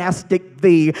 unenthusiastic.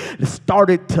 They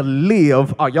started to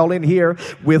live, are y'all in here,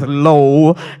 with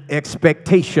low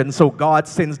expectations. So God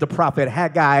sends the prophet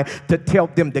Haggai to tell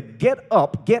them to get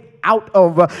up, get out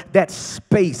of that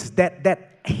space, that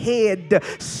head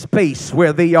space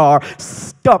where they are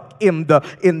stuck in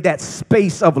that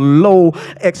space of low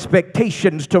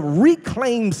expectations, to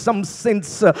reclaim some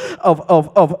sense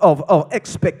of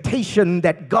expectation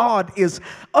that God is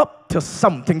up to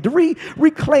something, to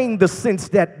reclaim the sense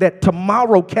that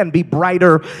tomorrow can be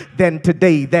brighter than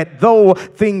today, that though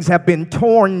things have been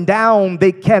torn down,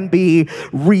 they can be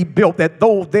rebuilt, that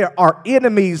though there are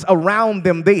enemies around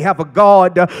them, they have a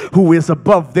God who is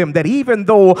above them, that even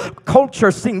though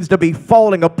culture seems to be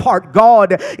falling apart,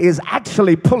 God is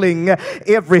actually pulling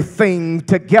everything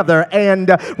together. And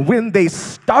when they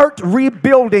start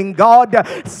rebuilding, God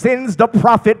sends the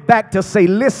prophet back to say,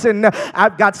 listen,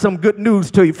 I've got some good news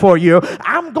for you.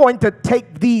 I'm going to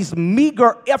take these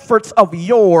meager efforts of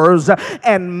yours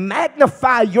and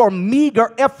magnify your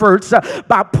meager efforts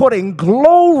by putting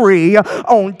glory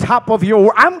on top of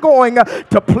I'm going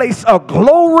to place a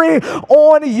glory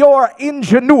on your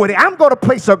ingenuity. I'm going to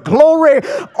place a glory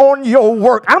on your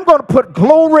work. I'm going to put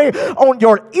glory on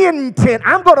your intent.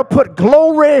 I'm going to put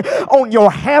glory on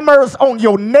your hammers, on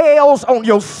your nails, on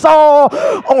your saw,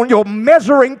 on your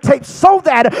measuring tape, so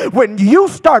that when you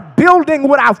start building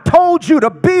what I've told you to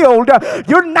build,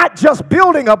 you're not just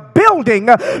building a building,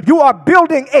 you are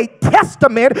building a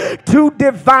testament to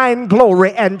divine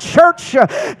glory. And church,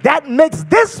 that makes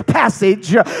this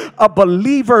passage a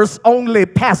believers only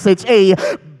passage, a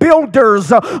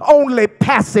builders only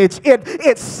passage.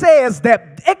 It says that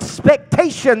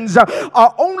expectations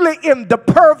are only in the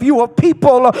purview of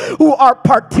people who are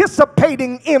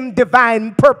participating in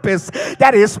divine purpose.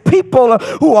 That is, people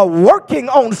who are working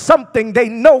on something they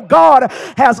know God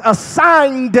has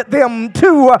assigned them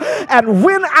to. And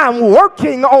when I'm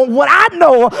working on what I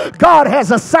know God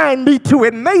has assigned me to,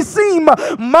 it may seem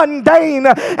mundane,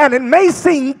 and it may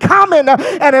seem common,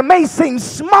 and it may seem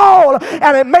small,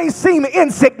 and it may seem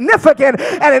insignificant,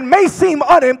 and it may seem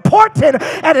unimportant,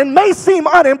 and it may seem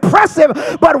unimpressive,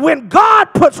 but when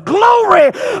God puts glory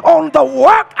on the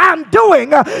work I'm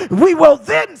doing, we will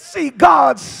then see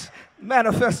God's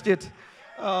manifested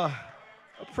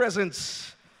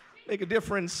presence make a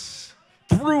difference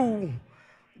through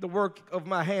the work of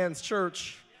my hands,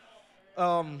 church.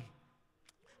 This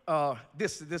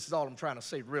is all I'm trying to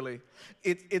say, really.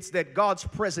 It's that God's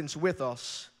presence with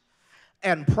us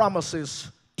and promises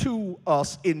to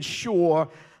us ensure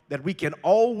that we can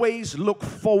always look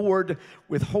forward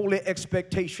with holy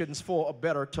expectations for a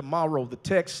better tomorrow. The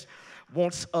text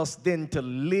wants us then to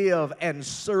live and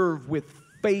serve with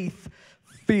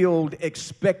faith-filled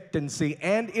expectancy,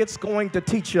 and it's going to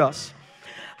teach us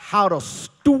how to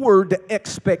steward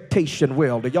expectation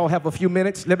well. Do y'all have a few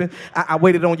minutes? I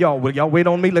waited on y'all. Will y'all wait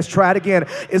on me? Let's try it again.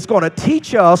 It's going to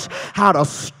teach us how to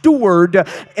steward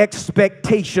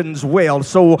expectations well.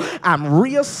 So I'm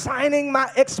reassigning my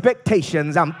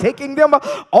expectations. I'm taking them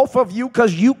off of you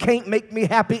because you can't make me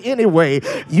happy anyway.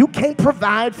 You can't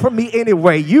provide for me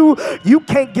anyway. You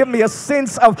can't give me a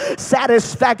sense of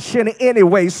satisfaction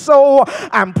anyway. So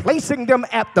I'm placing them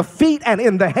at the feet and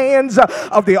in the hands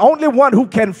of the only one who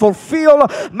can fulfill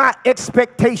my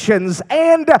expectations.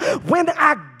 And when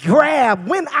I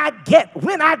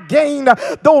gain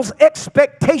those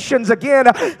expectations again,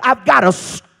 I've got to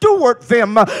steward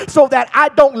them so that I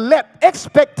don't let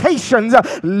expectations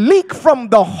leak from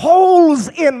the holes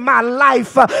in my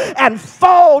life and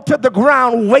fall to the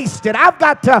ground wasted. I've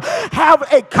got to have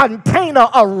a container,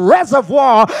 a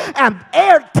reservoir, an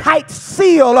airtight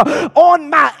seal on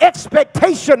my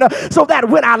expectation so that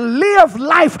when I live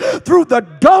life through the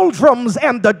doldrums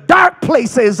and the dark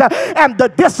places and the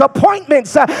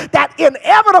disappointments that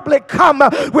inevitably come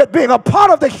with being a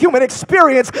part of the human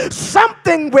experience,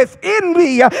 something within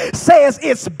me says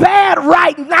it's bad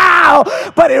right now,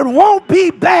 but it won't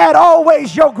be bad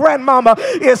always. Your grandmama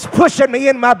is pushing me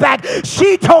in my back.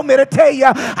 She told me to tell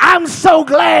you, I'm so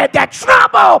glad that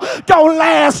trouble don't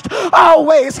last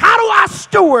always. How do I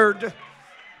steward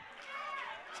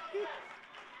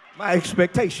my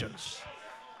expectations?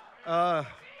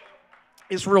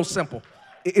 It's real simple.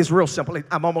 It's real simple.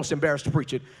 I'm almost embarrassed to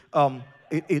preach it.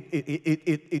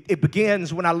 It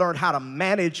begins when I learned how to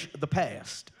manage the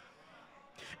past.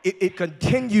 It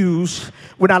continues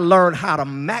when I learn how to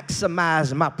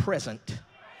maximize my present.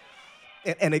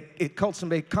 And it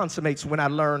consummates when I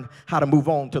learn how to move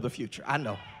on to the future. I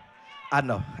know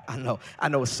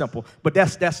it's simple, but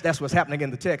that's what's happening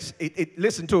in the text.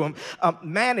 Listen to him.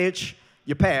 Manage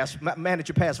your past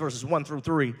verses 1 through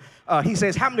 3. He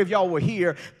says, how many of y'all were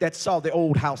here that saw the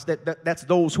old house? That's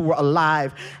those who were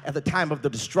alive at the time of the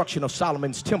destruction of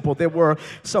Solomon's temple. There were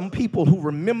some people who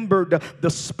remembered the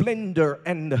splendor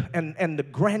and the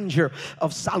grandeur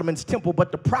of Solomon's temple,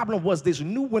 but the problem was this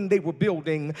new one they were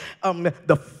building,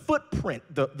 the footprint,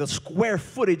 the square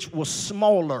footage was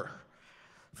smaller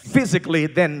physically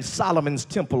than Solomon's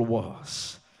temple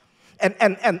was. And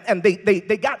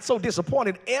they got so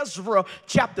disappointed. Ezra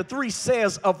chapter 3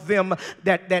 says of them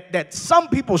that some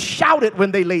people shouted when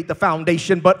they laid the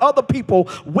foundation, but other people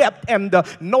wept, and the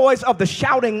noise of the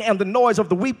shouting and the noise of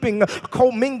the weeping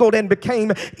commingled and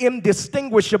became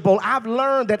indistinguishable. I've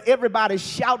learned that everybody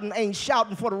shouting ain't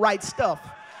shouting for the right stuff.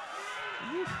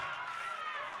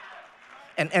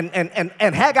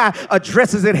 And Haggai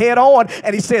addresses it head on,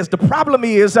 and he says the problem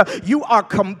is you are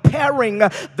comparing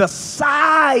the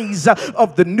size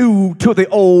of the new to the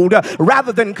old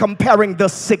rather than comparing the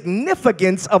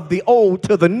significance of the old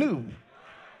to the new.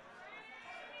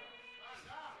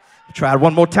 Try it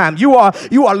one more time. You are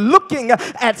looking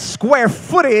at square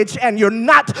footage and you're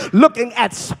not looking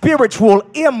at spiritual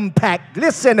impact.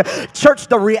 Listen, church,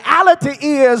 the reality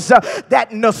is that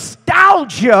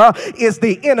nostalgia is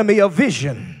the enemy of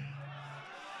vision.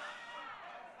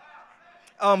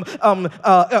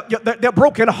 Their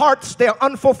broken hearts, their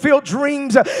unfulfilled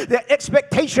dreams, their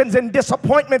expectations and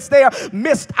disappointments, their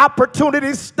missed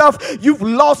opportunities, stuff you've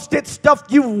lost it, stuff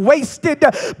you've wasted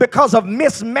because of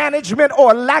mismanagement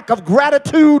or lack of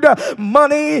gratitude,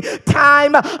 money,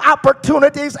 time,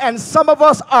 opportunities, and some of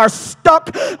us are stuck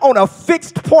on a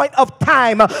fixed point of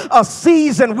time, a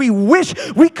season. We wish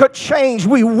we could change.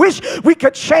 We wish we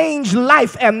could change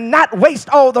life and not waste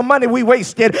all the money we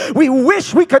wasted. We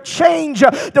wish we could change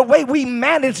the way we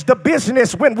managed the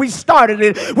business when we started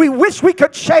it. We wish we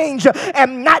could change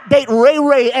and not date Ray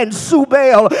Ray and Sue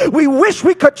Bell. We wish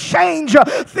we could change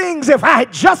things if I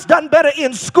had just done better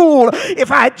in school,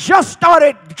 if I had just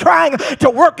started trying to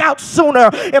work out sooner,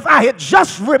 if I had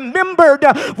just remembered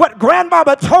what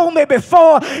grandmama told me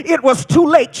before it was too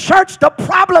late. Church, the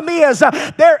problem is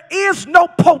there is no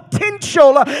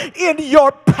potential in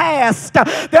your past.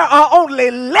 There are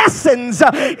only lessons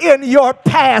in your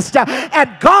past, and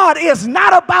God is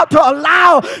not about to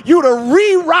allow you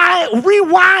to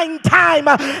rewind time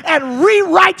and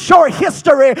rewrite your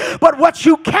history, but what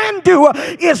you can do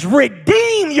is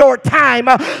redeem your time.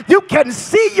 You can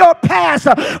see your past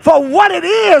for what it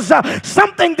is,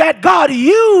 something that God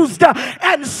used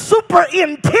and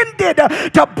superintended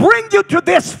to bring you to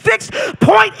this fixed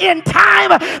point in time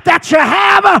that you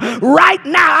have right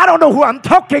now. I don't know who I'm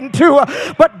talking to,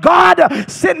 but God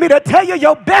sent me to tell you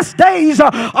your best days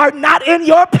are not in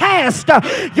your past.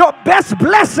 Your best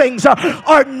blessings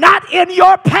are not in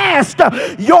your past.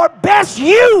 Your best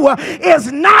you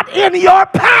is not in your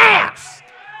past.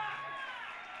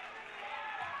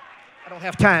 I don't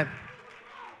have time.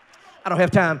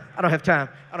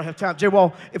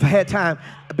 J-Wall, if I had time,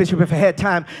 Bishop, if I had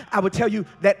time, I would tell you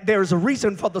that there's a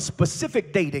reason for the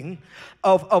specific dating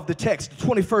of the text, the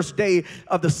 21st day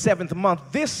of the 7th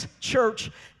month. This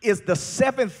church is the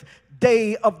 7th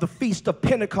day of the Feast of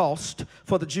Pentecost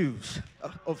for the Jews.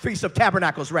 Or Feast of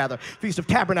Tabernacles, rather. Feast of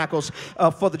Tabernacles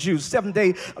for the Jews. 7th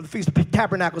day of the Feast of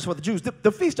Tabernacles for the Jews.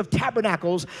 The Feast of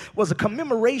Tabernacles was a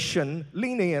commemoration,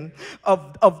 lean in,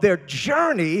 of their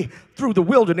journey through the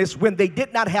wilderness when they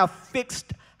did not have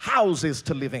fixed houses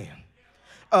to live in.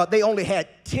 They only had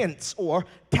tents or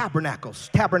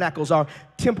tabernacles. Tabernacles are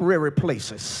temporary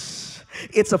places.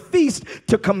 It's a feast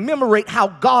to commemorate how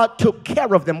God took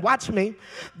care of them. Watch me.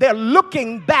 They're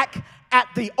looking back at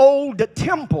the old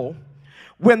temple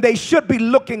when they should be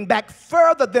looking back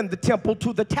further than the temple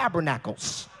to the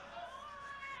tabernacles.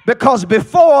 Because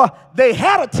before they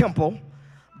had a temple,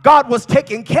 God was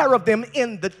taking care of them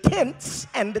in the tents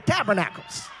and the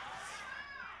tabernacles.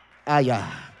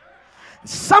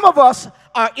 Some of us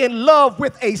are in love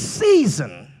with a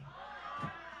season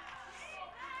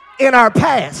in our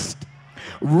past,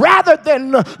 rather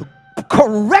than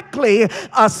correctly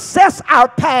assess our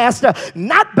past,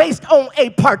 not based on a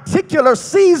particular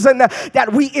season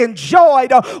that we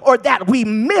enjoyed or that we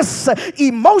miss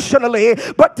emotionally,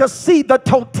 but to see the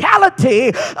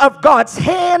totality of God's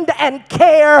hand and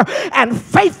care and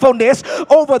faithfulness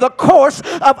over the course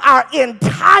of our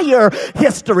entire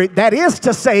history. That is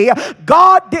to say,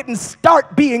 God didn't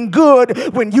start being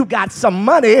good when you got some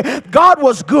money. God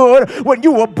was good when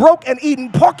you were broke and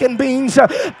eating pork and beans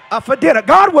for dinner.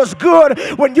 God was good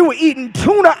when you were eating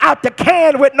tuna out the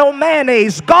can with no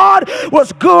mayonnaise. God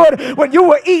was good when you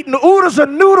were eating oodles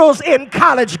and noodles in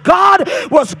college. God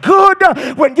was good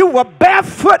when you were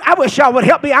barefoot. I wish y'all would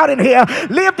help me out in here.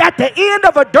 Lived at the end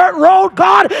of a dirt road.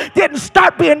 God didn't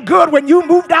start being good when you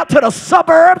moved out to the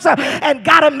suburbs and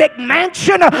got a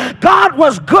McMansion. God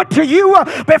was good to you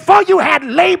before you had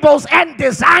labels and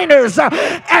designers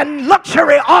and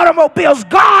luxury automobiles.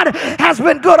 God has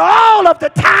been good all of the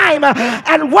time.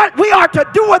 And what we are to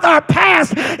do with our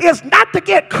past is not to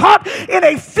get caught in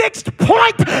a fixed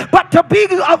point, but to be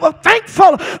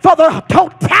thankful for the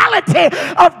totality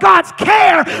of God's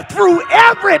care through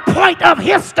every point of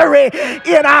history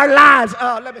in our lives.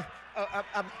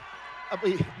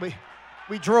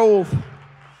 We drove,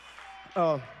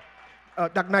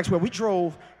 Dr. Maxwell,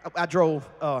 I drove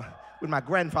with my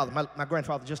grandfather. My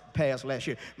grandfather just passed last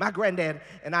year. My granddad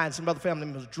and I and some other family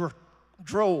members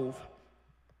drove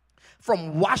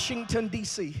from Washington,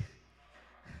 D.C.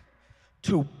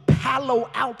 to Palo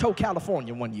Alto,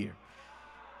 California one year.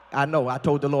 I know, I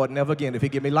told the Lord, never again. If he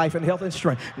give me life and health and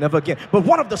strength, never again. But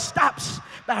one of the stops,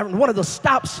 Byron, was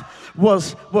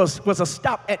a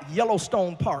stop at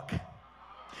Yellowstone Park,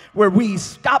 where we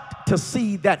stopped to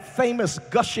see that famous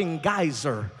gushing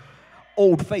geyser,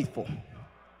 Old Faithful.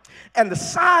 And the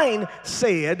sign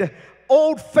said,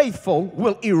 Old Faithful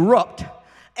will erupt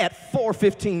at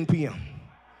 4:15 p.m.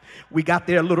 We got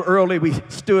there a little early. We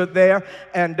stood there,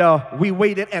 and we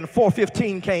waited, and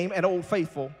 4:15 came, and Old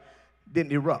Faithful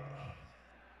didn't erupt.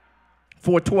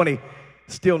 4:20,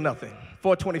 still nothing.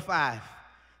 4:25,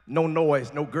 no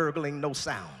noise, no gurgling, no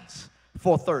sounds.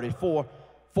 4:30,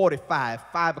 4:45,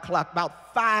 5 o'clock,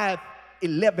 about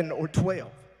 5:11 or 12.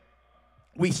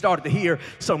 We started to hear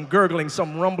some gurgling,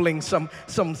 some rumbling, some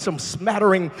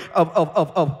smattering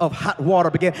of hot water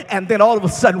began, and then all of a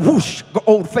sudden, whoosh,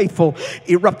 Old Faithful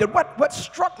erupted. What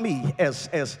struck me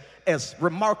as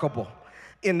remarkable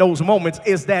in those moments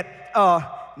is that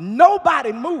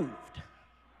nobody moved.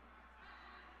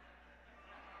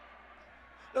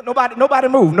 Nobody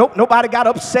moved. Nobody got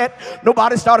upset.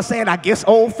 Nobody started saying, I guess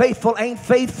Old Faithful ain't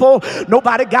faithful.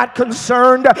 Nobody got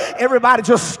concerned. Everybody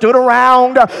just stood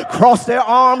around, crossed their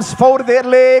arms, folded their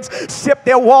legs, sipped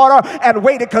their water, and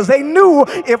waited, because they knew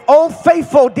if Old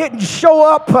Faithful didn't show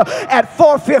up at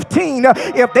 4:15,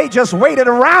 if they just waited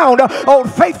around, Old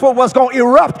Faithful was going to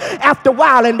erupt after a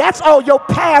while. And that's all your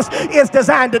past is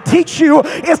designed to teach you.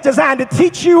 It's designed to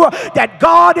teach you that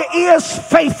God is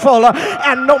faithful,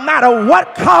 and no matter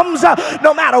what comes,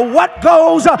 no matter what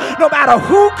goes, no matter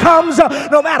who comes,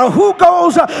 no matter who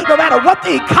goes, no matter what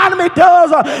the economy does,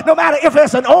 no matter if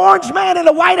it's an orange man in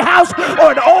the White House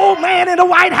or an old man in the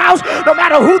White House, no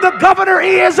matter who the governor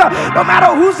is, no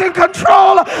matter who's in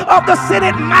control of the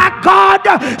Senate, my God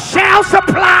shall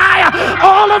supply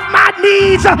all of my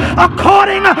needs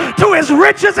according to his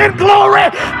riches and glory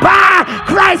by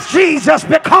Christ Jesus,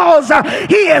 because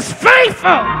he is faithful.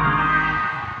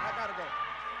 I gotta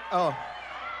go.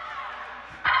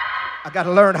 I got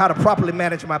to learn how to properly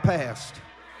manage my past.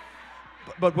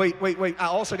 But wait. I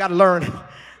also got to learn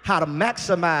how to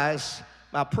maximize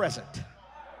my present.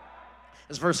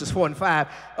 It's verses 4 and 5.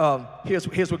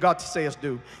 Here's what God says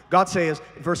do. God says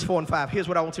in verse 4 and 5, here's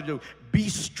what I want you to do. Be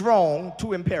strong,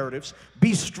 two imperatives.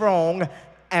 Be strong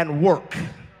and work.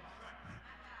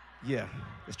 Yeah,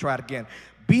 let's try it again.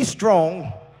 Be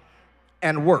strong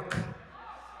and work.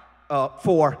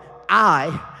 For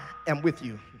I am with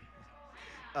you.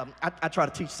 I try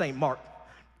to teach St. Mark,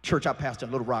 church I pastor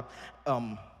in Little Rock,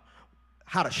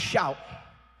 how to shout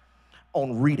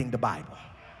on reading the Bible.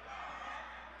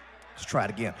 Let's try it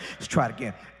again.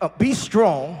 Be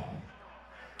strong,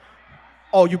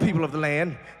 all you people of the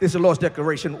land. This is the Lord's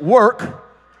declaration. Work,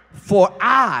 for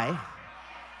I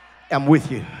am with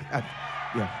you.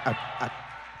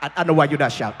 I know why you're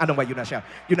not shouting.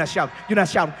 You're not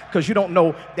shouting because you don't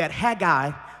know that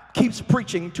Haggai keeps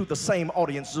preaching to the same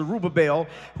audience. Zerubbabel,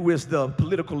 who is the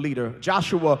political leader,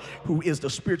 Joshua, who is the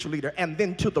spiritual leader, and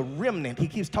then to the remnant. He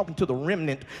keeps talking to the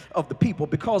remnant of the people,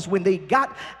 because when they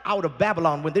got out of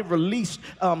Babylon, when they were released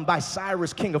by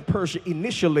Cyrus, king of Persia,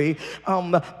 initially,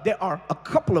 there are a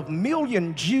couple of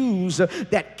million Jews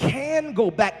that can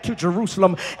go back to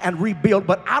Jerusalem and rebuild,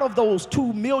 but out of those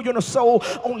 2 million or so,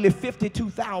 only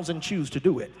 52,000 choose to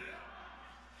do it.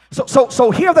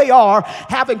 So here they are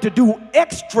having to do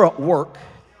extra work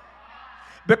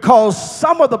because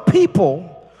some of the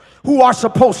people who are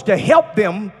supposed to help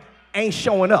them ain't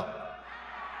showing up.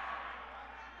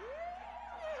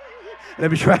 Let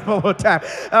me try one more time.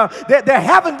 They're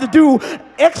having to do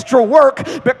extra work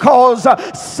because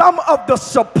some of the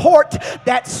support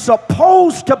that's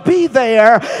supposed to be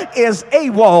there is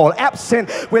AWOL,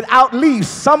 absent without leave.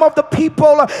 Some of the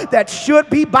people that should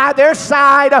be by their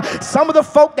side, some of the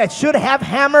folk that should have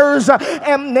hammers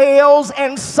and nails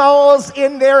and saws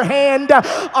in their hand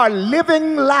are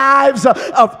living lives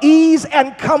of ease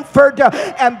and comfort,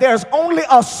 and there's only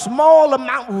a small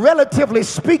amount, relatively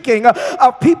speaking,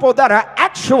 of people that are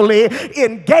actually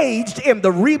engaged in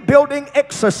the rebuilding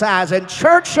exercise. And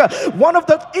church, one of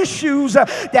the issues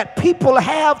that people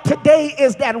have today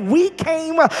is that we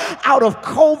came out of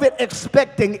COVID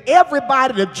expecting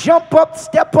everybody to jump up,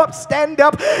 step up, stand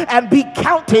up, and be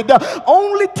counted,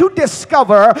 only to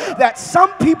discover that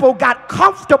some people got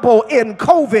comfortable in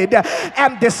COVID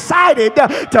and decided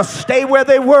to stay where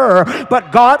they were.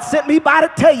 But God sent me by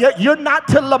to tell you, you're not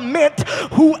to lament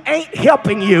who ain't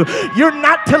helping you. You're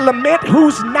not to lament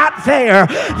who's not there.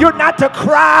 You're not to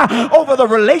cry over the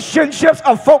relationships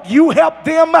of folk you helped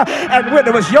them, and when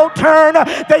it was your turn,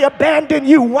 they abandoned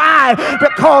you. Why?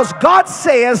 Because God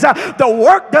says the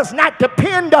work does not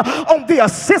depend on the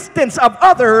assistance of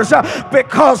others,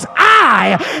 because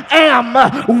I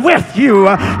am with you.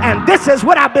 And this is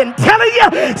what I've been telling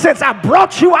you since I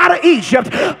brought you out of Egypt.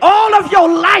 All of your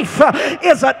life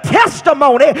is a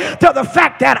testimony to the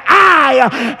fact that I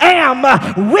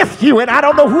am with you. And I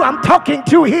don't know who I'm talking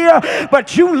to here,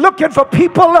 but you looking for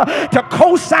people to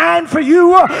co-sign for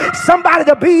you, somebody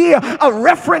to be a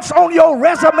reference on your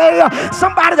resume,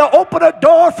 somebody to open a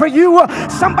door for you,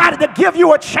 somebody to give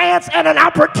you a chance and an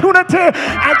opportunity,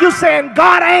 and you saying,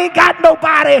 God, I ain't got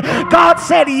nobody. God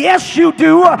said, yes, you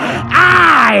do.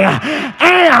 I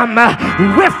am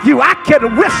with you. I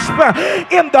can whisper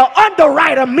in the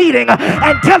underwriter meeting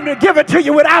and tell them to give it to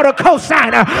you without a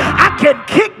cosigner. I can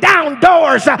kick down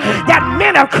doors that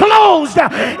men have closed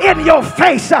in your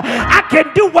face. I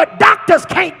can do what doctors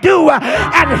can't do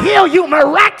and heal you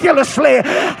miraculously.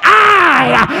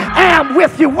 I am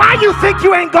with you. Why do you think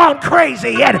you ain't gone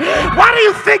crazy yet? Why do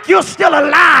you think you're still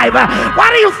alive? Why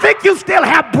do you think you still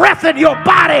have breath in your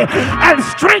body and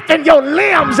strength in your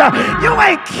limbs? You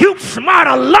ain't cute, smart,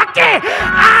 or lucky.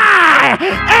 I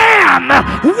am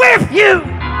with you.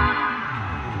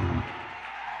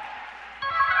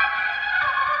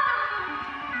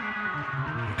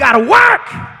 You gotta work.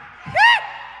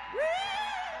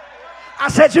 I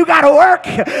said you got to work.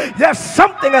 There's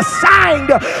something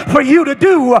assigned for you to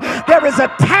do. There is a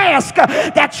task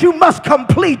that you must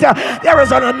complete. There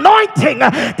is an anointing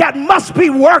that must be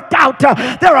worked out.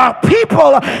 There are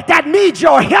people that need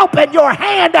your help and your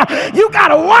hand. You got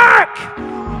to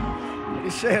work.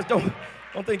 He says, don't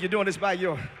think you're doing this by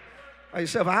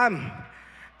yourself.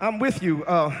 I'm with you.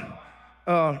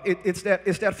 It's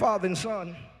that father and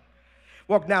son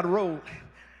walking down the road,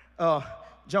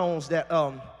 Jones,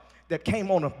 that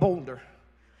came on a boulder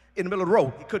in the middle of the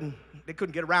road. They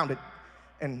couldn't get around it.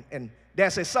 And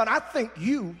Dad said, son, I think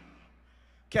you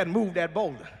can move that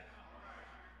boulder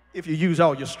if you use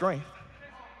all your strength.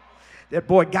 That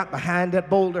boy got behind that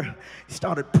boulder. He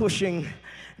started pushing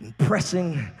and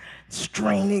pressing,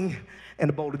 straining, and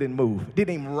the boulder didn't move. It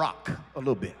didn't even rock a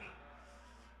little bit.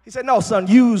 He said, no, son,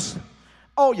 use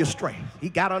all your strength. He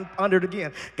got under it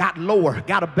again, got lower,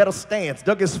 got a better stance,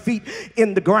 dug his feet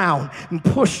in the ground and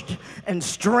pushed and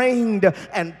strained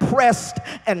and pressed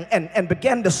and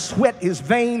began to sweat. His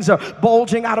veins are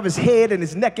bulging out of his head and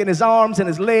his neck and his arms and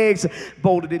his legs.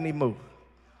 Boulder didn't even move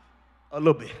a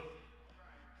little bit.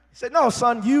 He said, no,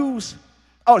 son, use.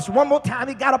 Oh, it's one more time.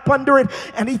 He got up under it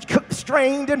and he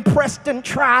strained and pressed and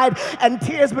tried, and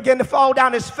tears began to fall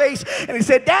down his face. And he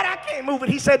said, Dad, I can't move it.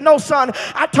 He said, no, son,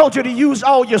 I told you to use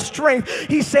all your strength.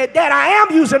 He said, Dad, I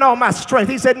am using all my strength.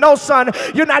 He said, no, son,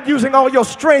 you're not using all your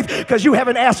strength because you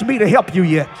haven't asked me to help you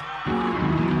yet.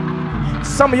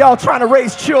 Some of y'all trying to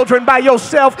raise children by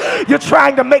yourself. You're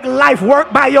trying to make life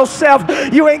work by yourself.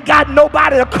 You ain't got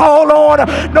nobody to call on,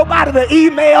 nobody to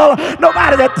email,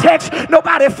 nobody to text,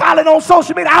 nobody following on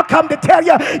social media. I'll come to tell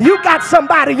you, you got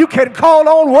somebody you can call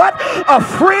on. What? A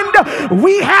friend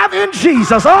we have in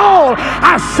Jesus. All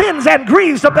our sins and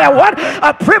griefs to bear. What?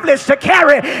 A privilege to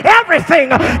carry everything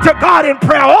to God in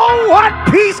prayer. Oh,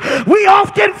 what peace we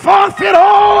often forfeit.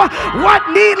 Oh, what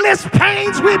needless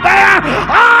pains we bear.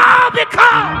 All because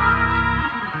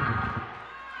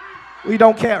we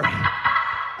don't carry.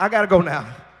 I gotta go now.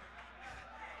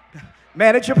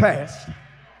 Manage your past.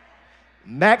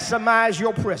 Maximize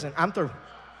your present. I'm through.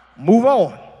 Move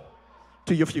on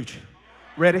to your future.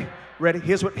 Ready? Ready?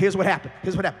 Here's what happened.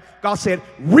 Here's what happened. God said,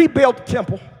 rebuild the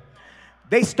temple.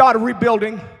 They started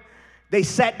rebuilding. They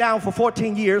sat down for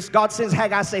 14 years. God sends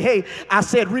Haggai, say, hey, I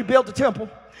said rebuild the temple.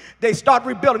 They start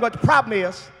rebuilding, but the problem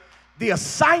is the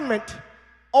assignment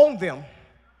on them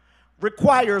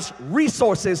requires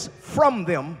resources from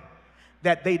them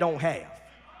that they don't have.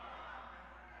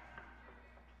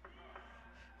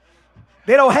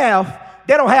 They don't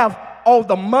have all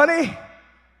the money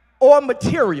or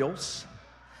materials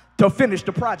to finish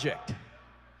the project.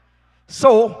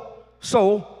 So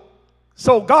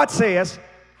God says,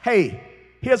 hey,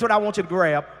 here's what I want you to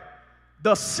grab.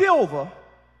 The silver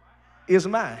is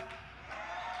mine.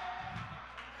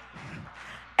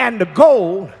 And the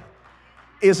gold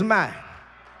is mine.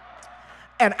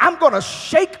 And I'm going to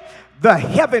shake the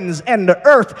heavens and the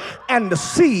earth and the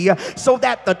sea so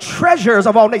that the treasures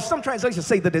of all nations, some translations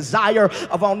say the desire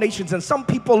of all nations, and some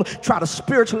people try to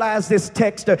spiritualize this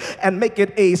text and make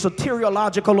it a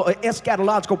soteriological or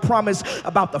eschatological promise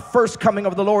about the first coming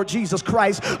of the Lord Jesus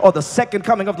Christ or the second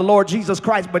coming of the Lord Jesus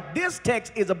Christ. But this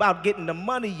text is about getting the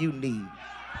money you need.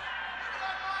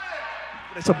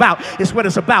 It's what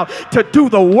it's about, to do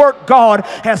the work God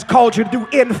has called you to do.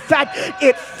 In fact,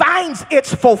 it finds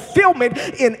its fulfillment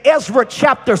in Ezra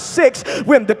chapter 6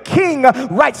 when the king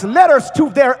writes letters to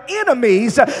their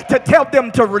enemies to tell them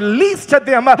to release to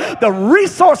them the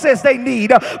resources they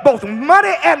need, both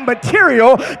money and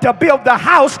material, to build the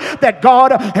house that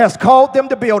God has called them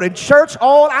to build. In church,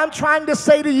 all I'm trying to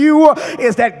say to you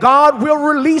is that God will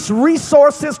release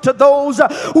resources to those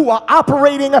who are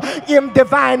operating in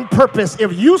divine purpose.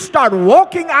 If you start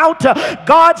walking out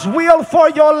God's will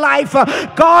for your life,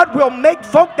 God will make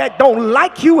folk that don't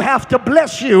like you have to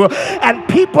bless you, and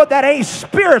people that ain't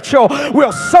spiritual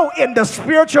will sow into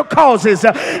spiritual causes,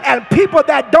 and people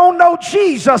that don't know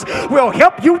Jesus will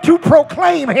help you to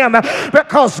proclaim him,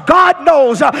 because God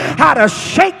knows how to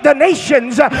shake the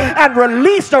nations and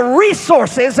release the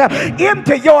resources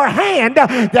into your hand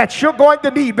that you're going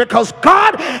to need, because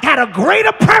God had a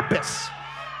greater purpose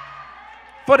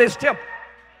for this temple.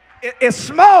 It's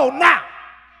small now,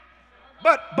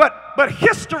 but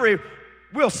history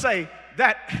will say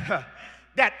that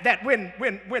that when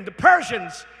the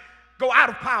Persians go out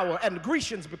of power and the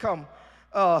Grecians become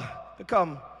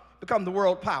the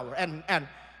world power,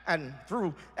 and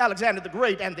through Alexander the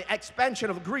Great and the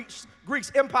expansion of the Greek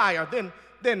empire,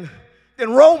 then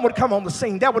Rome would come on the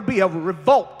scene. That would be a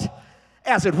revolt,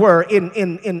 as it were, in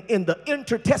the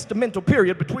intertestamental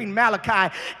period between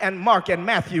Malachi and Mark and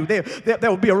Matthew. There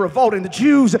would be a revolt, and the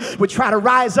Jews would try to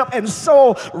rise up, and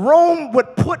so Rome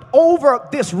would put over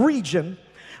this region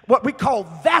what we call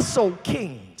vassal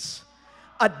kings,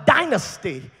 a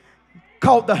dynasty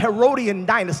called the Herodian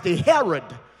dynasty. Herod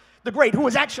the Great, who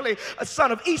was actually a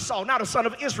son of Esau, not a son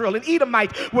of Israel, an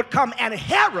Edomite, would come, and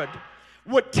Herod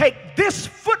would take this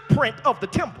footprint of the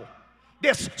temple,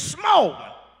 this small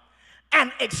one, and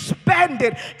expand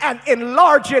it and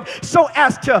enlarge it so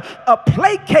as to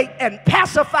placate and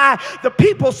pacify the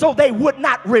people so they would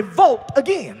not revolt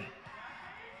again.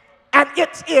 And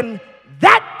it's in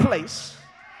that place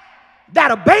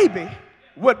that a baby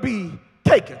would be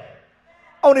taken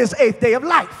on his 8th day of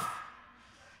life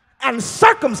and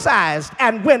circumcised.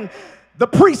 And when the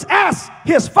priest asked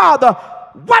his father,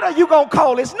 what are you going to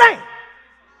call his name?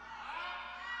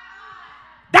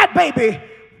 That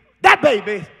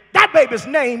baby's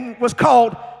name was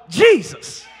called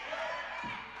Jesus.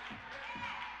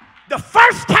 The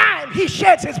first time he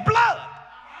sheds his blood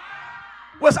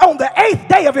was on the 8th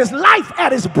day of his life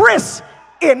at his bris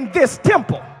in this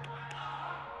temple.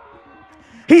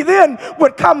 He then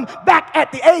would come back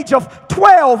at the age of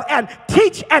 12 and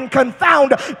teach and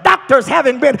confound doctors,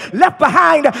 having been left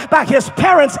behind by his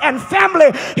parents and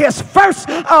family. His first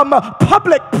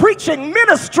public preaching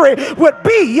ministry would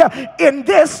be in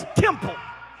this temple.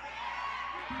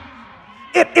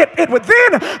 It would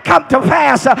then come to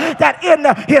pass that in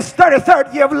his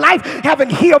 33rd year of life, having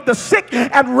healed the sick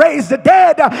and raised the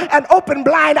dead and opened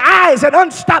blind eyes and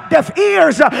unstopped deaf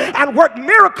ears and worked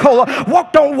miracle,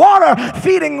 walked on water,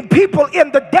 feeding people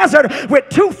in the desert with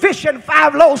 2 fish and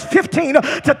 5 loaves, 15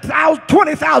 to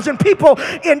 20,000 people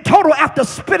in total, after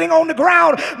spitting on the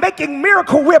ground, making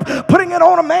miracle whip, putting it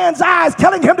on a man's eyes,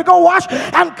 telling him to go wash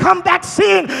and come back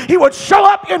seeing. He would show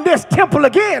up in this temple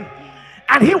again,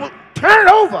 and he would turn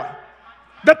over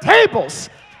the tables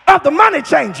of the money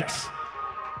changers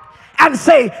and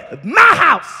say, my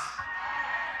house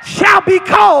shall be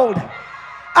called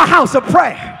a house of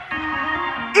prayer.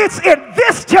 It's in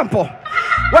this temple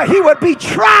where he would be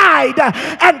tried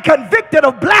and convicted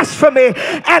of blasphemy,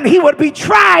 and he would be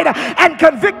tried and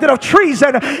convicted of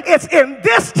treason. It's in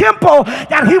this temple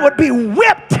that he would be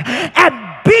whipped and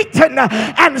beaten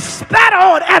and spat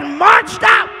on and marched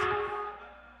out.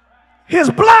 His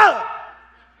blood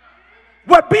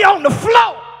would be on the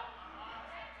floor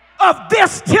of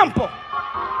this temple.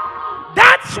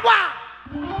 That's why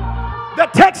the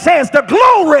text says the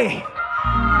glory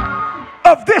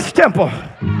of this temple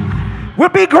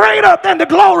would be greater than the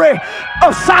glory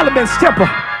of Solomon's temple.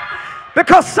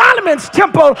 Because Solomon's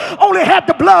temple only had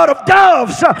the blood of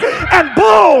doves and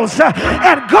bulls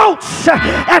and goats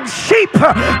and sheep.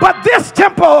 But this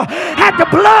temple had the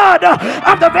blood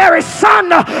of the very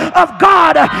Son of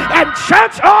God. And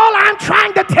church, all I'm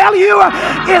trying to tell you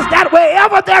is that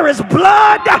wherever there is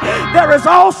blood, there is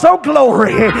also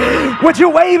glory. Would you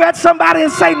wave at somebody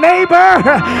and say, neighbor,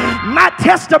 my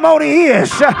testimony is,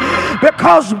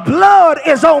 because blood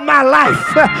is on my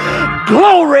life,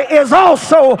 glory is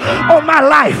also on my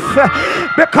life.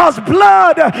 Because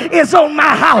blood is on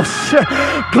my house,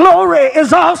 glory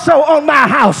is also on my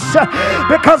house.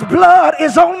 Because blood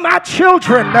is on my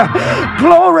children,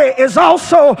 glory is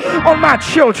also on my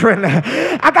children.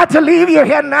 I got to leave you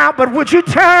here now, but would you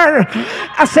turn?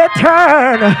 I said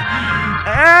turn.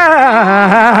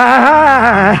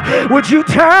 Would you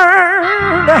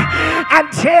turn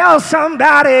and tell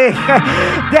somebody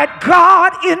that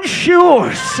God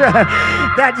ensures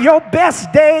that your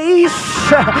best days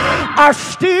are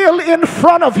still in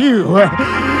front of you,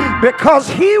 because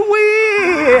he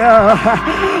will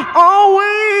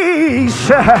always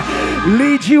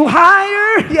lead you higher,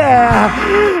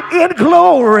 in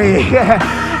glory.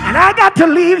 And I got to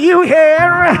leave you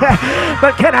here,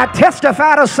 but can I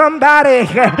testify to somebody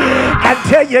and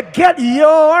tell you, get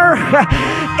your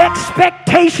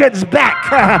expectations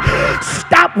back.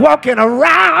 Stop walking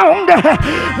around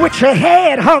with your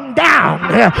head hung down.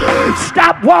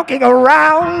 Stop walking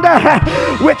around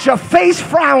with your face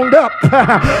frowned up.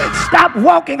 Stop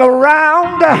walking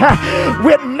around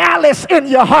with malice in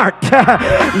your heart.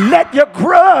 Let your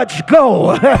grudge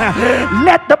go.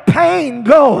 Let the pain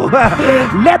go.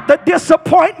 Let the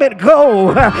disappointment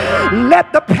go.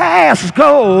 Let the past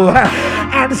go.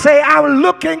 And say, I'm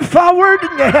looking forward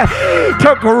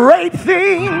to great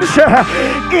things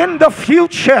in the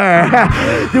future.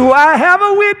 Do I have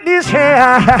a witness here?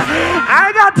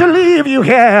 I got to leave you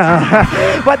here.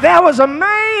 But there was a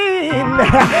man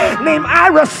named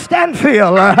Ira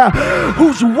Stanfield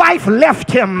whose wife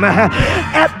left him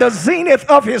at the zenith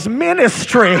of his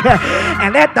ministry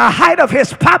and at the height of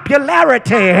his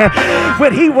popularity.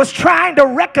 When he was trying to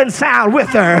reconcile with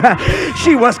her,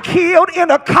 she was killed in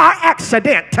a car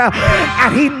accident,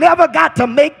 and he never got to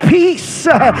make peace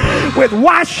with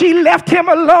why she left him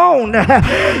alone.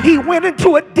 He went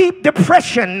into a deep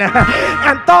depression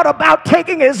and thought about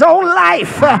taking his own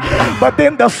life, but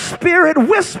then the Spirit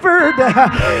whispered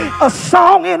a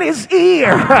song in his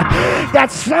ear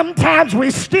that sometimes we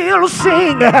still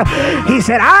sing. He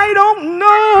said, I don't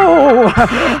know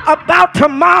about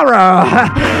tomorrow,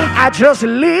 I just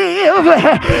live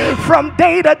from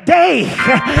day to day.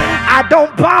 I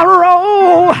don't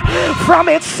borrow from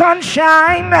its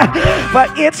sunshine,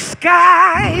 but its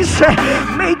skies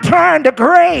may turn to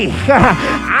gray.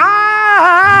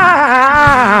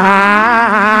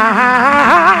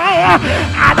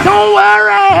 I don't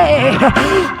worry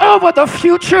over the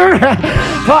future,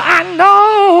 for I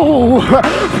know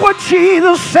what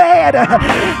Jesus said.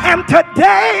 And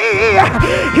today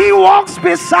he walks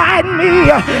beside me,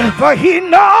 for he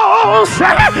knows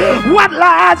what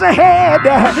lies ahead.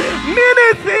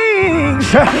 Many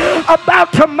things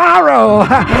about tomorrow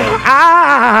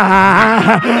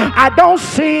I don't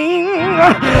seem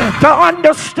to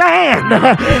understand,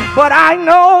 but I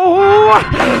know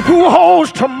who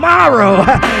holds tomorrow,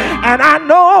 and I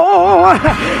know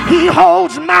He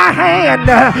holds my hand.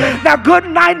 Now, good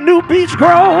night, New Beach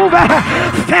Grove,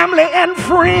 family and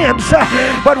friends.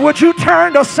 But would you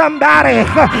turn to somebody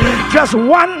just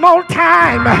one more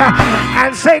time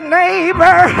and say, neighbor,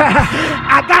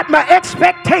 I got my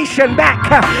expectation back.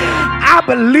 I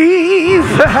believe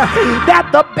that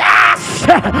the best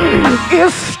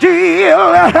is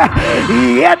still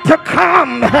yet to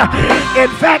come. In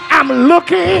fact, I'm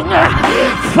looking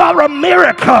for a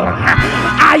miracle.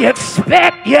 I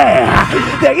expect,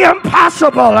 the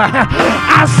impossible.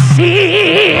 I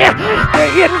see the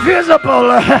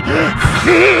invisible,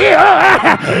 feel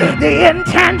the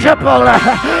intangible.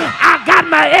 I got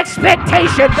my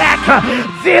expectation back.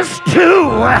 This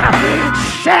too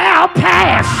shall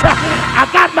pass. I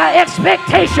got my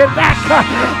expectation back.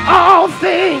 All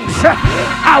things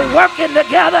are working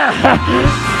together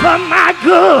for my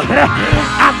good.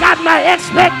 I got my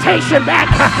expectation back.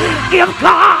 If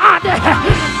God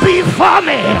be for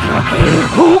me,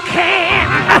 who can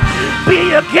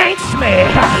be against me?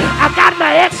 I got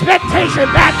my expectation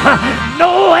back.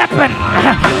 No weapon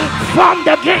formed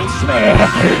against me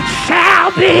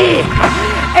shall be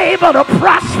able to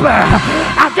prosper.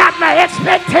 I got my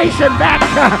expectation back.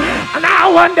 And I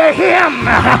wonder him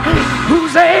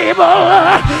who's able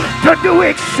to do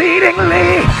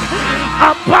exceedingly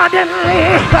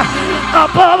abundantly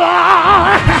above all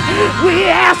we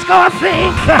ask or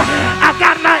think. I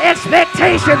got my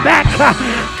expectation back.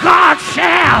 God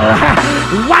shall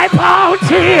wipe all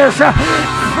tears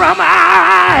from our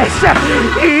eyes.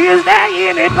 Is there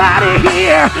anybody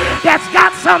here that's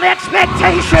got some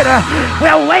expectation?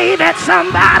 Well, wave at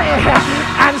somebody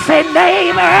and say,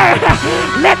 neighbor,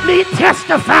 let me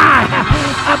testify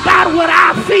about what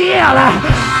I feel.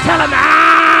 Tell them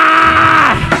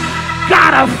I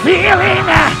got a feeling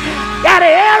that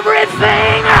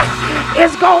everything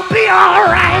is gonna be all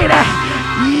right.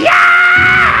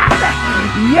 Yes!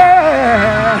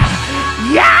 Yeah!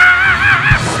 Yes!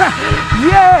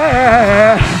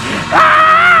 Yeah!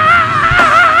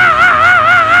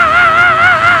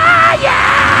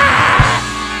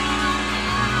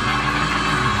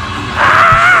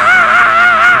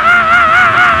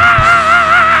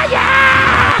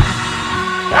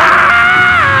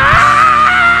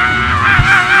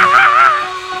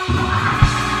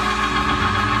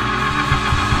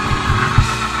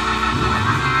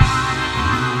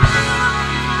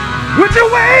 Would you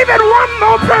wave at one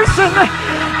more person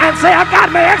and say, I got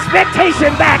my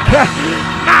expectation back.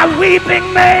 My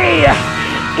weeping may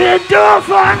endure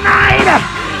for a night,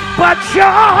 but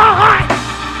joy,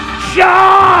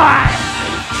 joy,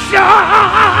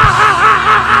 joy.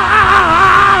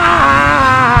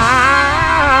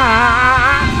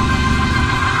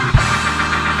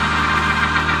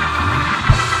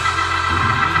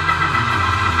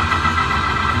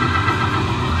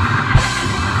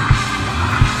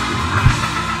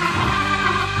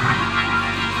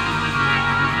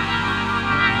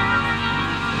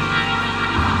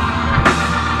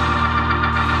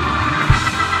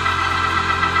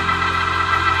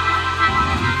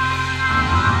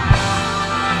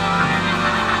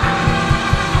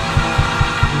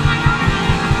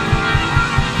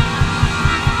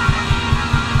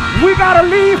 We gotta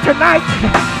leave tonight,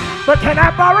 but can I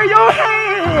borrow your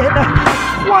hand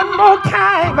one more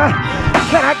time?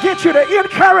 Can I get you to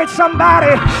encourage somebody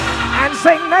and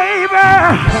say,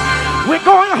 neighbor, we're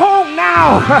going home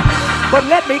now, but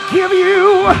let me give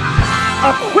you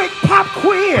a quick pop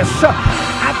quiz.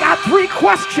 I got 3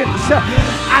 questions.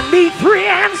 I need 3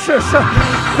 answers.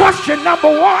 Question number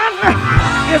 1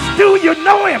 is, do you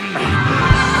know him?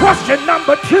 Question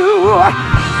number 2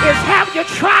 is, have you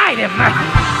tried him?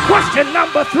 Question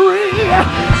number 3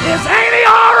 is, ain't he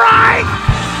all right?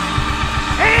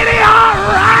 Ain't he all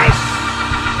right?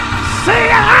 See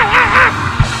it,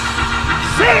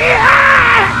 see it,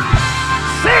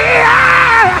 see it.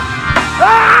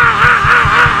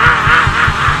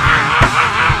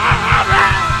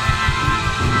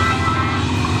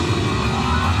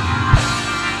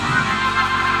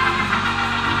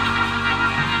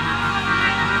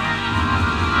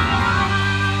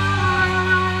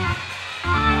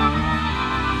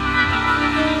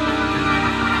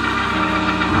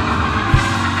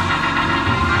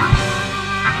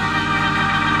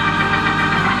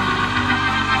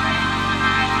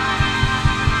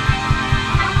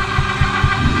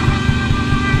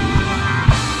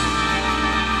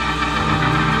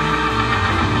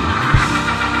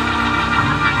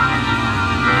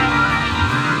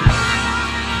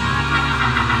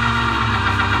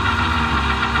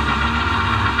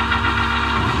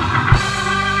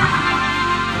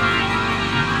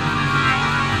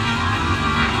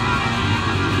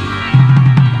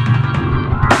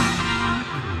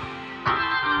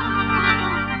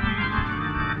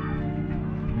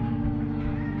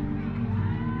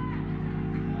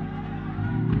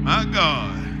 My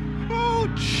God.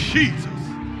 Oh, Jesus.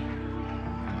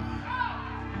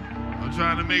 I'm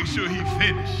trying to make sure he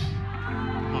finished.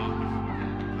 Come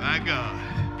on. My God.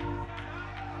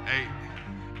 Hey,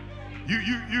 you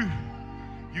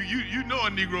know a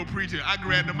Negro preacher. I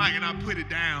grabbed the mic and I put it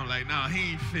down like, nah,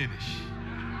 he ain't finished.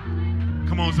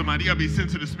 Come on, somebody. You got to be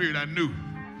sensitive to the Spirit. I knew.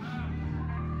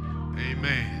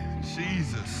 Amen.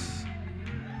 Jesus.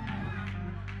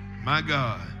 My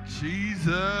God.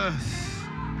 Jesus.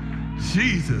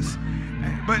 Jesus.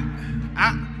 But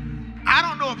I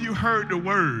don't know if you heard the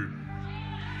word,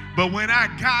 but when I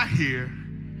got here,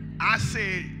 I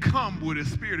said, come with a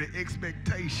spirit of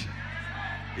expectation.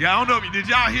 Yeah, I don't know. Did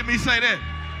y'all hear me say that?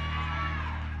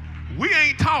 We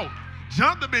ain't talked.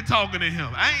 Jonathan been talking to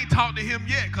him. I ain't talked to him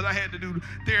yet because I had to do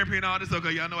therapy and all this.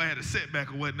 Okay, y'all know I had a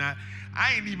setback or whatnot.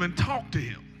 I ain't even talked to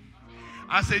him.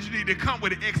 I said you need to come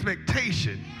with an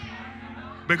expectation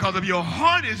because if your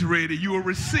heart is ready, you will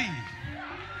receive.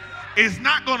 It's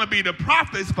not going to be the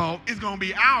prophet's fault. It's going to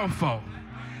be our fault.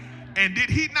 And did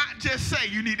he not just say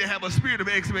you need to have a spirit of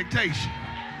expectation?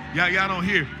 Y'all don't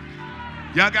hear.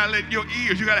 Y'all got to let your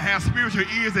ears, you got to have spiritual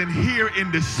ears and hear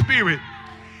in the spirit.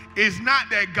 It's not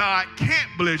that God can't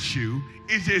bless you.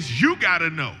 It's just you got to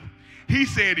know. He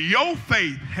said your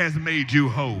faith has made you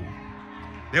whole.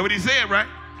 That's what he said, right?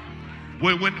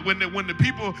 When the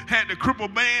people had the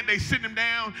crippled man, they sit him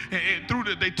down and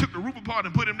they took the roof apart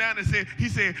and put him down and said, he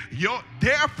said,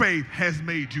 their faith has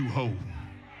made you whole.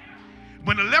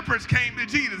 When the lepers came to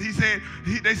Jesus, he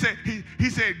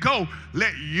said, go,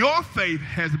 let your faith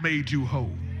has made you whole.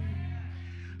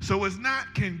 So it's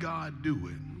not can God do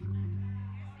it.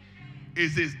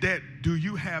 Is that do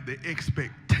you have the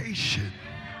expectation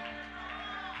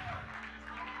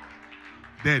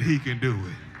that he can do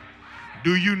it?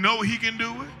 Do you know he can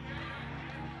do it?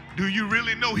 Do you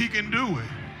really know he can do it?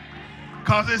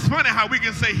 Because it's funny how we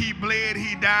can say he bled,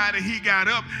 he died, and he got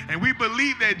up, and we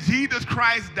believe that Jesus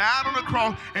Christ died on the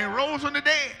cross and rose from the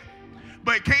dead,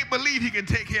 but can't believe he can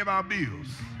take care of our bills.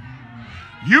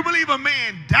 You believe a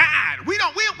man died. We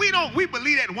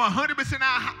believe that 100% in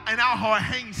our heart.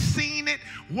 Ain't seen it.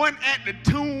 One at the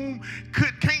tomb.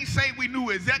 Can't say we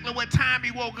knew exactly what time he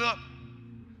woke up.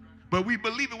 But we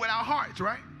believe it with our hearts,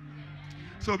 right?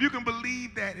 So if you can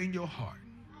believe that in your heart,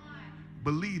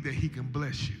 believe that he can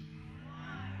bless you.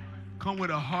 Come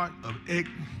with a heart of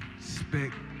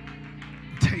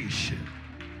expectation.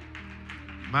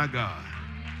 My God.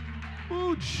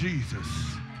 Oh, Jesus.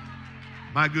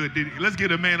 My good. Let's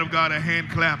give a man of God a hand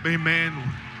clap. Amen.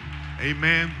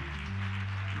 Amen.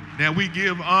 Now we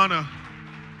give honor.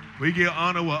 We give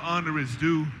honor where honor is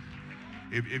due.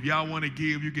 If y'all want to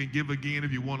give, you can give again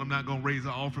if you want. I'm not going to raise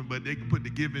an offering, but they can put the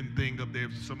giving thing up there.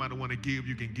 If somebody want to give,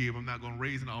 you can give. I'm not going to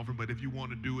raise an offering, but if you want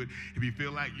to do it, if you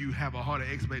feel like you have a heart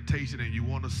of expectation and you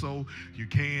want to sow, you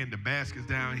can. The basket's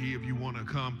down here. If you want to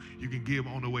come, you can give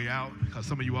on the way out because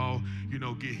some of you all,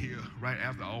 get here right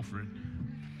after offering.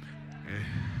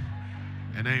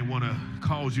 And I ain't want to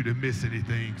cause you to miss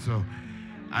anything, so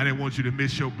I didn't want you to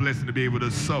miss your blessing to be able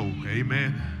to sow.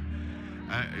 Amen.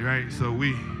 Right? So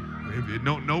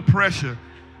no pressure,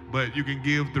 but you can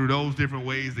give through those different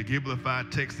ways. The Givelify,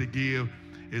 text to give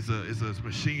is a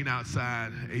machine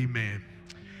outside. Amen.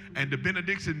 And the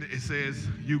benediction, it says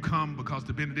you come because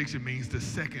the benediction means the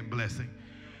second blessing.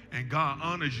 And God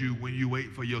honors you when you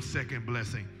wait for your second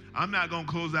blessing. I'm not going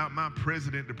to close out my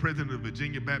president. The president of the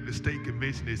Virginia Baptist State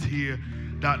Convention is here,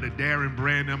 Dr. Darren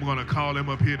Brandon. I'm going to call him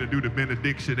up here to do the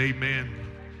benediction. Amen.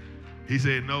 He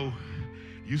said, no,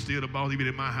 you still the boss even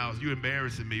in my house. You're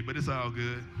embarrassing me, but it's all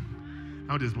good.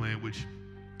 I'm just playing with you.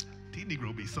 These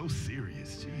Negro be so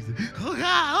serious. Jesus.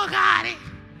 Oh, God.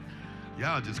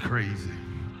 Y'all just crazy.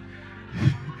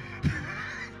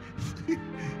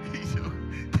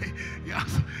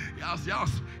 Y'all,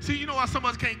 see, you know why some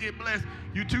of us can't get blessed?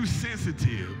 You're too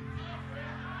sensitive.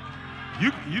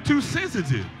 You're too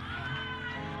sensitive.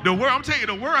 The world, I'm telling you,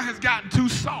 the world has gotten too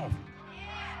soft.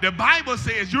 The Bible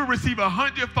says you'll receive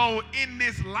 100-fold in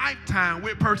this lifetime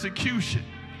with persecution.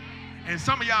 And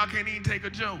some of y'all can't even take a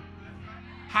joke.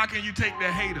 How can you take the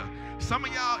hater? Some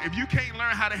of y'all, if you can't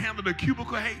learn how to handle the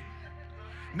cubicle hate.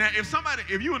 Now, if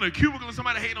you're in a cubicle and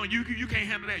somebody hating on you, you can't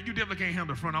handle that. You definitely can't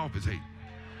handle the front office hate.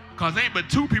 Because there ain't but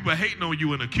two people hating on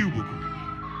you in a cubicle.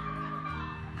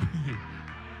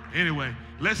 Anyway,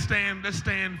 let's stand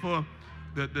for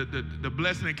the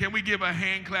blessing. And can we give a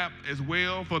hand clap as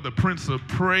well for the Prince of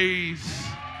Praise?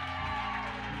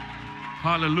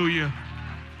 Hallelujah.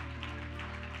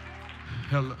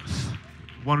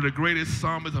 One of the greatest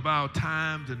psalmists of our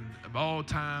times and of all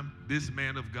time, this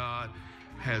man of God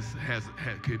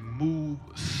can move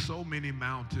so many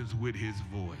mountains with his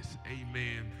voice.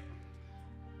 Amen.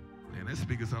 Man, that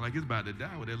speaker sounds like it's about to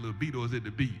die with that little beat, or is it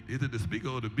the beat? Is it the speaker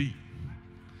or the beat?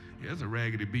 Yeah, it's a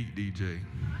raggedy beat, DJ.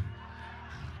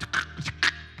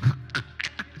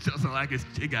 It sounds like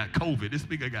it got COVID. This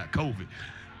speaker got COVID.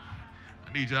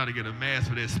 I need y'all to get a mask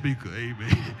for that speaker.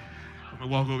 Amen. I'm going to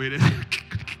walk over here.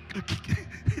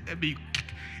 That beat.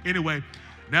 Anyway,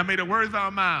 now may the words of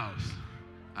our mouths,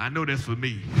 I know that's for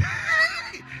me.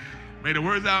 May the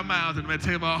words of our mouths and the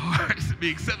meditation of our hearts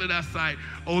be accepted in our sight.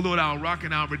 Oh Lord, our rock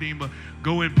and our redeemer,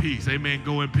 go in peace. Amen,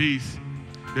 go in peace.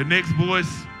 The next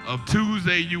voice of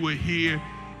Tuesday you will hear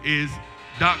is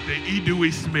Dr. E.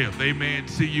 Dewey Smith. Amen,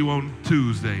 see you on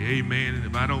Tuesday. Amen, and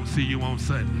if I don't see you on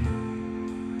Sunday.